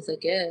coils, I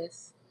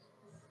guess.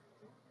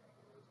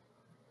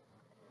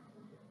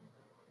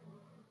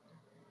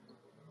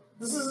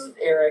 This is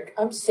Eric.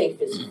 I'm safe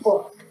as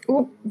fuck.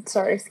 Oop,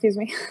 sorry, excuse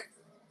me.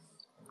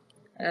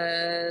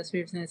 Sir, if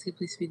it's nice, could you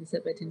please speed this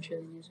up by 10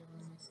 trillion years or more?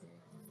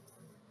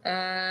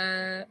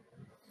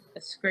 A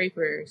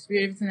scraper.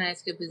 Spirit of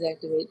Nice could please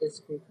activate the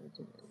scraper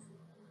to this.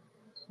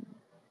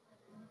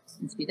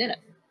 And speed that up.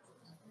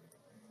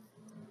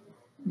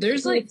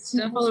 There's like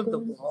stuff all over the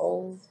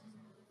walls.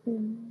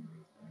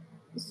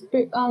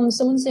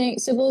 Someone saying,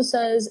 Sybil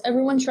says,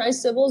 everyone try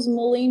Sybil's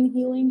mulling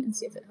healing and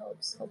see if it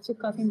helps. Helps with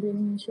coughing,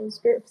 breathing issues.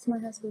 Spirit of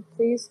someone has to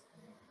please.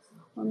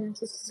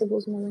 Access to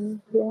Sybil's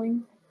mulling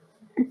healing.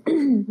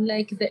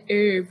 Like the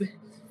herb.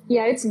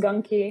 Yeah, it's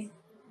gunky.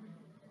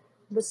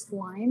 The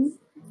slime.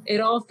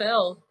 It all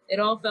fell. It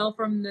all fell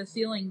from the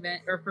ceiling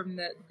vent, or from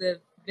the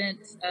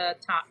vent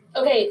top.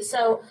 Okay,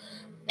 so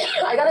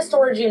I got a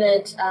storage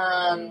unit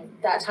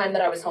that time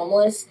that I was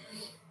homeless,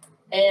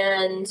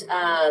 and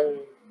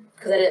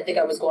because I didn't think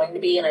I was going to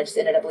be, and I just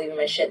ended up leaving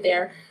my shit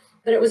there.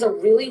 But it was a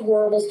really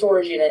horrible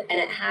storage unit, and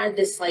it had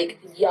this like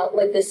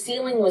the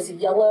ceiling was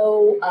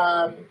yellow,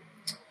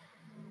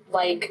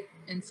 like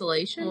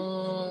Insulation.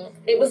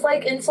 It was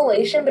like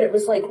insulation, but it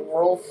was like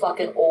real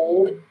fucking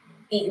old,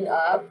 eaten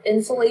up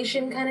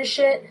insulation kind of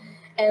shit.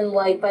 And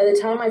like by the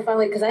time I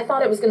finally, because I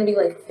thought it was going to be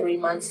like 3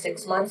 months,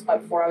 6 months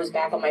before I was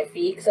back on my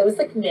feet, because I was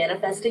like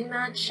manifesting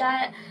that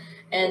shit,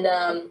 and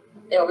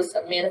it was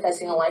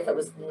manifesting a life that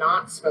was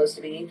not supposed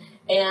to be.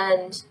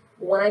 And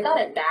when I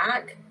got it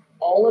back,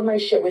 all of my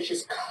shit was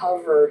just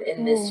covered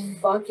in this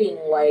fucking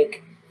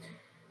like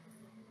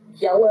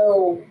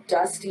yellow,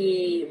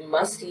 dusty,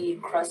 musty,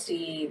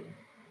 crusty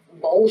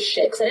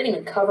bullshit, because I didn't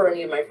even cover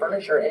any of my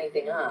furniture or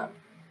anything up.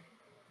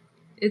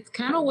 It's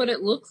kind of what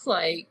it looks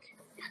like.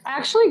 I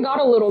actually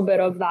got a little bit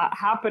of that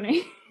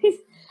happening.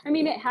 I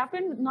mean, it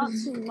happened not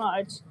too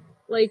much.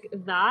 Like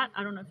that.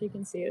 I don't know if you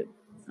can see it.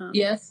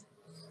 Yes.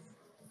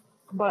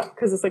 But,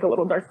 because it's like a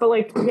little dark. But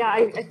like,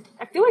 yeah,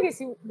 I feel like I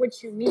see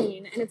what you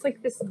mean. And it's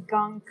like this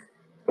gunk.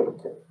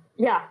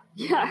 Yeah.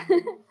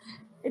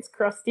 It's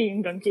crusty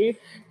and gunky.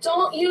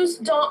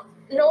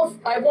 No,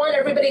 I want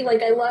everybody,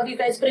 like, I love you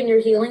guys putting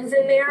your healings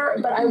in there,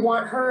 but I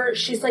want her,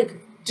 she's like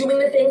doing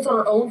the things on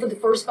her own for the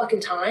first fucking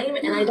time,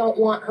 and I don't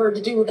want her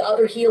to do the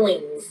other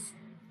healings.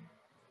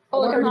 Oh,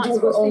 like I'm not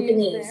supposed to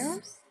use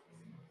theirs?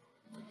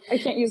 I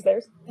can't use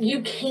theirs.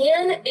 You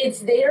can,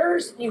 it's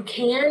theirs, you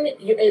can,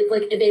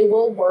 like, they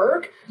will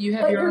work. You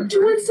have your own. But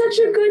you're doing such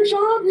a good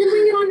job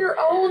doing it on your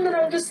own that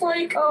I'm just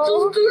like,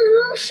 just do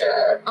your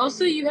shit.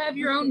 Also, you have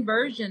your own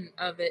version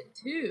of it,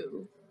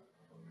 too.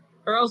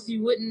 Or else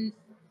you wouldn't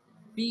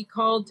be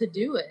called to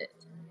do it.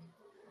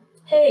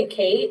 Hey,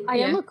 Kate. I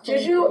am a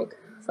Did you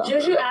So.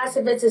 Juju asked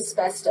if it's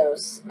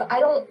asbestos, but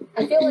I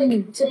feel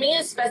like, to me,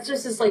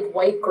 asbestos is like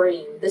white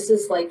green. This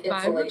is like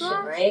insulation,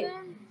 Fiberglass, right?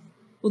 then?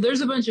 Well,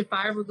 there's a bunch of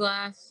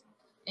fiberglass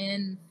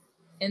in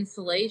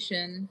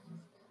insulation.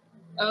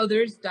 Oh,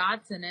 there's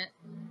dots in it.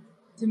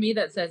 To me,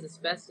 that says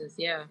asbestos,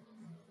 yeah.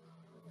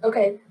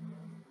 Okay.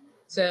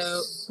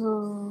 So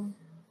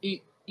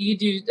you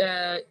do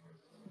the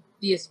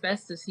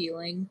asbestos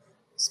healing.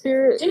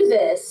 Spirit. Do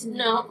this.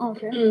 No.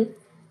 Okay. Mm-mm.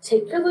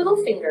 Take your little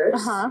fingers.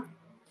 Uh-huh.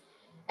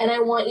 And I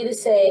want you to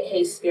say,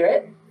 hey,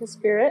 Spirit. The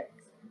spirit.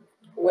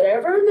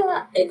 Whatever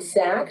the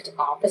exact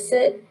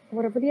opposite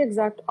Whatever the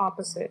exact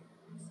opposite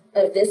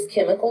of this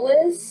chemical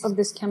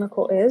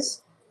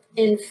is,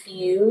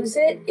 infuse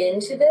it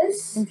into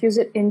this. Infuse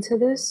it into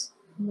this,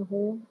 in the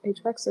whole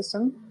HVAC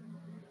system.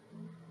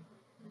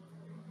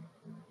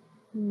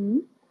 Mm-hmm.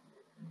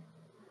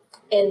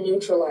 And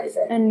neutralize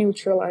it. I knew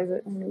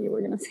you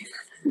were going to say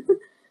that.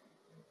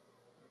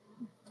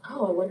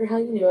 Oh, I wonder how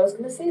you knew I was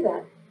going to say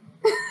that.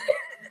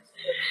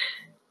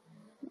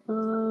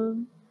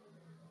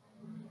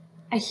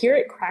 I hear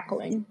it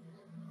crackling.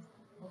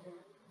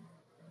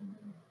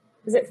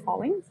 Is it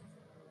falling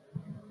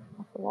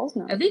off the walls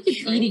now? I think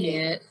it's eating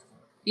it.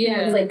 Yeah.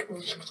 It's like,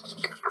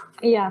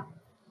 Yeah.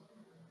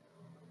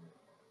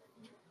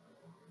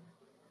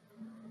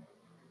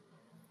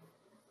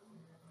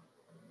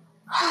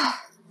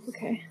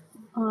 Okay.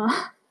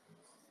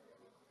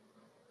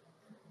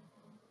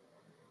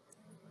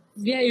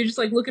 Yeah, you're just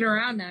like looking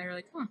around now. You're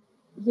like, huh.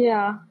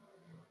 Yeah.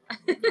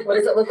 what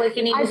does it look like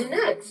you need to do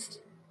next?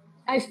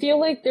 I feel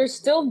like there's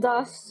still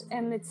dust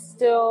and it's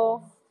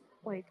still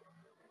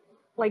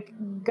like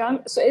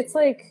gum. So it's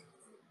like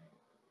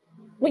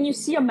when you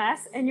see a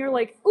mess and you're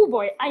like, oh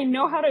boy, I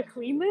know how to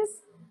clean this,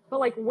 but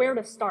like where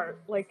to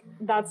start? Like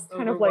that's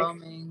kind of like.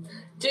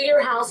 Do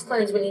your house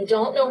cleanse. When you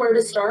don't know where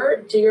to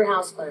start, do your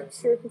house cleanse.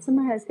 Here, if it's in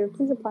my house,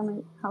 please apply my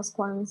house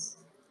cleanse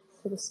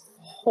to this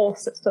whole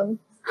system.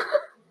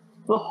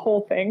 The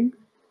whole thing.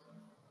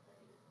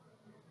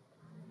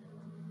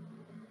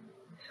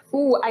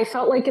 Ooh, I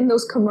felt like in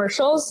those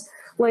commercials,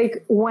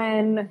 like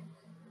when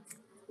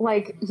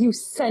like you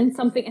send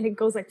something and it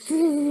goes like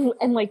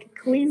and like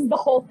cleans the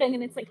whole thing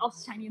and it's like all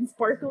shiny and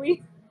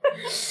sparkly.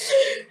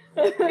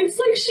 It's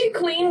like she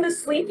cleaned the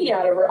sleepy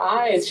out of her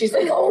eyes. She's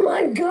like, oh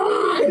my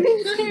god!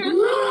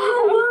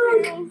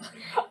 Look!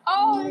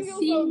 Oh, it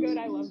feels so good.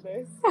 I love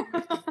this.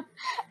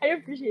 I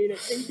appreciate it.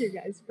 Thank you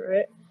guys for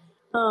it.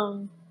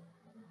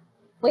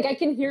 Like I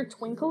can hear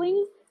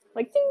twinkling,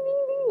 like ding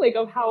ding ding, like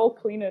of how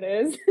clean it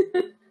is.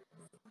 It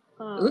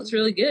looks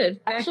really good.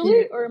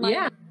 Actually, or am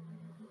I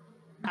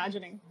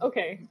imagining?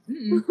 Okay.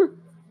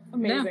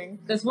 Amazing. No,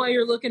 that's why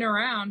you're looking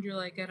around. You're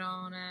like, I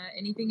don't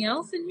anything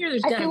else in here?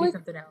 There's gotta be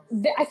something else.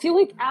 I feel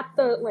like at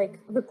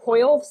the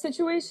coil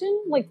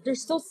situation, like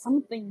there's still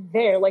something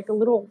there, like a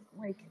little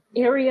like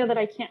area that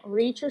I can't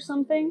reach or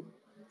something.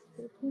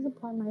 Please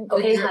apply my.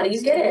 Okay, how do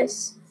you get it?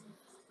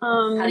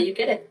 How do you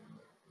get it?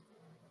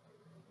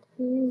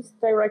 Please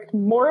direct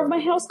more of my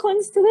house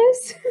cleanse to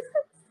this.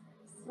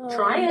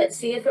 Try it.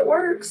 See if it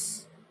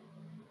works.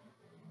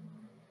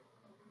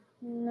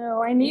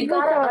 No, I need. You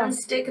gotta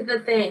unstick the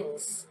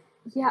things.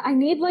 Yeah, I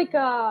need like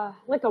a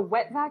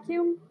wet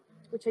vacuum,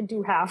 which I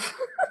do have.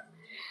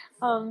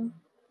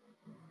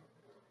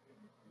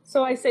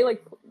 So I say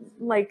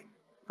like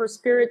for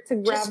Spirit to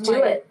grab just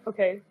do it.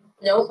 Okay.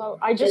 Nope. So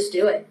I just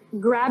do it.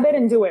 Grab it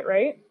and do it,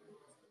 right?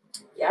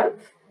 Yep.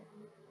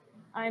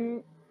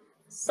 I'm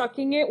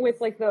sucking it with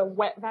like the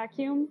wet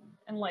vacuum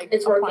and like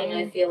it's working.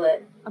 I feel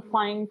it.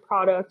 Applying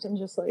product and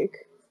just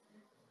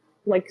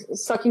like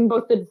sucking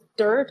both the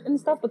dirt and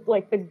stuff, but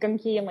like the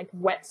gunky and like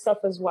wet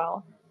stuff as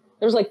well.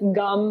 There's like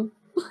gum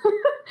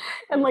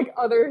and like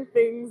other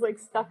things like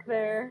stuck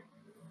there.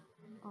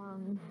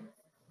 On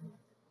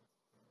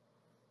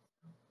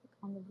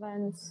the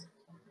vents.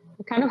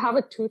 I kind of have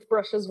a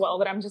toothbrush as well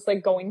that I'm just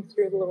like going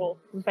through the little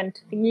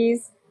vent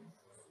thingies.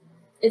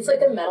 It's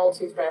like a metal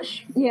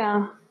toothbrush.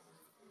 Yeah.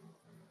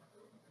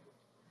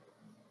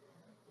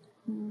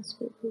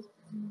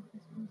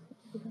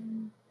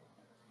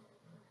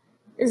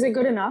 Is it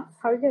good enough?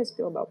 How do you guys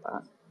feel about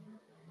that?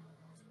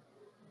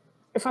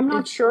 If I'm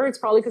not sure, it's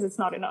probably because it's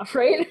not enough,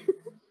 right?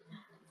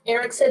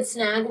 Eric said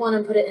snag one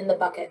and put it in the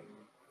bucket.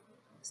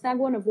 Snag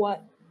one of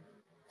what?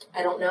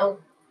 I don't know.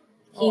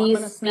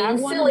 He's being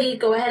silly.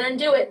 Go ahead and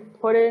do it.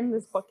 Put it in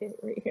this bucket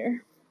right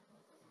here.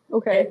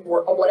 Okay.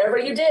 Whatever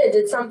you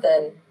did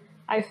something.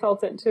 I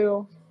felt it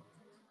too.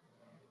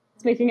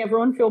 It's making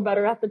everyone feel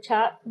better at the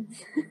chat.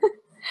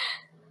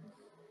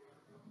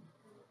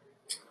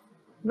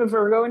 The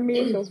Virgo in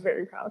me feels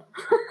very proud.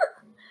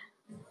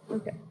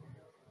 Okay.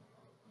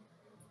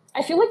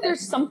 I feel like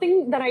there's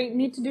something that I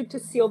need to do to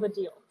seal the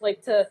deal.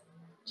 Like to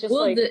just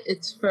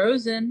it's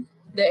frozen.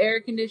 The air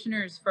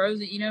conditioner is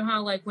frozen. You know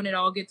how like when it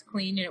all gets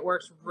clean and it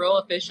works real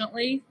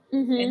efficiently,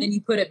 and then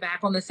you put it back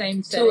on the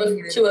same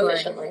setting too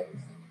efficiently.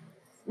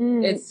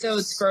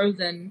 It's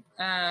frozen.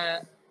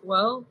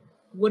 Well,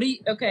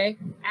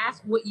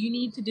 ask what you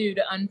need to do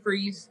to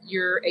unfreeze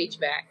your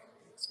HVAC.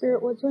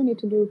 Spirit, what do I need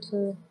to do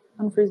to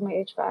unfreeze my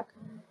HVAC?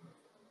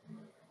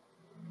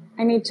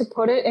 I need to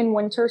put it in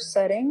winter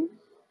setting.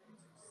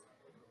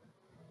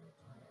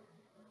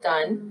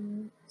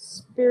 Done.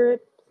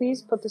 Spirit,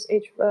 please put this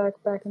HVAC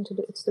back into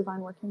its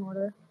divine working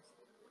order.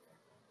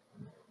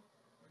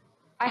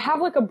 I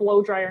have like a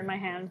blow dryer in my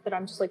hand that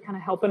I'm just like kind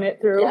of helping it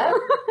through. Yeah.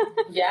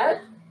 Yeah.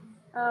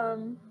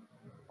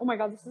 Oh my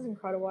god, this is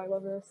incredible. I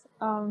love this.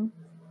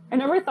 I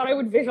never thought I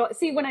would visualize.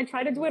 See, when I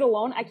try to do it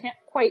alone, I can't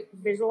quite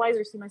visualize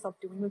or see myself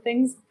doing the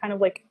things, kind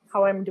of like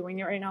how I'm doing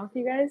it right now with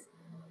you guys.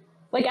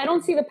 Like, I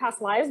don't see the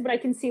past lives, but I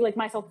can see like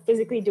myself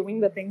physically doing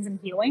the things and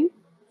healing.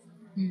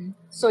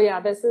 So yeah,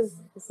 this is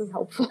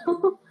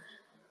helpful.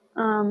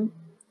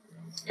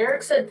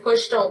 Eric said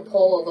push, don't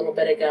pull a little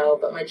bit ago,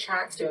 but my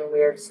chat's doing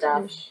weird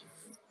stuff.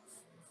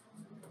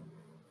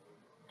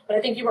 But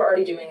I think you were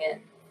already doing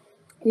it.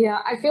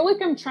 Yeah, I feel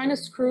like I'm trying to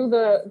screw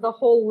the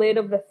whole lid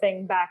of the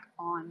thing back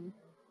on.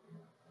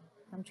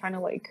 I'm trying to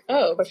like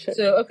push it.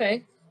 So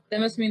okay. That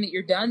must mean that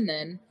you're done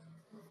then.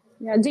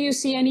 Yeah, do you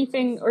see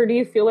anything, or do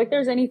you feel like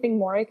there's anything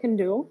more I can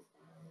do?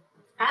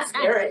 Ask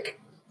Eric.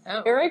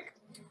 Oh. Eric?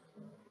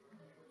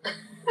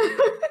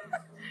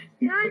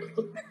 Eric?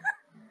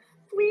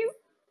 Please?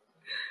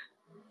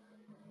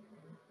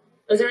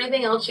 Is there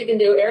anything else you can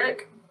do,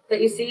 Eric,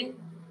 that you see?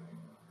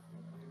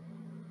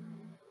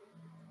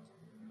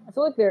 I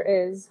feel like there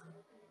is.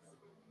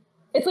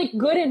 It's like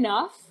good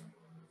enough,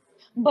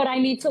 but I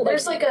need to like...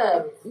 There's like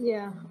a...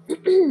 Yeah.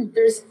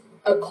 There's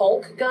a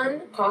caulk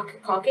gun,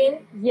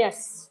 caulking.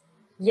 Yes.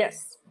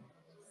 Yes.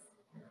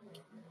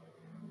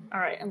 All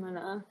right, I'm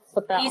gonna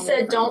put that He on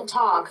said, don't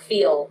talk,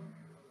 feel.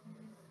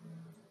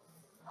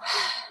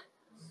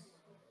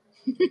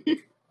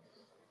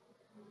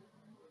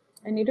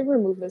 I need to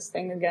remove this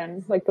thing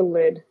again, like the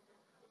lid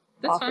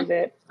off of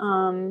it.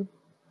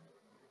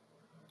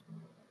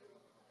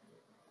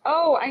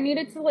 Oh, I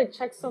needed to like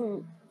check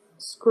some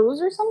screws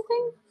or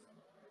something?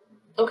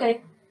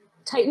 Okay.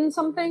 Tighten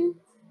something?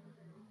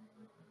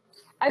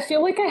 I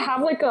feel like I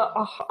have like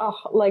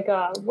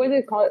a what do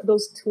they call it?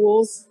 Those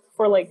tools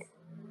for like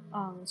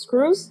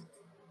screws?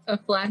 A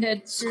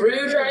flathead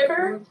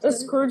screwdriver? A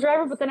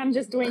screwdriver, but then I'm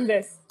just doing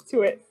this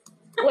to it.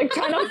 Like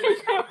trying to make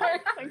it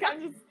work. Like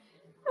I'm just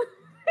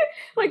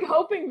like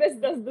hoping this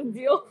does the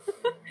deal.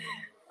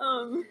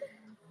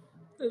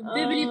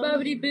 Bibbidi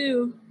bobbidi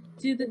boo.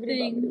 Do the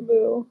thing.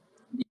 Boo.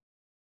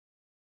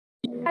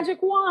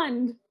 Magic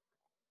wand.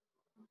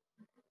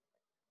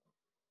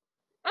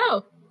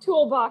 Oh.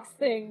 Toolbox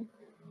thing.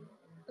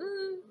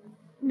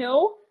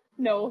 No,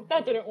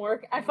 that didn't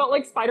work. I felt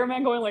like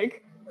Spider-Man going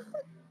like.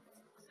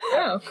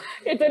 Oh.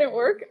 It didn't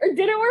work. Or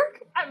did it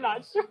work? I'm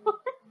not sure.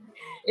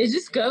 It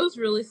just goes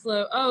really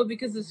slow. Oh,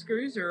 because the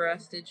screws are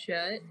rusted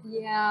shut.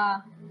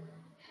 Yeah.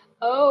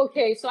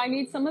 Okay, so I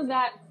need some of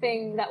that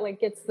thing that like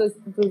gets the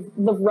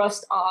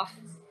rust off.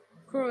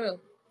 Coil.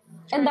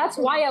 And that's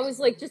why I was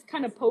like just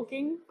kind of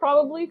poking,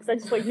 probably, because I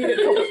just like needed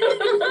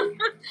to.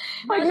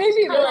 Like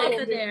maybe come off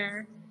of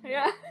there.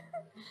 Yeah.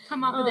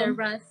 Come off of there,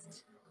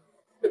 rust.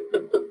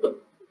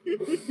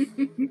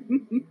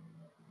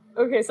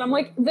 Okay, so I'm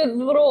like the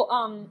little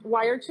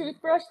wire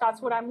toothbrush.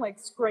 That's what I'm like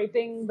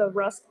scraping the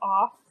rust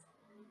off,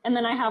 and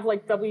then I have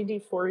like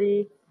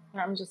WD-40,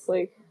 and I'm just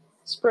like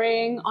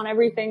spraying on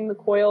everything, the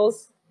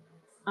coils.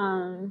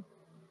 I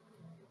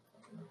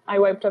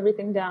wiped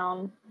everything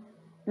down.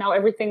 Now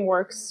everything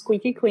works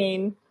squeaky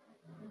clean.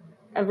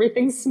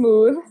 Everything's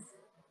smooth.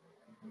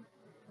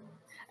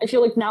 I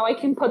feel like now I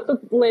can put the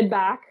lid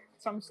back.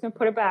 So I'm just gonna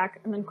put it back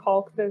and then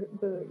caulk the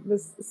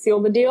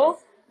seal the deal.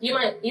 You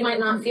might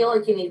not feel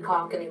like you need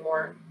caulk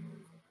anymore.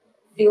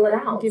 Feel it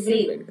out.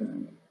 See.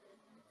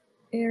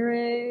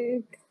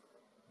 Eric.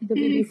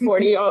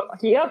 WD-40. Oh,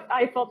 yep,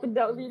 I felt the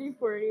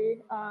WD-40.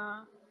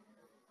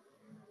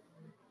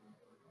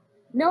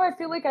 No, I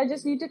feel like I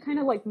just need to kind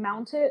of like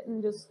mount it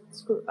and just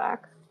screw it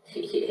back.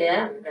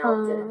 Yeah,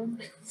 mount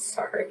it.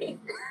 Sorry.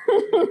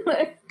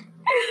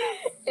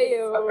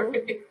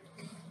 Ayo.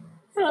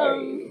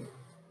 Sorry.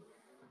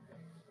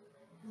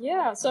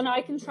 Yeah, so now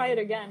I can try it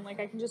again. Like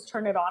I can just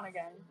turn it on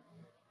again.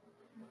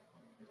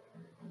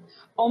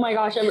 Oh my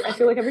gosh, I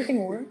feel like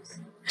everything works.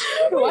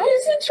 Why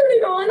does it turn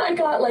it on? I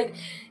got like,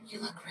 you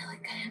look really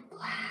good in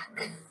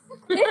black.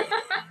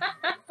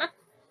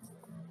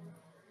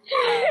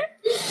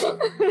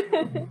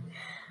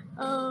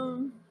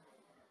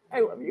 I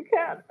love you,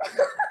 Kat.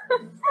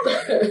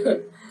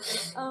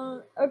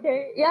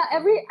 Okay, yeah,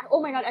 oh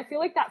my god, I feel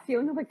like that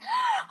feeling of like,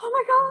 oh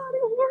my god,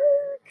 it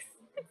works.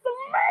 It's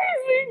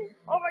amazing.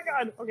 Oh my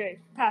god. Okay,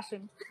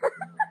 passion.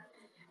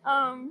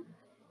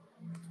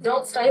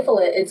 Don't stifle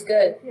it. It's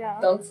good. Yeah.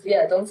 Don't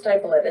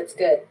stifle it. It's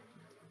good.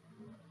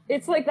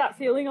 It's like that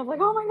feeling of like,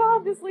 oh my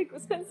god, this like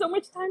spent so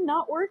much time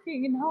not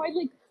working, and now I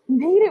like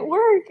made it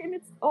work, and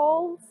it's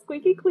all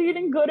squeaky clean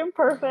and good and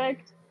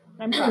perfect.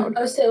 I'm proud.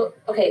 Oh, so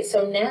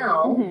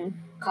now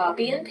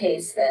copy and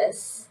paste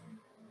this.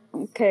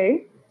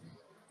 Okay.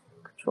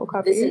 Control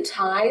copy. This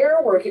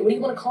entire working. What do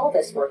you want to call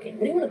this working?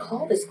 What do you want to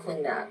call this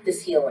cleanup?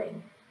 This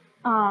healing?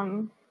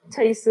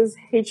 Thais's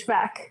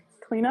HVAC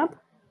cleanup.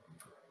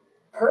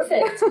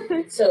 Perfect.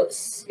 So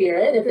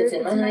spirit, if it's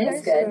in my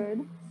highest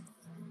good.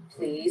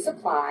 Please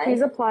apply.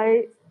 Please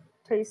apply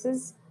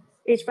Tais's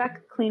HVAC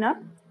cleanup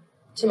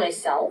to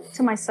myself.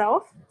 To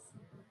myself.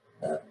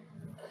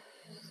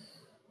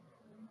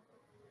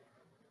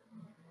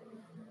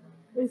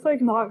 It's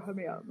like not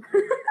coming up.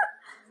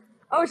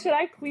 Oh, should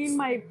I clean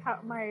my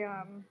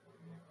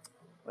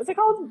what's it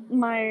called?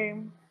 My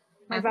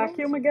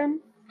vacuum again?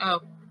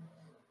 Oh.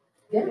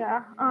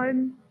 Yeah.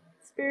 On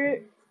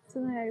Spirit to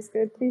the highest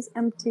good. Please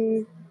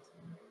empty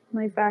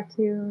my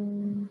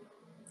vacuum.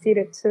 Feed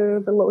it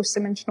to the lowest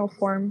dimensional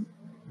form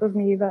of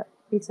me that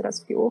eats it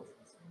as fuel.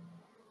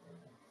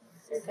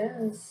 It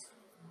does.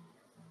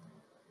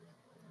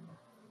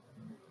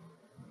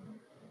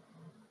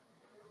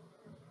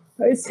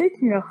 It's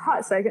taking a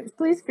hot second.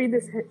 Please speed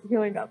this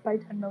healing up by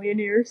 10 million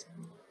years.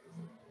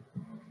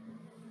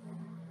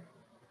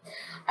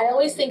 I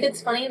always think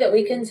it's funny that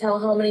we can tell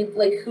how many,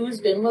 like, who's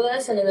been with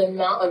us and the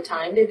amount of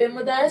time they've been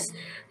with us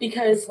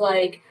because,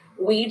 like,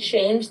 we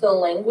changed the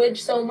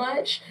language so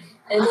much.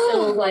 And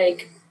so,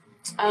 like,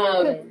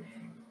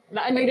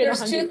 I needed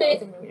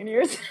 100,000 million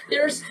years.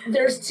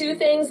 There's two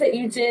things that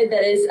you did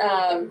that is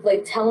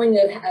like telling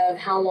of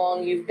how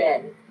long you've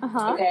been.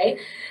 Okay,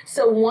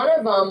 so one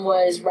of them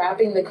was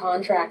wrapping the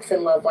contracts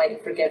in love, light,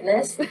 and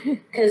forgiveness,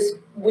 because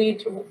we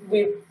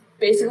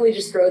basically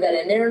just throw that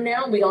in there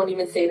now. We don't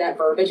even say that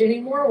verbiage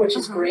anymore, which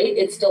is great.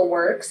 It still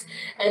works.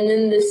 And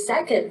then the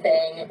second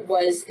thing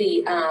was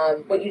the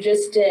what you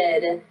just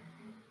did,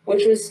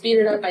 which was speed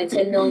it up by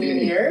 10 million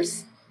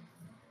years.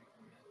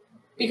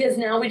 Because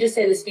now we just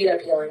say the speed up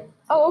healing.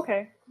 Oh,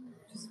 okay.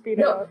 Just speed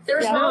it up.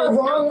 There's no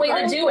wrong way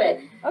to do it.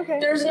 Okay.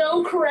 There's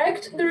no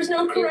correct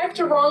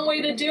or wrong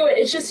way to do it.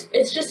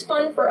 It's just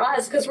fun for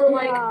us because we're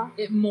like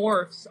it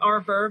morphs.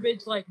 Our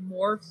verbiage like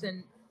morphs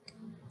and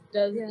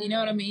does you know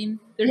what I mean?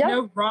 There's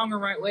no wrong or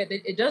right way.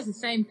 It does the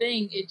same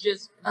thing. It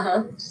just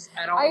I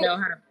don't know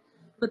how to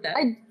put that.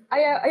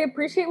 I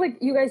appreciate like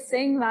you guys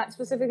saying that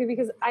specifically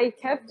because I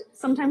kept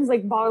sometimes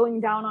like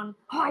boggling down on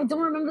I don't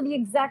remember the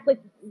exact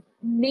like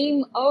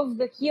name of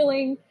the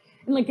healing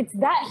and like it's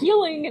that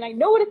healing and I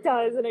know what it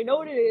does and I know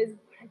what it is.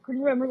 I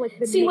couldn't remember like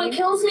the name. What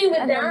kills me with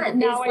that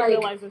now is I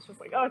realize it's just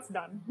like it's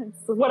done.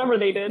 It's whatever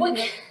they did.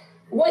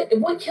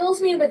 What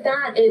kills me with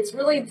that? It's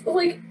really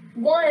like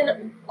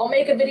one. I'll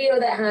make a video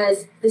that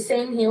has the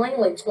same healing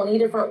like 20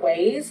 different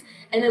ways,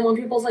 and then when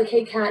people's like,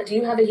 "Hey, Kat, do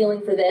you have a healing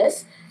for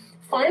this?"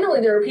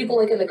 Finally, there are people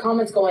like in the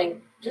comments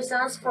going, "Just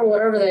ask for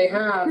whatever they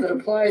have that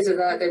applies to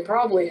that. They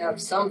probably have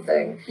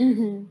something."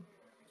 Mm-hmm.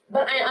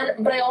 But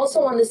I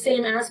also on the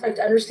same aspect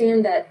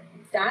understand that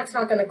that's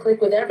not going to click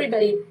with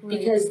everybody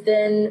because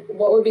then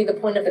what would be the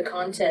point of the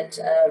content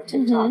of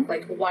TikTok?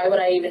 Like, why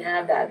would I even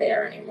have that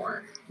there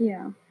anymore?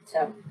 Yeah.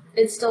 So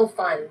it's still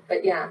fun,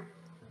 but yeah.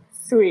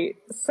 Sweet.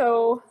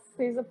 So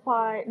please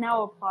apply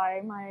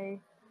my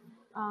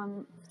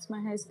it's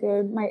my highest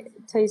good, my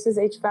Tais's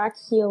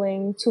HVAC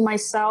healing to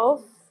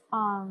myself.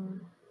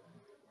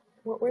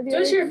 What were the So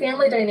it's your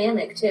family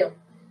dynamic too.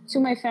 To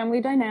my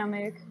family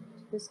dynamic,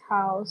 this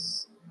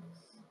house,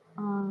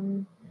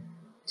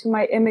 to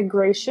my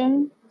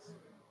immigration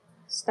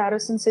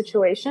status and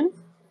situation,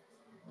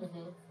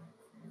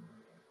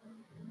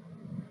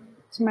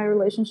 to my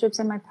relationships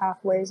and my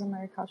pathways and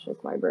my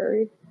Akashic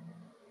library,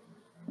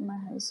 and my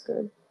highest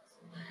good.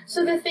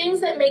 So the things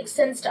that make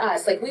sense to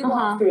us, like we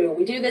walk through,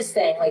 we do this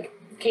thing, like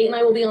Kate and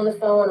I will be on the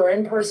phone or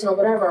in person or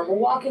whatever, and we're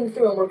walking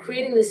through and we're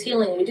creating this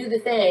healing, we do the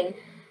thing.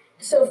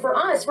 So for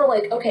us, we're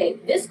like, okay,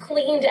 this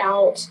cleaned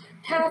out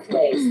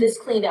pathways, this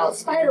cleaned out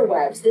spider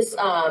webs, this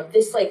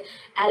like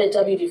added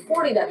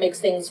WD-40 that makes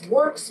things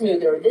work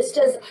smoother. This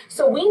does,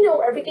 so we know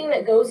everything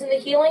that goes in the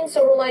healing.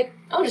 So we're like,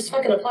 oh, just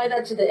fucking apply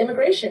that to the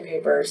immigration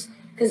papers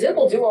because it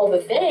will do all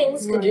the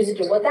things conducive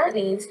to what that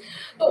needs.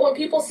 But when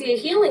people see a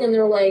healing and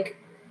they're like,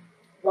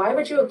 why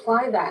would you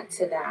apply that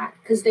to that?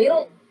 Because they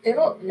don't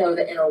know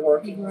the inner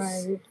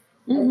workings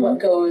of what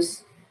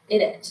goes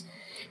in it.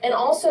 And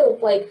also,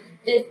 like,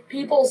 if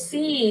people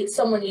see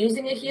someone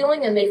using a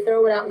healing and they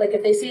throw it out, like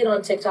if they see it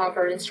on TikTok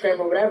or Instagram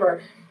or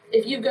whatever,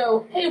 if you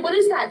go, hey, what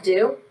does that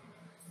do?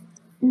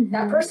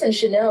 That person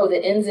should know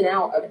the ins and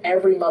out of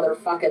every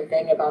motherfucking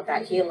thing about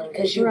that healing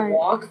because you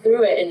walk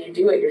through it and you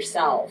do it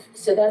yourself.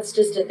 So that's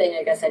just a thing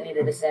I guess I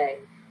needed to say.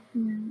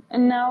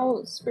 And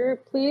now,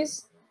 Spirit,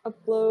 please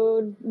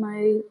upload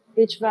my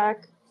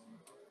HVAC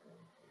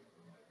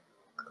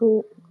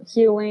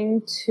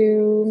healing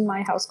to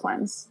my house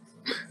cleanse.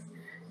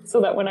 So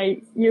that when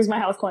I use my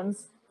house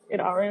cleanse, it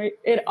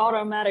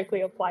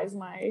automatically applies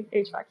my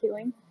HVAC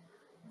healing.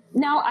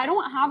 Now, I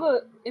don't have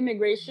a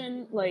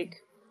immigration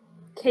like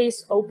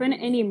case open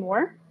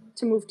anymore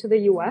to move to the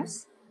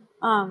US.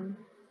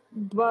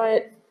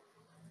 But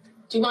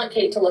do you want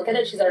Kate to look at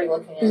it? She's already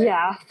looking at it.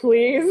 Yeah,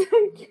 please.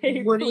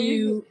 Kate,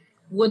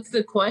 what's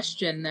the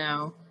question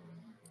now?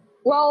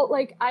 Well,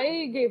 like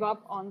I gave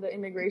up on the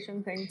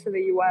immigration thing to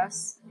the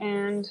US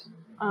and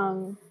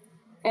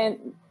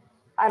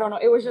I don't know,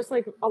 it was just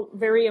like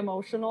very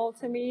emotional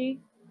to me.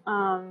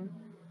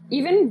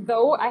 Even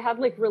though I had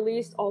like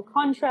released all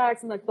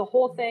contracts and like the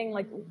whole thing,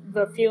 like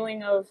the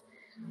feeling of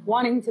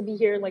wanting to be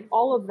here, like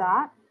all of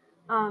that.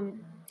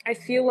 I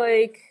feel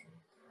like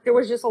there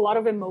was just a lot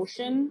of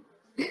emotion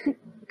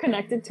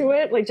connected to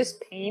it, like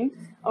just pain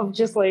of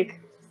just like,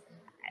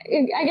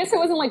 I guess it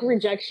wasn't like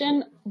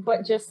rejection,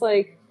 but just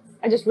like,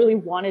 I just really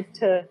wanted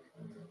to,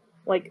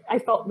 like, I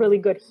felt really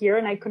good here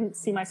and I couldn't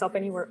see myself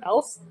anywhere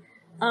else.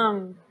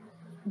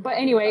 But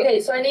anyway. Okay,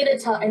 so I need to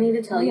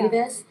tell you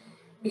this.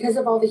 Because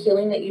of all the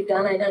healing that you've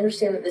done, I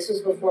understand that this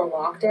was before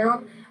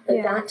lockdown,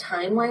 but that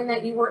timeline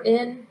that you were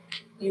in,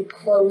 you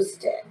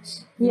closed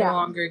it. No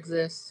longer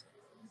exists.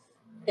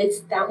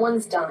 That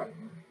one's done.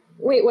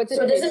 Wait, what did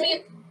so it doesn't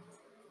mean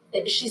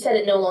she said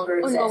it no longer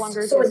exists. Oh, no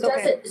longer so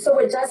exists.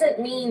 It doesn't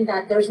mean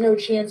that there's no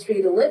chance for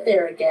you to live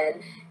there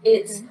again.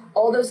 It's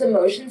all those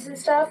emotions and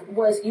stuff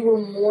was you were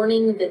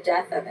mourning the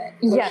death of it.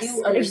 Yes,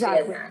 you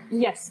understand that.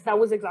 Yes, that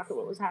was exactly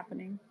what was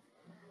happening.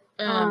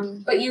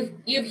 But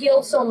you've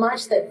healed so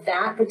much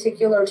that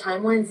particular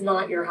timeline's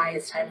not your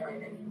highest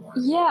timeline anymore.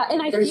 Yeah,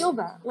 and I feel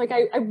that. Like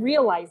I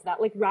realize that.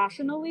 Like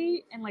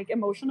rationally and like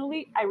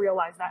emotionally, I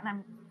realize that, and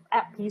I'm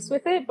at peace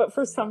with it. But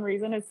for some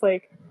reason, it's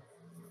like,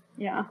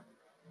 yeah.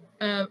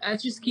 I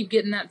just keep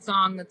getting that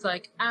song that's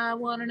like, I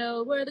want to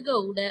know where the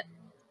gold at.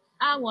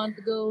 I want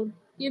the gold.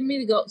 Give me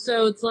the gold.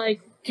 So it's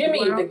like, give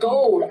me the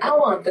gold. I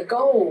want the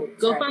gold.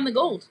 Go find the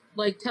gold.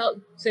 Like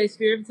say,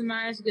 Spirit, if it's in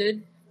my eyes,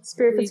 good.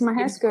 Spirit, if it's in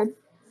my eyes, good.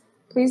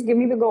 Please give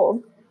me the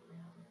gold.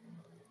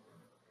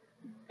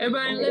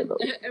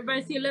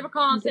 Everybody see a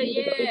leprechaun and say,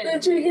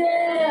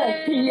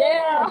 yeah.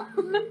 Yeah.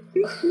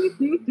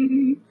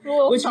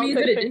 Which means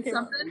that it did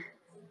something.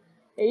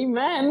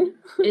 Amen.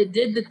 It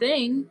did the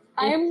thing.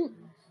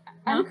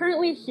 I'm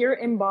currently here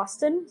in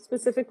Boston,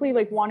 specifically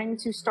like wanting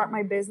to start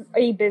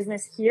a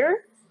business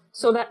here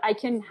so that I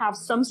can have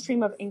some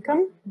stream of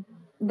income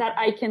that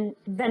I can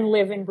then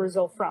live in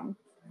Brazil from.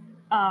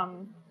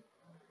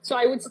 So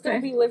I would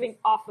still be living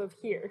off of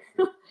here.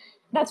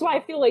 That's why I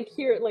feel like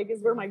here like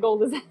is where my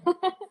gold is at,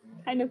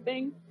 kind of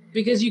thing.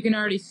 Because you can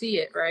already see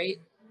it, right?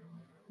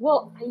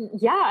 Well,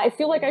 I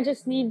feel like I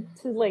just need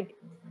to like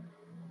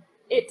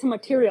it to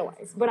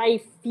materialize. But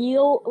I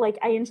feel like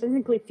I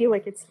intrinsically feel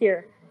like it's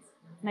here.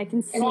 And I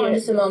can see hold on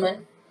just a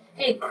moment.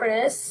 Hey,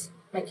 Chris,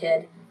 my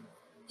kid.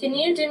 Can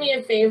you do me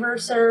a favor,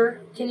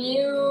 sir? Can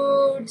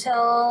you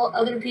tell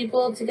other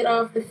people to get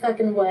off the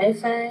fucking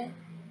Wi-Fi?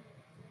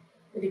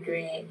 That'd be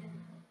great.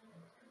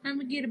 I'm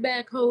gonna get a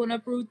backhoe and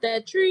uproot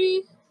that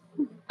tree.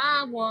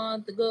 I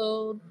want the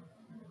gold.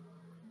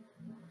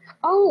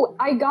 Oh,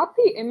 I got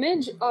the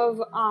image of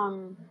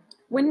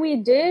when we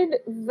did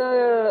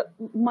the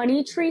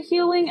money tree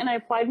healing and I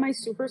applied my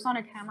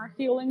supersonic hammer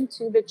healing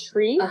to the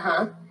tree.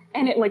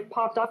 And it like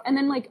popped off. And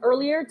then like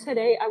earlier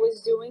today I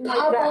was doing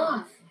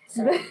like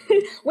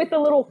with the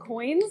little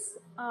coins.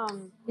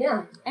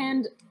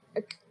 And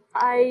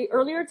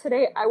earlier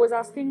today I was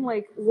asking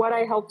like what I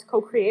helped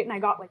co-create and I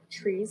got like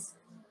trees.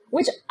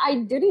 Which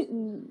I'm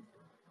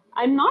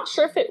not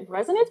sure if it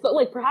resonates, but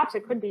like perhaps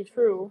it could be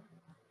true.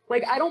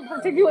 Like I don't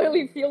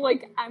particularly feel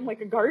like I'm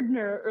like a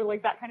gardener or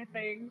like that kind of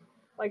thing.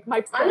 Like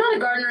I'm not a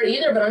gardener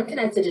either, but I'm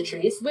connected to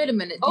trees. Wait a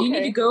minute. Do you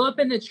need to go up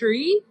in the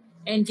tree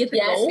and get the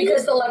gold? Yes,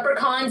 because the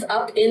leprechaun's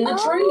up in the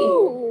tree.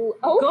 Oh,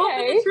 okay. Go up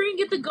in the tree and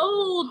get the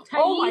gold,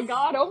 Thais. Oh my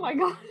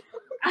god.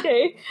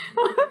 Okay.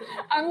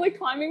 I'm like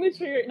climbing the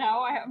tree right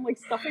now. I'm like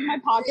stuffing my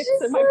pockets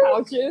and my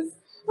pouches.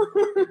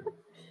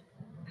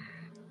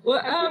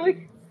 Well,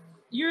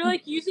 you're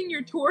like using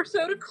your torso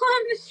to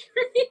climb the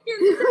tree.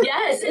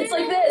 Yes, it's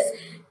like this.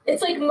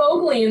 It's like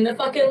Mowgli in the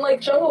fucking like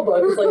Jungle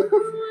Book. It's like,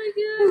 oh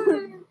my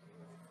god.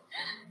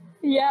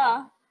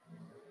 Yeah.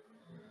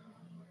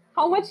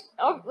 How much?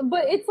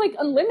 But it's like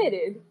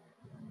unlimited.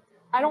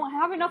 I don't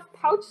have enough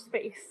pouch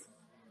space.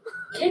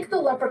 Kick the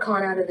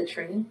leprechaun out of the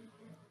tree.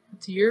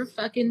 It's your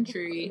fucking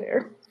tree.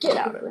 Get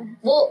out of there.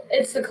 Well,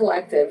 it's the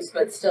collectives,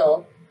 but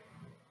still.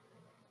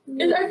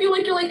 And I feel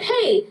like you're like,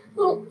 hey,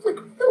 little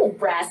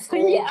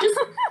rascal,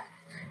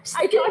 just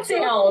get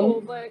down.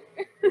 Cool, but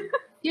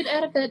get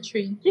out of that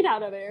tree. Get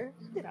out of there.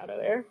 Get out of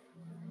there.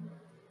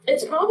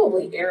 It's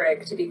probably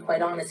Eric, to be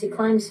quite honest. He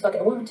climbs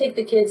fucking. We would take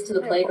the kids to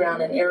the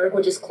playground, and Eric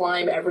would just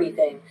climb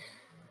everything.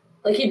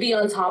 Like he'd be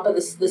on top of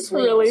the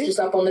swings, just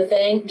up on the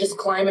thing, just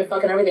climbing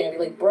fucking everything. I'd be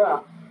like,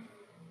 bruh.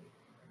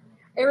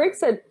 Eric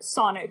said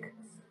Sonic.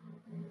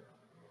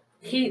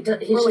 He's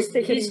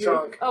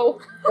drunk. Oh,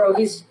 bro,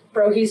 he's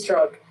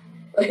drunk.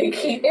 Like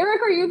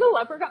Eric, are you the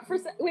leprechaun?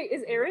 Wait,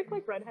 is Eric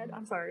like redhead?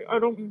 I'm sorry, I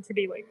don't mean to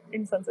be like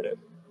insensitive.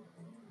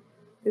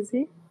 Is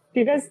he? Do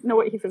you guys know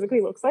what he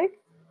physically looks like?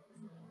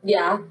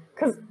 Yeah.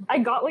 Because I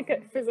got like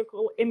a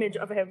physical image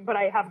of him, but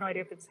I have no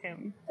idea if it's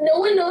him. No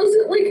one knows.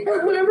 Like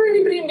whenever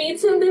anybody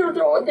meets him, they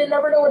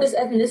never know what his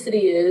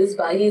ethnicity is,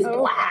 but he's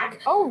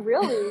black. Oh,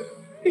 really?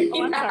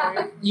 Oh, I'm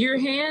sorry. Your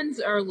hands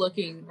are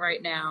looking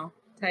right now,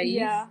 Thais.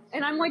 Yeah,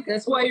 and I'm like,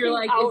 that's why you're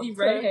like, is he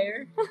red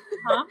hair?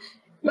 Huh?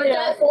 But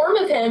that form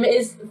of him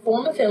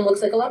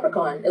looks like a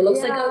leprechaun. It looks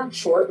like a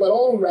short,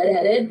 little,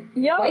 redheaded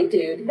white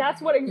dude.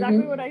 That's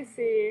exactly what I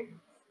see.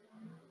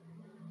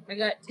 I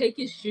got take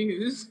his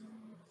shoes.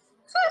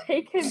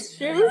 Take his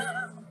shoes?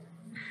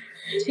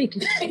 Take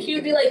his shoes.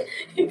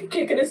 You'd be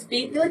kicking his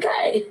feet, be like,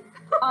 hey.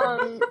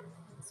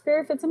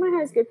 Spirit, if it's in my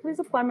highest good, please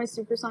apply my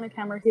supersonic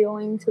hammer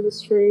healing to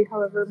this tree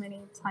however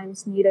many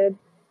times needed.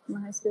 My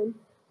highest good.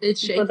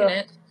 It's shaking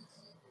it.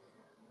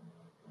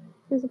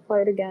 Please apply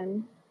it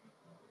again.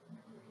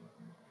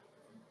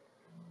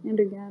 And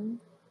again.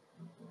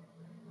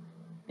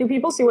 Do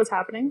people see what's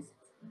happening?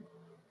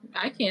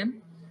 I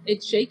can.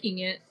 It's shaking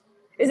it.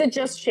 Is it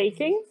just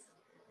shaking?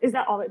 Is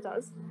that all it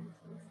does?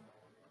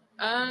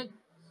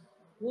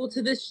 Well,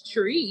 to this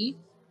tree,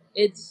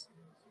 it's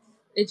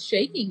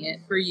shaking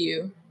it for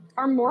you.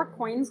 Are more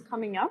coins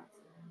coming up?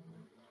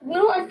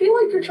 No, I feel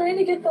like you're trying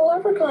to get the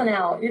leprechaun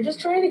out. You're just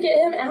trying to get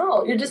him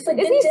out. You're just like,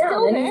 Is get he down.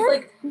 still And there? he's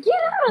like,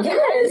 Yeah.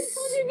 yes.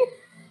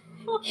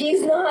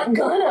 He's not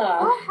gonna.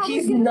 Oh, how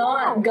He's did he get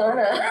not out?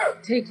 gonna.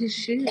 Take his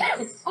shoes.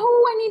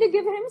 Oh, I need to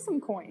give him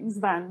some coins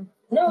then.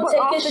 No, But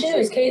take off his the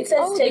shoes. tree. Kate says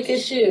Oh, take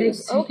his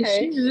shoes. Take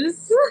Okay. his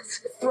shoes.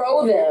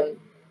 Throw them.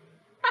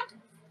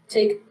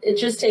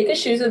 Just take his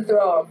shoes and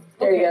throw them.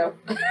 There you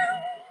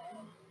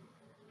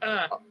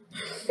go.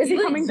 Is he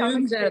like, coming down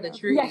zooms the out of the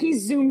tree. Yeah, he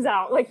zooms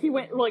out. Like he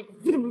went like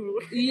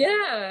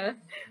Yeah.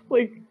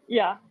 like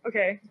yeah,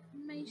 okay.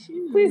 My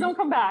shoes. Please don't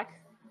come back.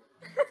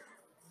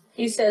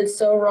 He said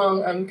so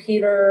wrong. I'm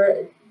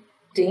Peter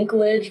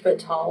Dinklage, but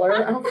taller.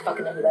 I don't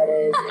fucking know who that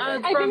is.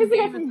 I think it's the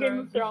guy from Game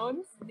of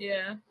Thrones.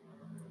 Yeah.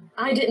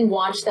 I didn't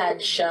watch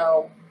that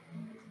show.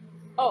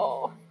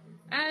 Oh.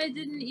 I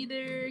didn't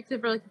either,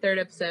 except for like the third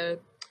episode.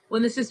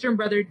 When the sister and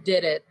brother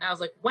did it, I was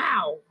like,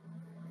 wow,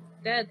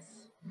 that's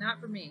not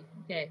for me.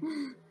 Okay.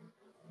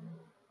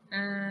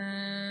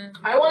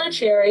 I want a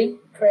cherry,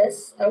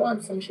 Chris. I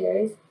want some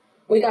cherries.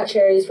 We got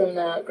cherries from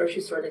the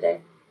grocery store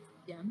today.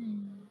 Yummy.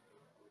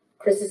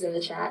 Chris is in the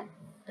chat,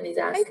 and he's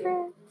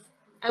asking.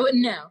 I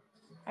wouldn't know.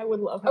 I would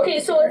love. Okay,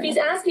 so if he's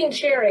asking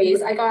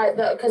cherries, I got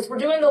because we're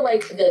doing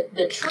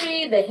the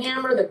tree, the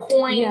hammer, the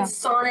coins, Yeah.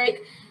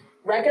 Sonic,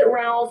 Wreck-It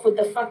Ralph with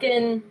the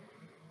fucking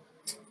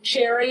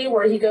cherry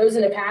where he goes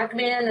into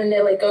Pac-Man and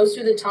they like goes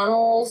through the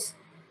tunnels.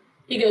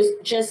 He goes,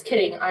 just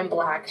kidding, I'm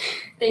black.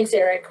 Thanks,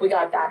 Eric. We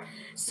got that.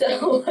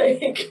 So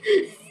like.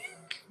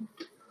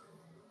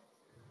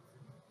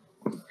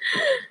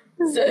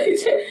 So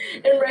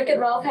and Wreck-It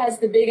Ralph has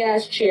the big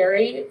ass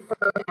cherry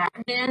from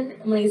Pac-Man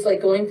when he's like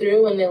going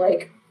through and they're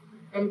like,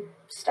 I'm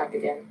stuck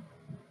again.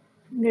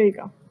 There you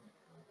go.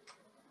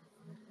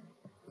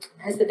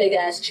 Has the big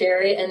ass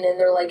cherry, and then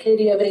they're like, hey,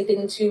 do you have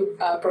anything to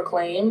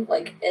proclaim?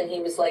 Like, and he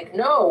was like,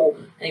 no,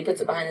 and he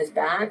puts it behind his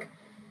back.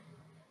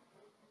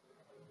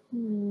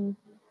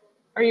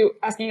 Are you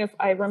asking if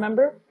I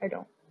remember? I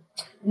don't.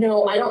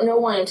 No, I don't know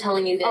why I'm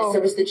telling you this. Oh.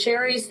 There was the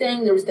cherries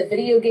thing, there was the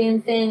video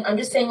game thing. I'm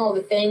just saying all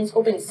the things,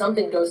 hoping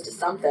something goes to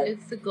something.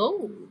 It's the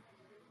gold.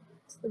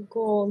 It's the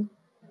gold.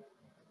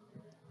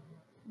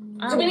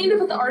 Do we need to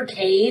put the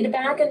arcade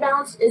back in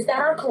balance? Is that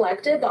our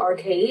collective, the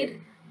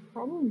arcade?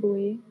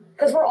 Probably.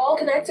 Because we're all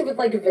connected with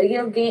like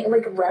video game,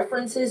 like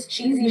references,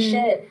 cheesy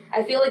shit.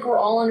 I feel like we're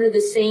all under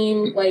the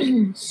same like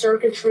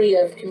circuitry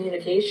of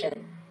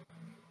communication.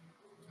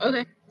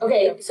 Okay.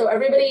 Okay, so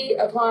everybody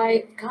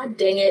apply. God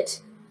dang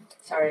it.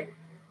 Sorry.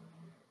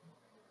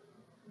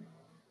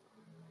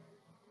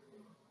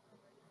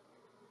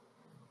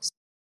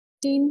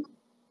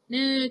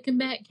 No, come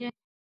back, cat.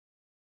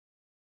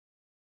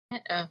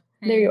 Oh.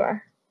 There you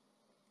are.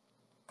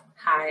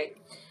 Hi.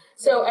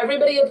 So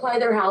everybody apply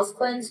their house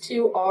cleanse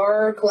to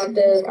our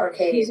collective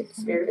arcade.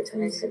 Spirit of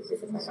eternity,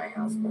 please apply my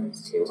house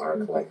cleanse to our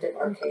collective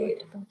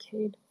arcade.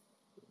 Arcade.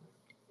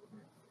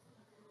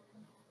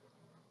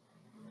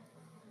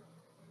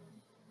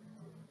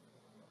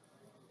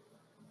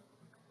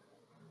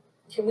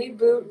 Can we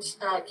boot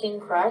King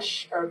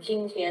Crush or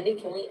King Candy?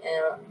 Can we,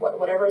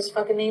 whatever his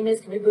fucking name is,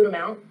 can we boot him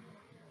out?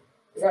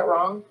 Is that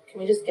wrong? Can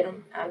we just get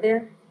him out of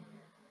there?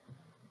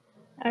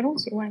 I don't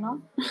see why not.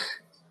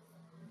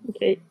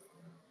 Okay.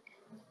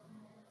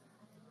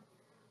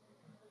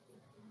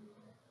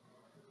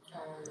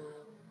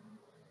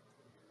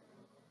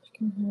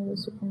 Can hear the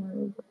Super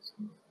Mario Bros.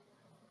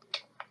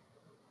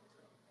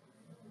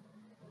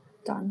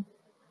 Done.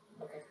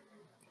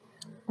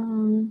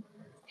 Okay.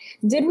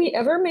 Did we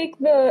ever make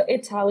the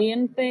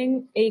Italian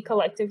thing a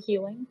collective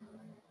healing?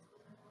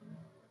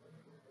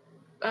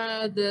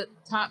 The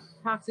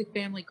toxic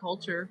family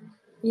culture.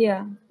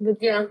 Yeah. The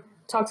Yeah.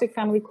 toxic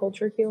family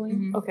culture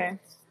healing? Mhm. Okay.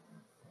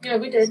 Yeah,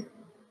 we did.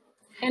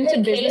 And Hey,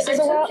 to Kate, businesses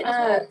I as well?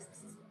 took,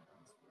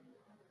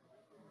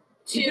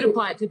 You could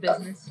apply it to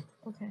business.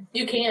 Okay.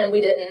 You can,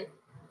 we didn't.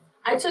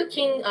 I took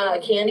King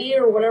Candy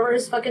or whatever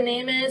his fucking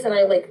name is, and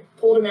I like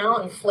pulled him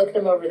out and flicked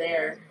him over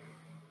there,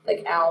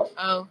 like out.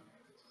 Oh.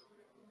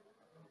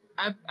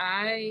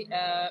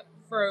 I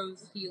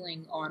froze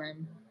healing on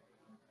him.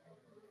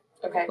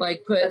 Okay,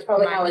 Like put. that's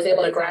probably how I was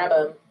able to grab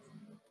him.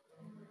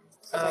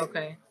 Oh,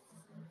 okay.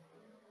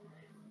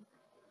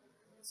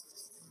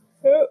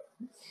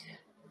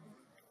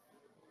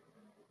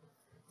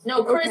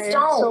 No, Chris, Okay,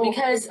 don't so-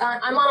 because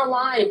I'm on a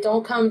live.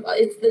 Don't come.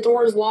 It's the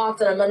door's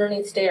locked and I'm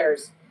underneath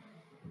stairs.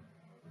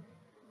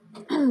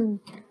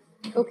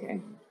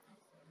 Okay.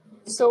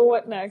 So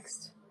what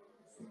next?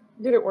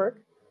 Did it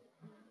work?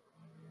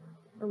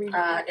 Are we?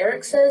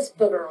 Eric says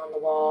booger on the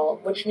wall,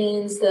 which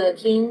means the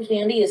king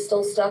candy is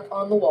still stuck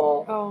on the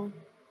wall. Oh.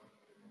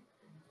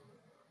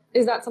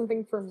 Is that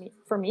something for me?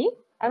 For me?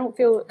 I don't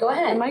feel. Go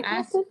ahead. Am I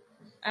Ask- connected?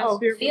 Ask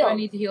Spirit, feel. what do I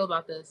need to heal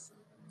about this?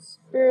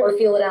 Spirit, Or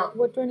feel it out.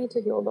 what do I need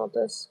to heal about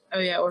this? Oh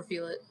yeah, or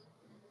feel it.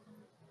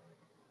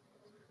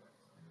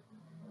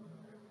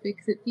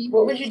 Fix it, people.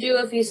 What would you do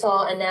if you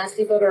saw a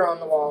nasty booger on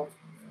the wall?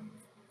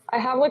 I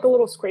have like a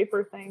little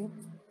scraper thing.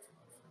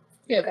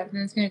 Yeah, Okay. but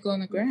then it's gonna go on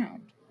the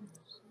ground.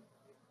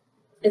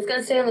 It's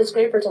gonna stay on the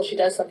scraper till she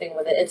does something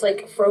with it. It's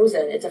like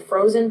frozen. It's a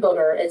frozen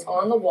booger. It's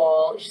on the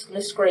wall. She's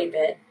gonna scrape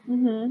it.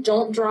 Mm-hmm.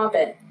 Don't drop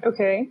it.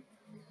 Okay.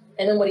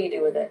 And then what do you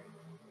do with it?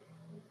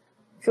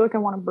 I feel like I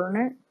want to burn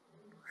it.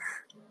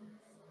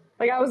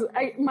 Like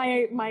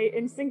my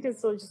instinct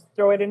is to just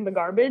throw it in the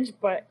garbage,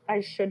 but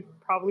I should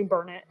probably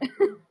burn it.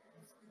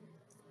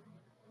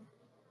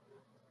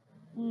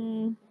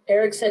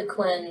 Eric said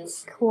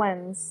cleanse.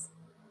 Cleanse.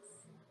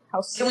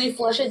 Can we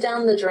flush it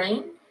down the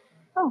drain?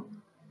 Oh,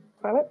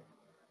 got it.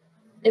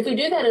 If we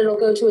do that, it'll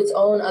go to its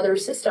own other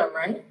system,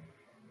 right?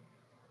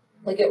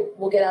 Like it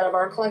will get out of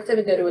our collective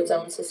and go to its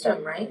own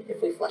system, right?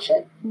 If we flush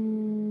it.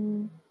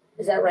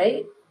 Is that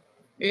right?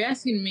 You're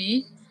asking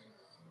me?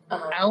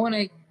 Uh-huh. I want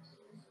to.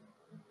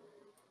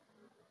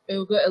 It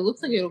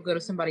looks like it'll go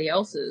to somebody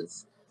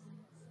else's.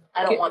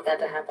 I don't want that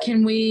to happen.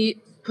 Can we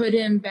put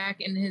him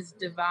back in his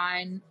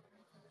divine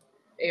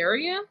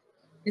area?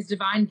 His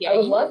divine game? I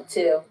would love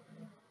to.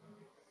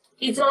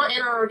 He's not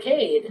in our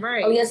arcade.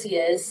 Right. Oh, yes, he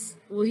is.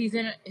 Well, he's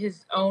in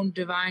his own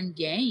divine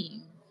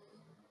game.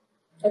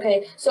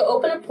 Okay, so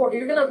open a portal.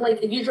 You're going to,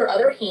 like, use your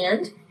other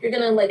hand. You're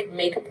going to, like,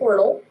 make a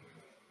portal.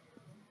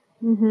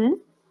 Mm-hmm.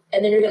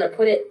 And then you're going to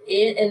put it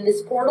in. And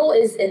this portal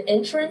is an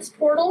entrance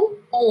portal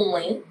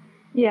only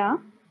Yeah.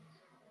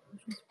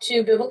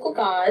 to biblical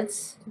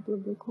gods.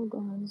 Biblical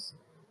gods.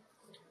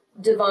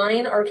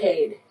 Divine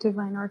arcade.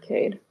 Divine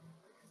arcade.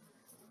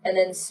 And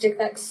then stick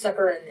that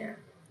sucker in there.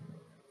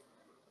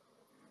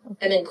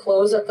 And then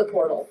close up the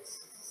portal.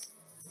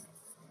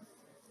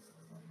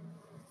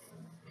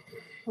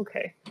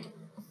 Okay.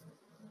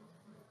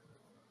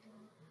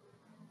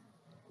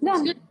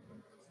 Done. Good.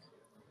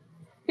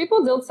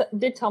 People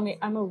did tell me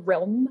I'm a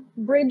realm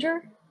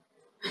bridger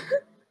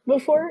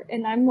before,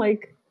 and I'm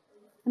like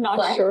not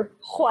What? sure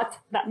what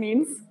that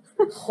means.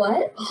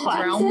 What?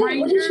 Realm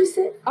What did you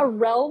say? A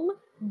realm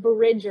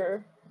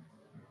bridger.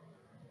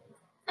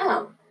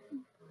 Oh.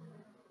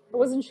 I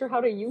wasn't sure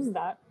how to use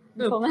that.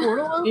 The until now.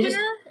 portal opener? You just-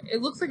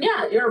 It looks like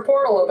Yeah, you're a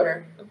portal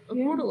opener. a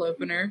portal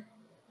opener.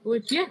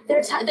 Which, yeah.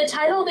 The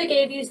title they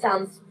gave you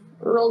sounds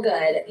real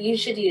good. You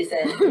should use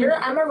it.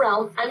 I'm a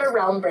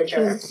realm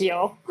bridger. Thank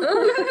you.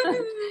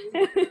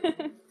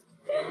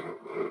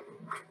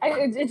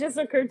 It just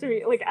occurred to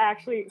me, like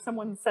actually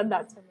someone said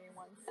that to me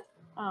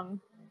once.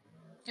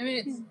 I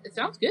mean, it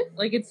sounds good.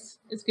 Like, it's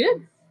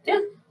good. Yeah,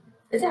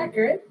 it's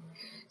accurate.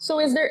 So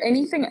is there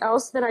anything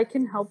else that I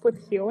can help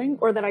with healing,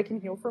 or that I can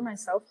heal for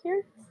myself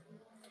here?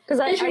 Because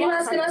Are you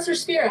asking us or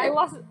spirit? I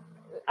lost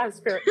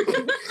spirit.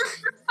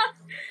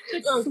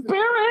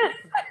 Spirit,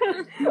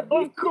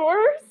 of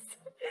course.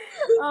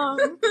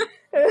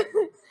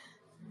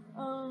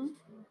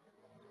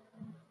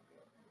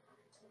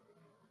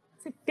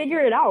 It's like figure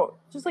it out.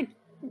 Just like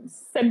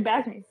send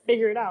back to me.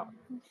 Figure it out.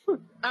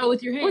 Oh,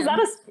 with your hand.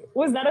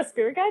 Was that a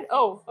spirit guide?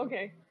 Oh,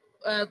 okay.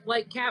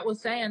 Like Kat was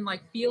saying,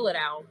 like, feel it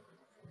out.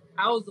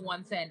 I was the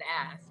one saying to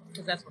ask,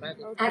 because that's what I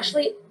did. Okay.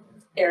 Actually,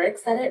 Eric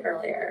said it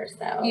earlier,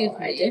 so Excuse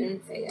me. I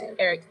didn't say it.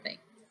 Eric's thing.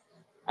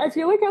 I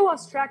feel like I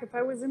lost track if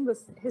I was in the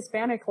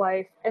Hispanic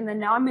life, and then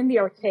now I'm in the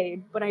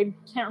arcade, but I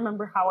can't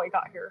remember how I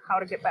got here, how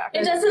to get back.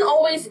 It doesn't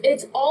always,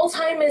 it's all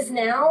time is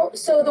now,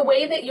 so the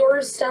way that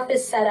your stuff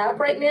is set up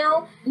right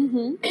now,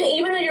 Mm-hmm.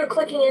 even though you're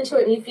clicking into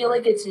it and you feel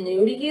like it's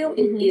new to you,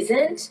 it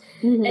isn't,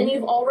 Mm-hmm. and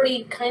you've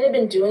already kind of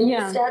been doing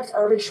Yeah. the steps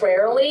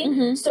arbitrarily,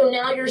 Mhm. so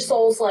now your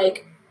soul's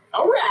like,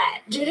 all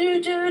right, do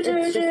do do do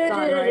It's do just do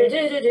done, do right?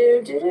 do do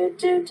do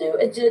do do.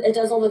 It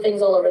does all the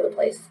things all over the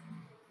place.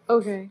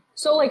 Okay.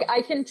 So, like,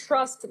 I can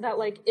trust that,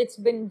 like, it's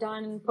been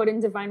done, put in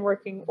divine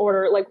working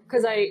order, like,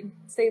 because I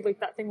say, like,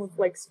 that thing with,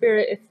 like,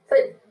 spirit, if...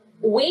 But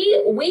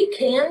we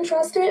can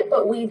trust it,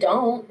 but we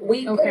don't.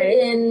 We put Okay.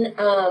 it in,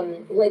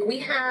 like,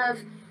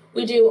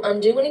 we do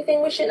undo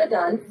anything we shouldn't have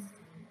done.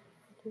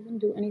 Doesn't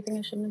do anything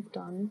I shouldn't have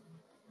done.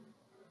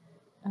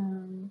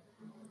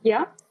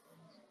 Yeah?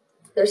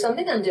 There's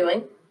something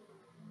undoing.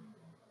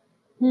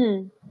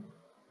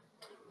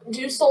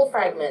 Do soul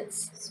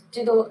fragments.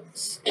 Do the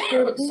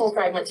soul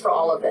fragments for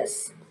all of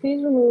this.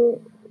 Please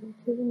remove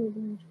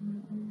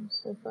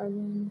so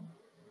fragment.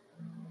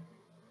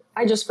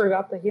 I just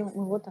forgot the healing.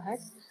 Well, what the heck?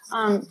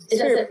 Spirit,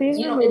 doesn't- please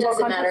you know, remove it all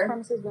doesn't contacts, matter.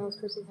 promises, vows,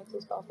 curses,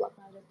 hexes, spells, black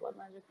magic, blood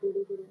magic,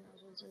 voodoo,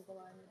 magic, circle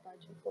line, bad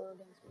shit, for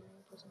against me,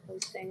 person,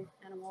 place, thing,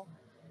 animal,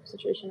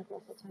 situation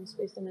across all time,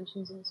 space,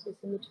 dimensions, and the space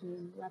in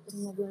between. Rapid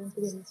and mobile and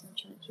forgiveness and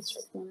return to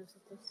strike one at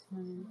this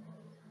time.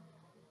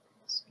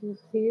 Spirit,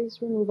 please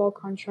remove all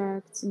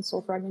contracts and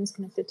soul fragments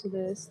connected to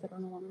this that are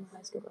no longer in the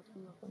highest good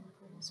from the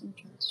forgiveness and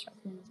return to strike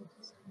one at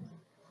this time.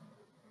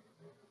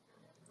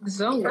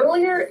 So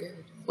Earlier,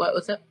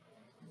 what's up?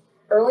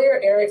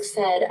 earlier Eric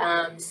said,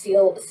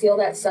 seal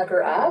that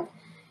sucker up,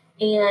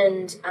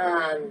 and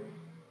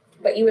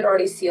but you had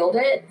already sealed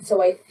it,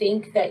 so I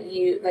think that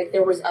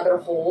there was other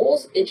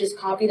holes. It just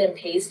copied and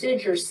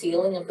pasted your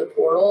sealing of the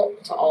portal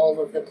to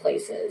all of the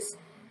places.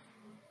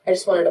 I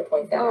just wanted to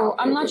point that out.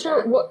 I'm not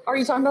sure. What are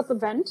you talking about? The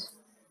vent?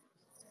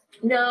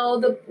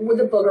 No, with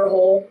the booger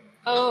hole.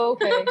 Oh,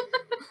 okay.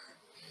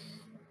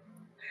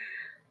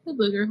 The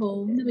booger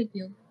hole, no big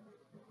deal.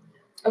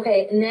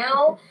 Okay,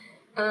 now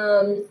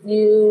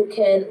you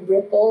can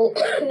ripple.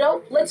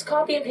 No, let's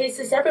copy and paste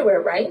this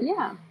everywhere, right?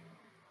 Yeah.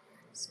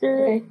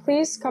 Spirit,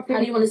 please copy. How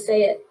do you want to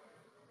say it?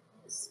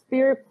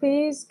 Spirit,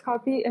 please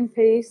copy and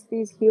paste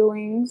these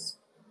healings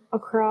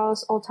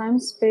across all time,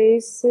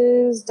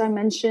 spaces,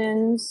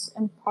 dimensions,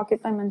 and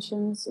pocket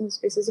dimensions, and the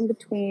spaces in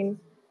between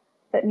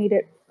that need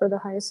it for the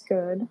highest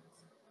good.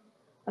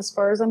 As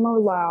far as I'm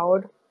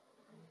allowed,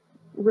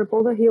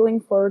 ripple the healing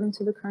forward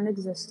into the current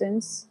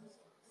existence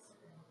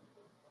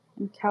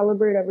and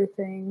calibrate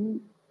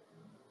everything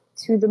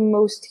to the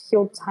most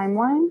healed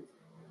timeline.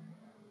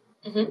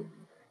 Mm-hmm.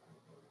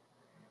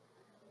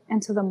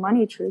 And to the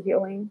money tree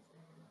healing.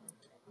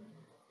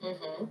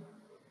 Mm-hmm.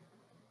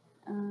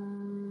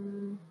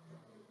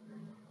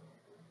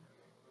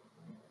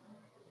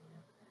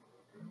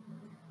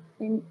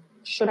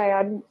 Should I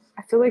add?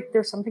 I feel like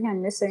there's something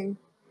I'm missing.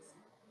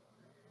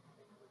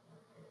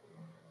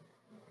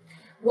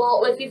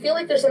 Well, if you feel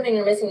like there's something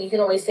you're missing, you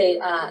can always say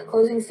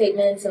closing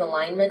statements and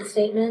alignment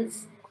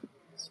statements.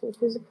 So,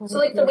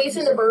 like, the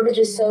reason the verbiage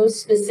is so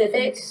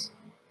specific.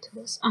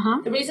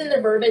 The reason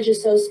the verbiage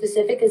is so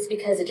specific is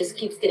because it just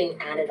keeps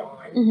getting added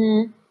on.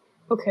 Mm-hmm.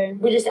 Okay.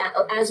 We just,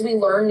 as we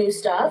learn new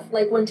stuff,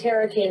 like when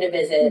Tara came to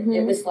visit,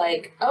 it was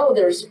like, oh,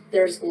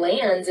 there's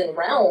lands and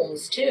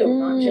realms too,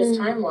 not just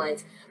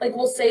timelines. Like,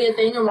 we'll say a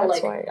thing and we're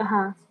like,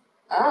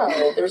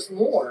 oh, there's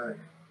more.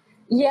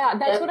 Yeah,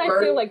 that's what I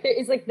feel like.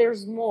 It's like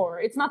there's more.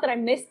 It's not that I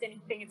missed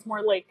anything. It's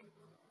more like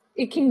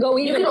it can go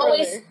even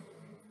further.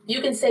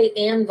 You can say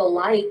and the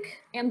like.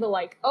 And the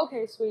like.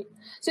 Okay, sweet.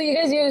 So you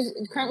guys use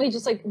currently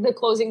just like the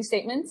closing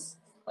statements?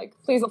 Like,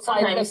 please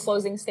apply the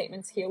closing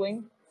statements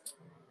healing?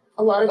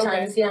 A lot of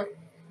times, yeah.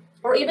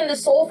 Or even the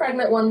soul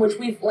fragment one, which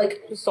we've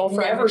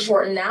never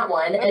shortened that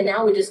one, and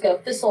now we just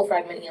go the soul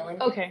fragment healing.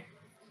 Okay.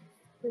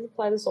 Please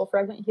apply the soul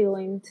fragment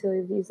healing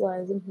to these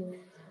lives and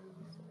healings.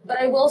 But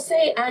I will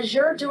say, as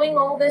you're doing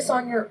all this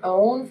on your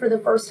own for the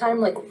first time,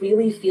 like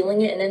really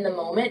feeling it and in the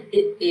moment,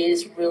 it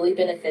is really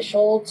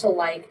beneficial to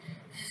like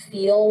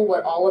feel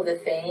what all of the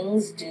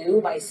things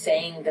do by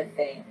saying the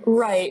things.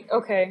 Right,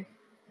 okay.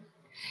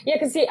 Yeah,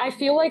 because see, I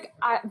feel like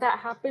that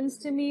happens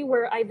to me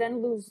where I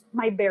then lose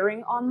my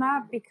bearing on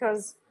that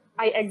because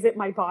I exit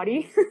my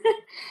body.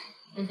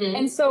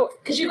 And so...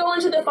 Because you go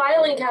into the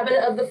filing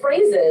cabinet of the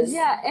phrases.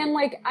 Yeah, and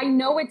like, I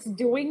know it's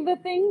doing the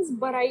things,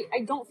 but I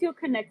don't feel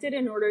connected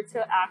in order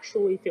to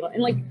actually feel it.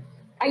 And like,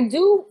 I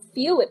do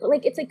feel it, but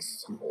like, it's like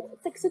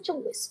such a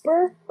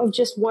whisper of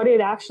just what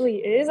it actually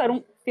is. I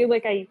don't feel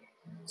like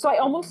so I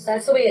almost...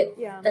 That's the way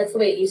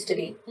it used to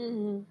be.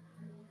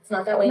 It's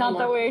not that way anymore. Not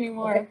that way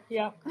anymore. Okay.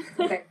 Yeah.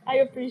 Okay. I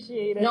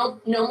appreciate it. No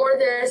more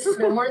this.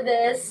 No more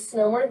this.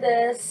 No more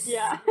this.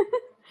 Yeah.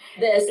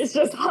 This. It's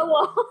just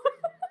hello.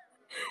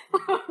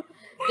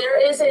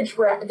 There's a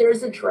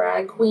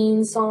drag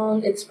queen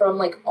song. It's from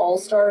like All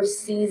Stars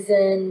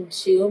season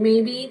 2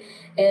 maybe,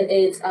 and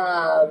it's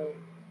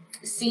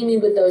 "See Me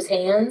with Those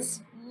Hands,"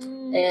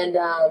 and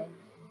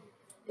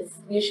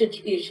you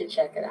should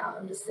check it out.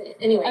 I'm just saying.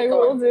 Anyway, I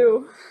will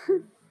do.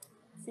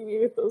 See me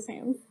with those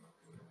hands.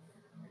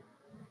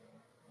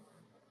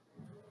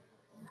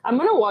 I'm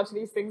gonna watch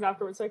these things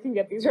afterwards so I can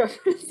get these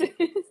references.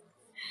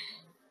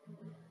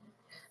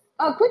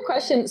 A quick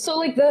question. So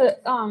like the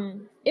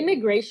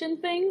immigration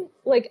thing,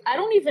 like I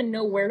don't even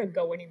know where to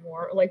go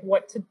anymore, like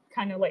what to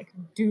kind of like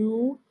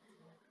do.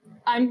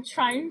 I'm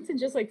trying to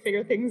just like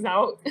figure things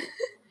out.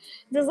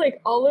 Just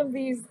like all of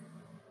these,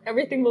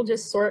 everything will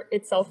just sort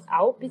itself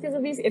out because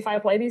of these, if I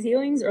apply these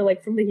healings or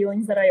like from the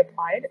healings that I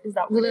applied. Is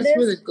that what it is? Well, that's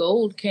where the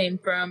gold came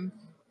from.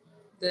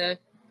 I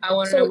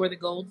want to know where the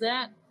gold's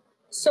at.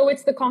 So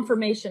it's the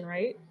confirmation,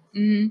 right?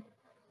 Mm-hmm.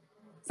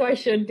 So I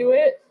should do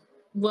it?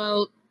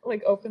 Well...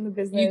 Like open the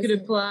business. You could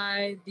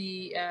apply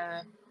the,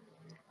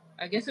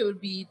 I guess it would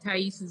be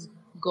Thais's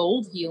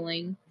gold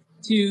healing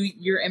to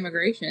your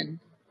immigration.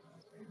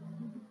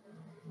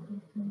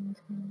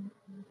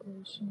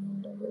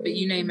 But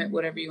you name it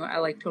whatever you want. I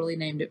like totally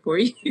named it for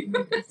you. She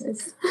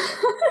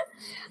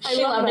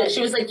loved it. She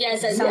was like,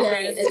 yes, that sounds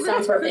great. It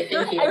sounds perfect.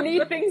 Thank you. I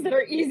need things that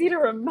are easy to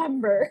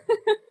remember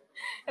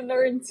and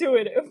they're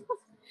intuitive.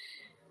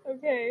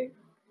 Okay.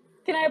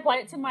 Can I apply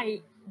it to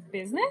my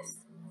business?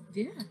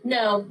 Yeah.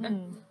 No.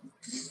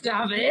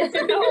 Stop it.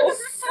 No.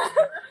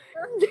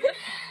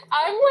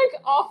 I'm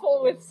like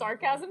awful with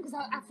sarcasm because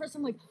at first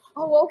I'm like,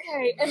 oh,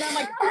 okay. And I'm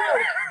like,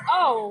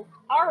 oh,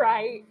 all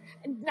right.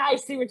 And now I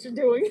see what you're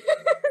doing.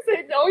 So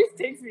it always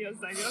takes me a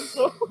second. I'm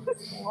so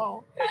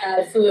slow.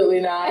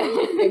 Absolutely not.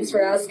 Thanks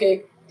for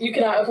asking. You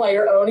cannot apply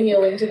your own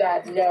healing to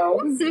that. No.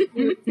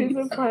 Please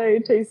apply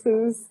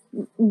Chase's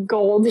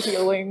gold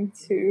healing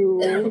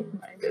to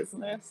my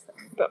business.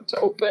 I'm about to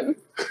open.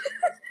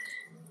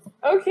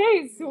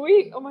 Okay,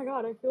 sweet. Oh my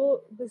god, I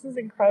feel this is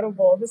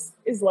incredible. This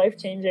is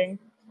life-changing.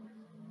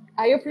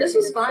 I appreciate This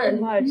was it fun.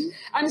 so much.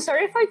 I'm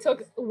sorry if I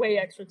took way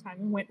extra time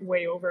and went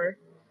way over.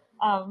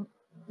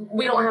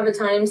 We don't have a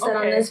time set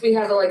on this. We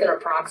have like an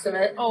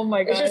approximate. Oh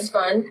my god. It's just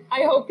fun.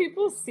 I hope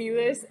people see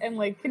this and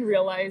like can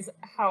realize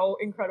how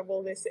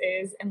incredible this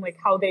is and like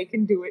how they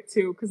can do it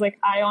too. Cause like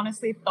I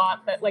honestly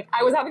thought that like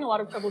I was having a lot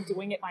of trouble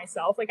doing it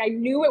myself. Like I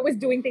knew it was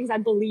doing things, I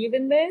believe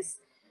in this,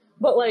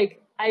 but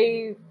like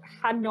I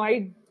had no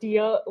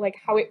idea like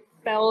how it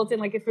felt and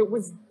like if I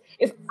was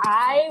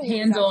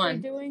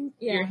Hands-on. doing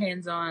You're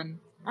hands-on.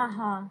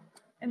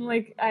 and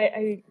like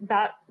I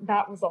that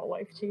was all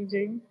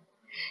life-changing.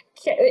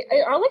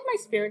 Are like my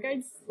spirit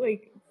guides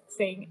like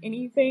saying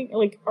anything?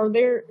 Like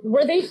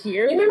were they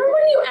here? Do you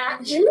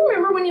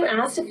remember when you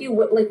asked if you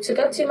like took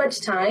up too much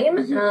time?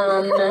 And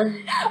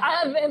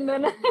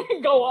then I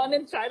go on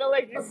and try to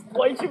like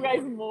exploit you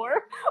guys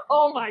more.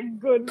 Oh my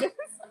goodness.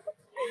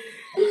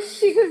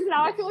 Because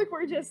now I feel like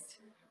we're just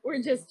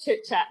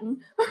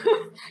chit-chatting.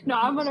 No,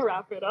 I'm gonna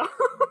wrap it up.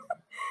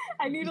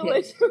 I need to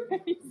let you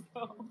guys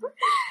go.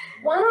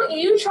 Why don't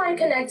you try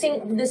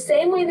connecting the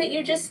same way that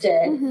you just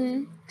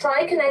did?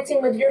 Try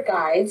connecting with your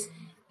guides.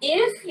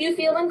 If you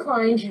feel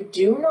inclined, you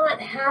do not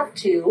have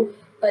to,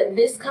 but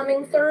this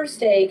coming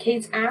Thursday,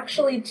 Kate's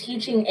actually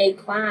teaching a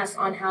class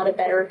on how to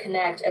better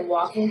connect and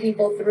walking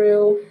people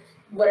through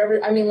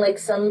whatever. I mean, like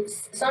some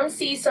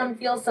see, some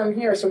feel, some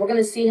hear. So we're going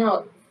to see,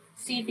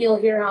 feel,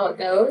 hear how it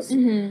goes.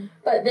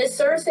 But this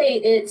Thursday,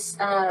 it's...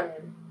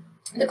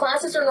 the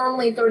classes are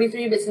normally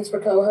 $33, but since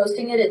we're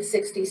co-hosting it, it's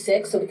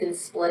 $66, so we can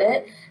split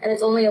it. And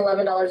it's only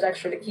 $11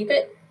 extra to keep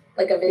it,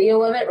 like a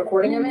video of it,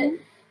 recording of it.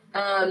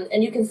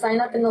 And you can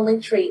sign up in the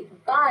link tree.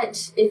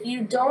 But if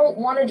you don't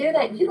want to do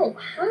that, you don't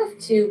have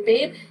to,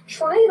 babe.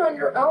 Try it on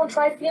your own.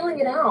 Try feeling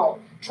it out.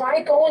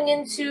 Try going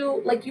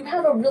into, like, you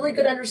have a really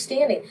good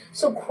understanding.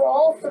 So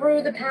crawl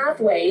through the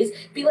pathways.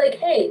 Be like,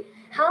 hey,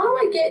 how do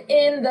I get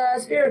in the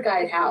spirit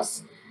guide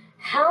house?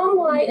 How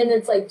do I, and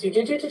it's like,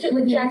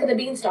 like Jack of the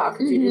Beanstalk,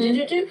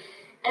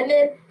 and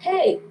then,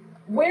 hey,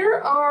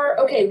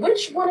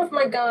 which one of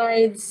my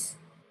guides,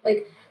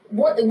 like,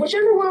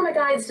 whichever one of my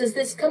guides does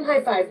this, come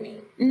high five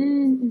me.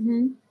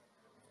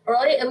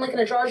 Right? And like, and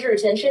it draws your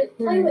attention,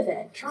 play with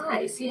it,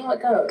 try, see how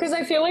it goes. Because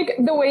I feel like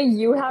the way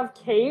you have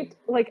Kate,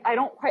 like, I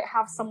don't quite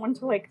have someone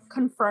to, like,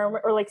 confirm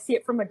or, like, see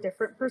it from a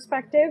different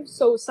perspective,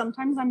 so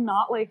sometimes I'm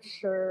not, like,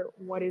 sure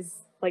what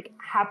is like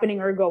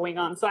happening or going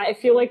on. So I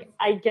feel like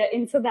I get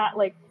into that,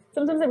 like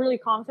sometimes I'm really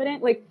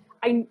confident, like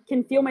I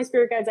can feel my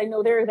spirit guides, I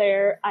know they're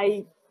there,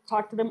 I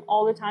talk to them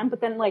all the time, but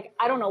then like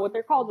I don't know what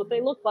they're called, what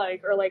they look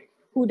like, or like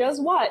who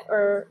does what,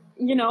 or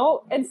you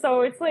know, and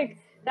so it's like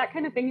that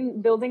kind of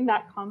thing, building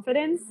that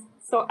confidence.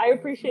 So I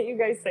appreciate you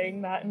guys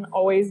saying that and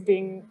always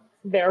being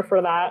there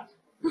for that.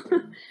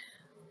 And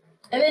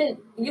then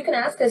you can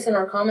ask us in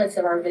our comments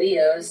of our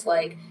videos,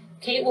 like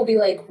Kate will be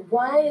like,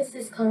 why is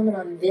this comment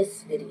on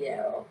this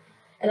video?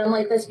 And I'm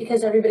like, that's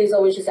because everybody's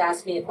always just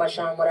asking me a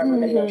question on whatever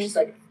video. She's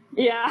like,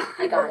 yeah,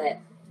 I got it.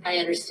 I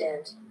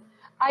understand.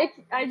 I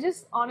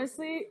just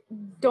honestly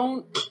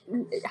don't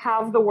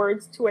have the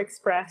words to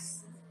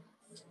express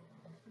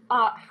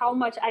how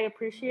much I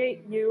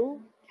appreciate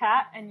you,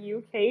 Kat, and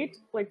you, Kate,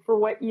 like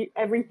for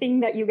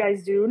everything that you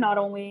guys do, not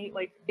only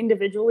like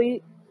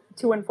individually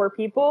to and for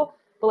people,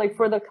 but like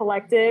for the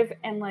collective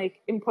and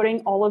like in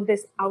putting all of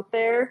this out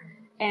there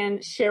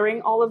and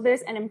sharing all of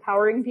this and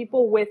empowering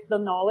people with the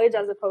knowledge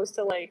as opposed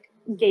to like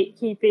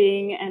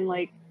gatekeeping and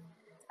like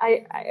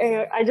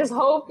I just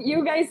hope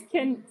you guys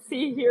can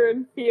see, hear,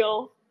 and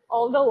feel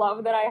all the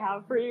love that I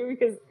have for you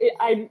because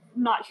I'm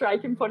not sure I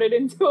can put it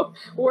into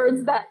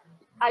words that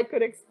I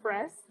could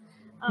express.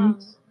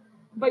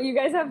 But you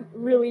guys have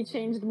really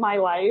changed my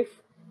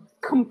life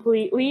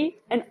completely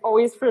and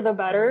always for the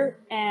better.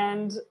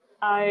 And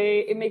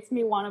it makes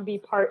me want to be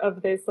part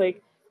of this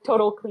like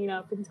total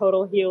cleanup and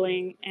total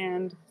healing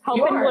and help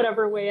in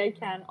whatever way I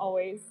can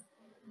always.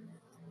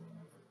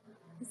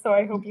 So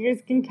I hope you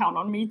guys can count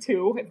on me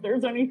too if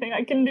there's anything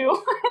I can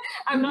do.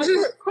 I'm not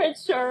quite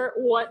sure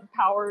what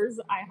powers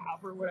I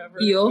have or whatever.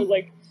 Heal. Or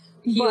like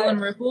Heal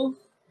and ripple.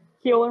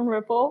 Heal and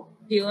ripple.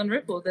 Heal and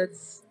ripple.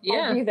 That's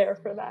I'll be there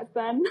for that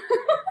then.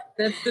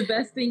 That's the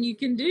best thing you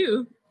can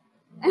do.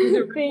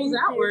 It ripples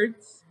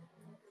outwards.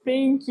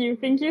 Thank you.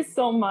 Thank you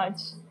so much.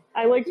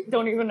 I like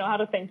don't even know how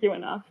to thank you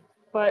enough.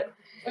 But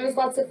it was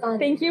lots of fun.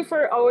 Thank you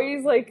for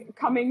always like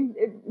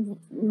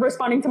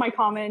responding to my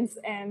comments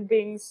and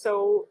being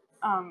so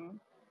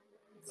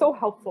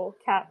helpful,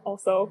 Kat,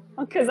 also,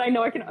 because I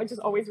know I can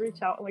just always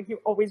reach out. Like you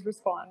always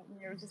respond.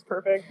 You're just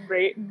perfect,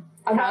 great.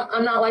 I'm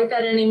not like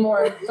that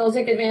anymore. Don't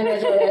take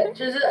advantage of it.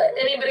 Just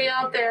anybody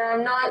out there,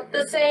 I'm not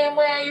the same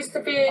way I used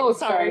to be. Oh,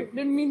 sorry.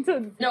 Didn't mean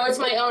to. No, it's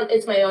my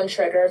own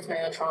trigger. It's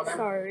my own trauma.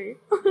 Sorry.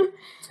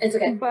 It's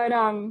okay. But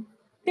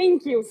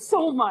thank you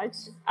so much.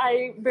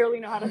 I barely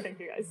know how to thank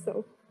you guys.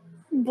 So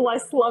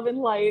Bless, love, and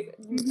light.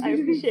 I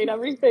appreciate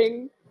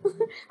everything.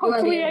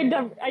 Hopefully, I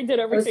did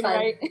everything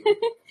right.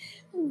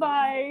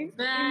 Bye. Bye.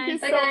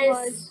 Thank you Bye, so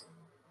much. guys.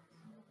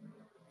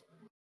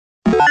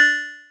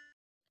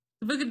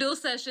 To book a dual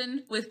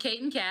session with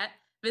Kate and Kat,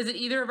 visit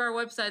either of our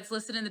websites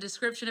listed in the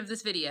description of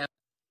this video.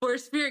 For a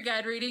spirit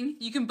guide reading,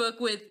 you can book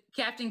with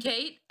Captain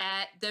Kate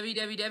at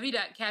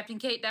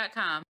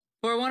www.captainkate.com.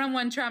 For a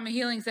one-on-one trauma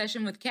healing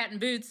session with Cat and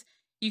Boots,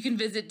 you can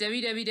visit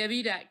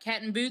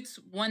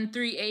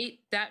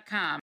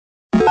www.catandboots138.com.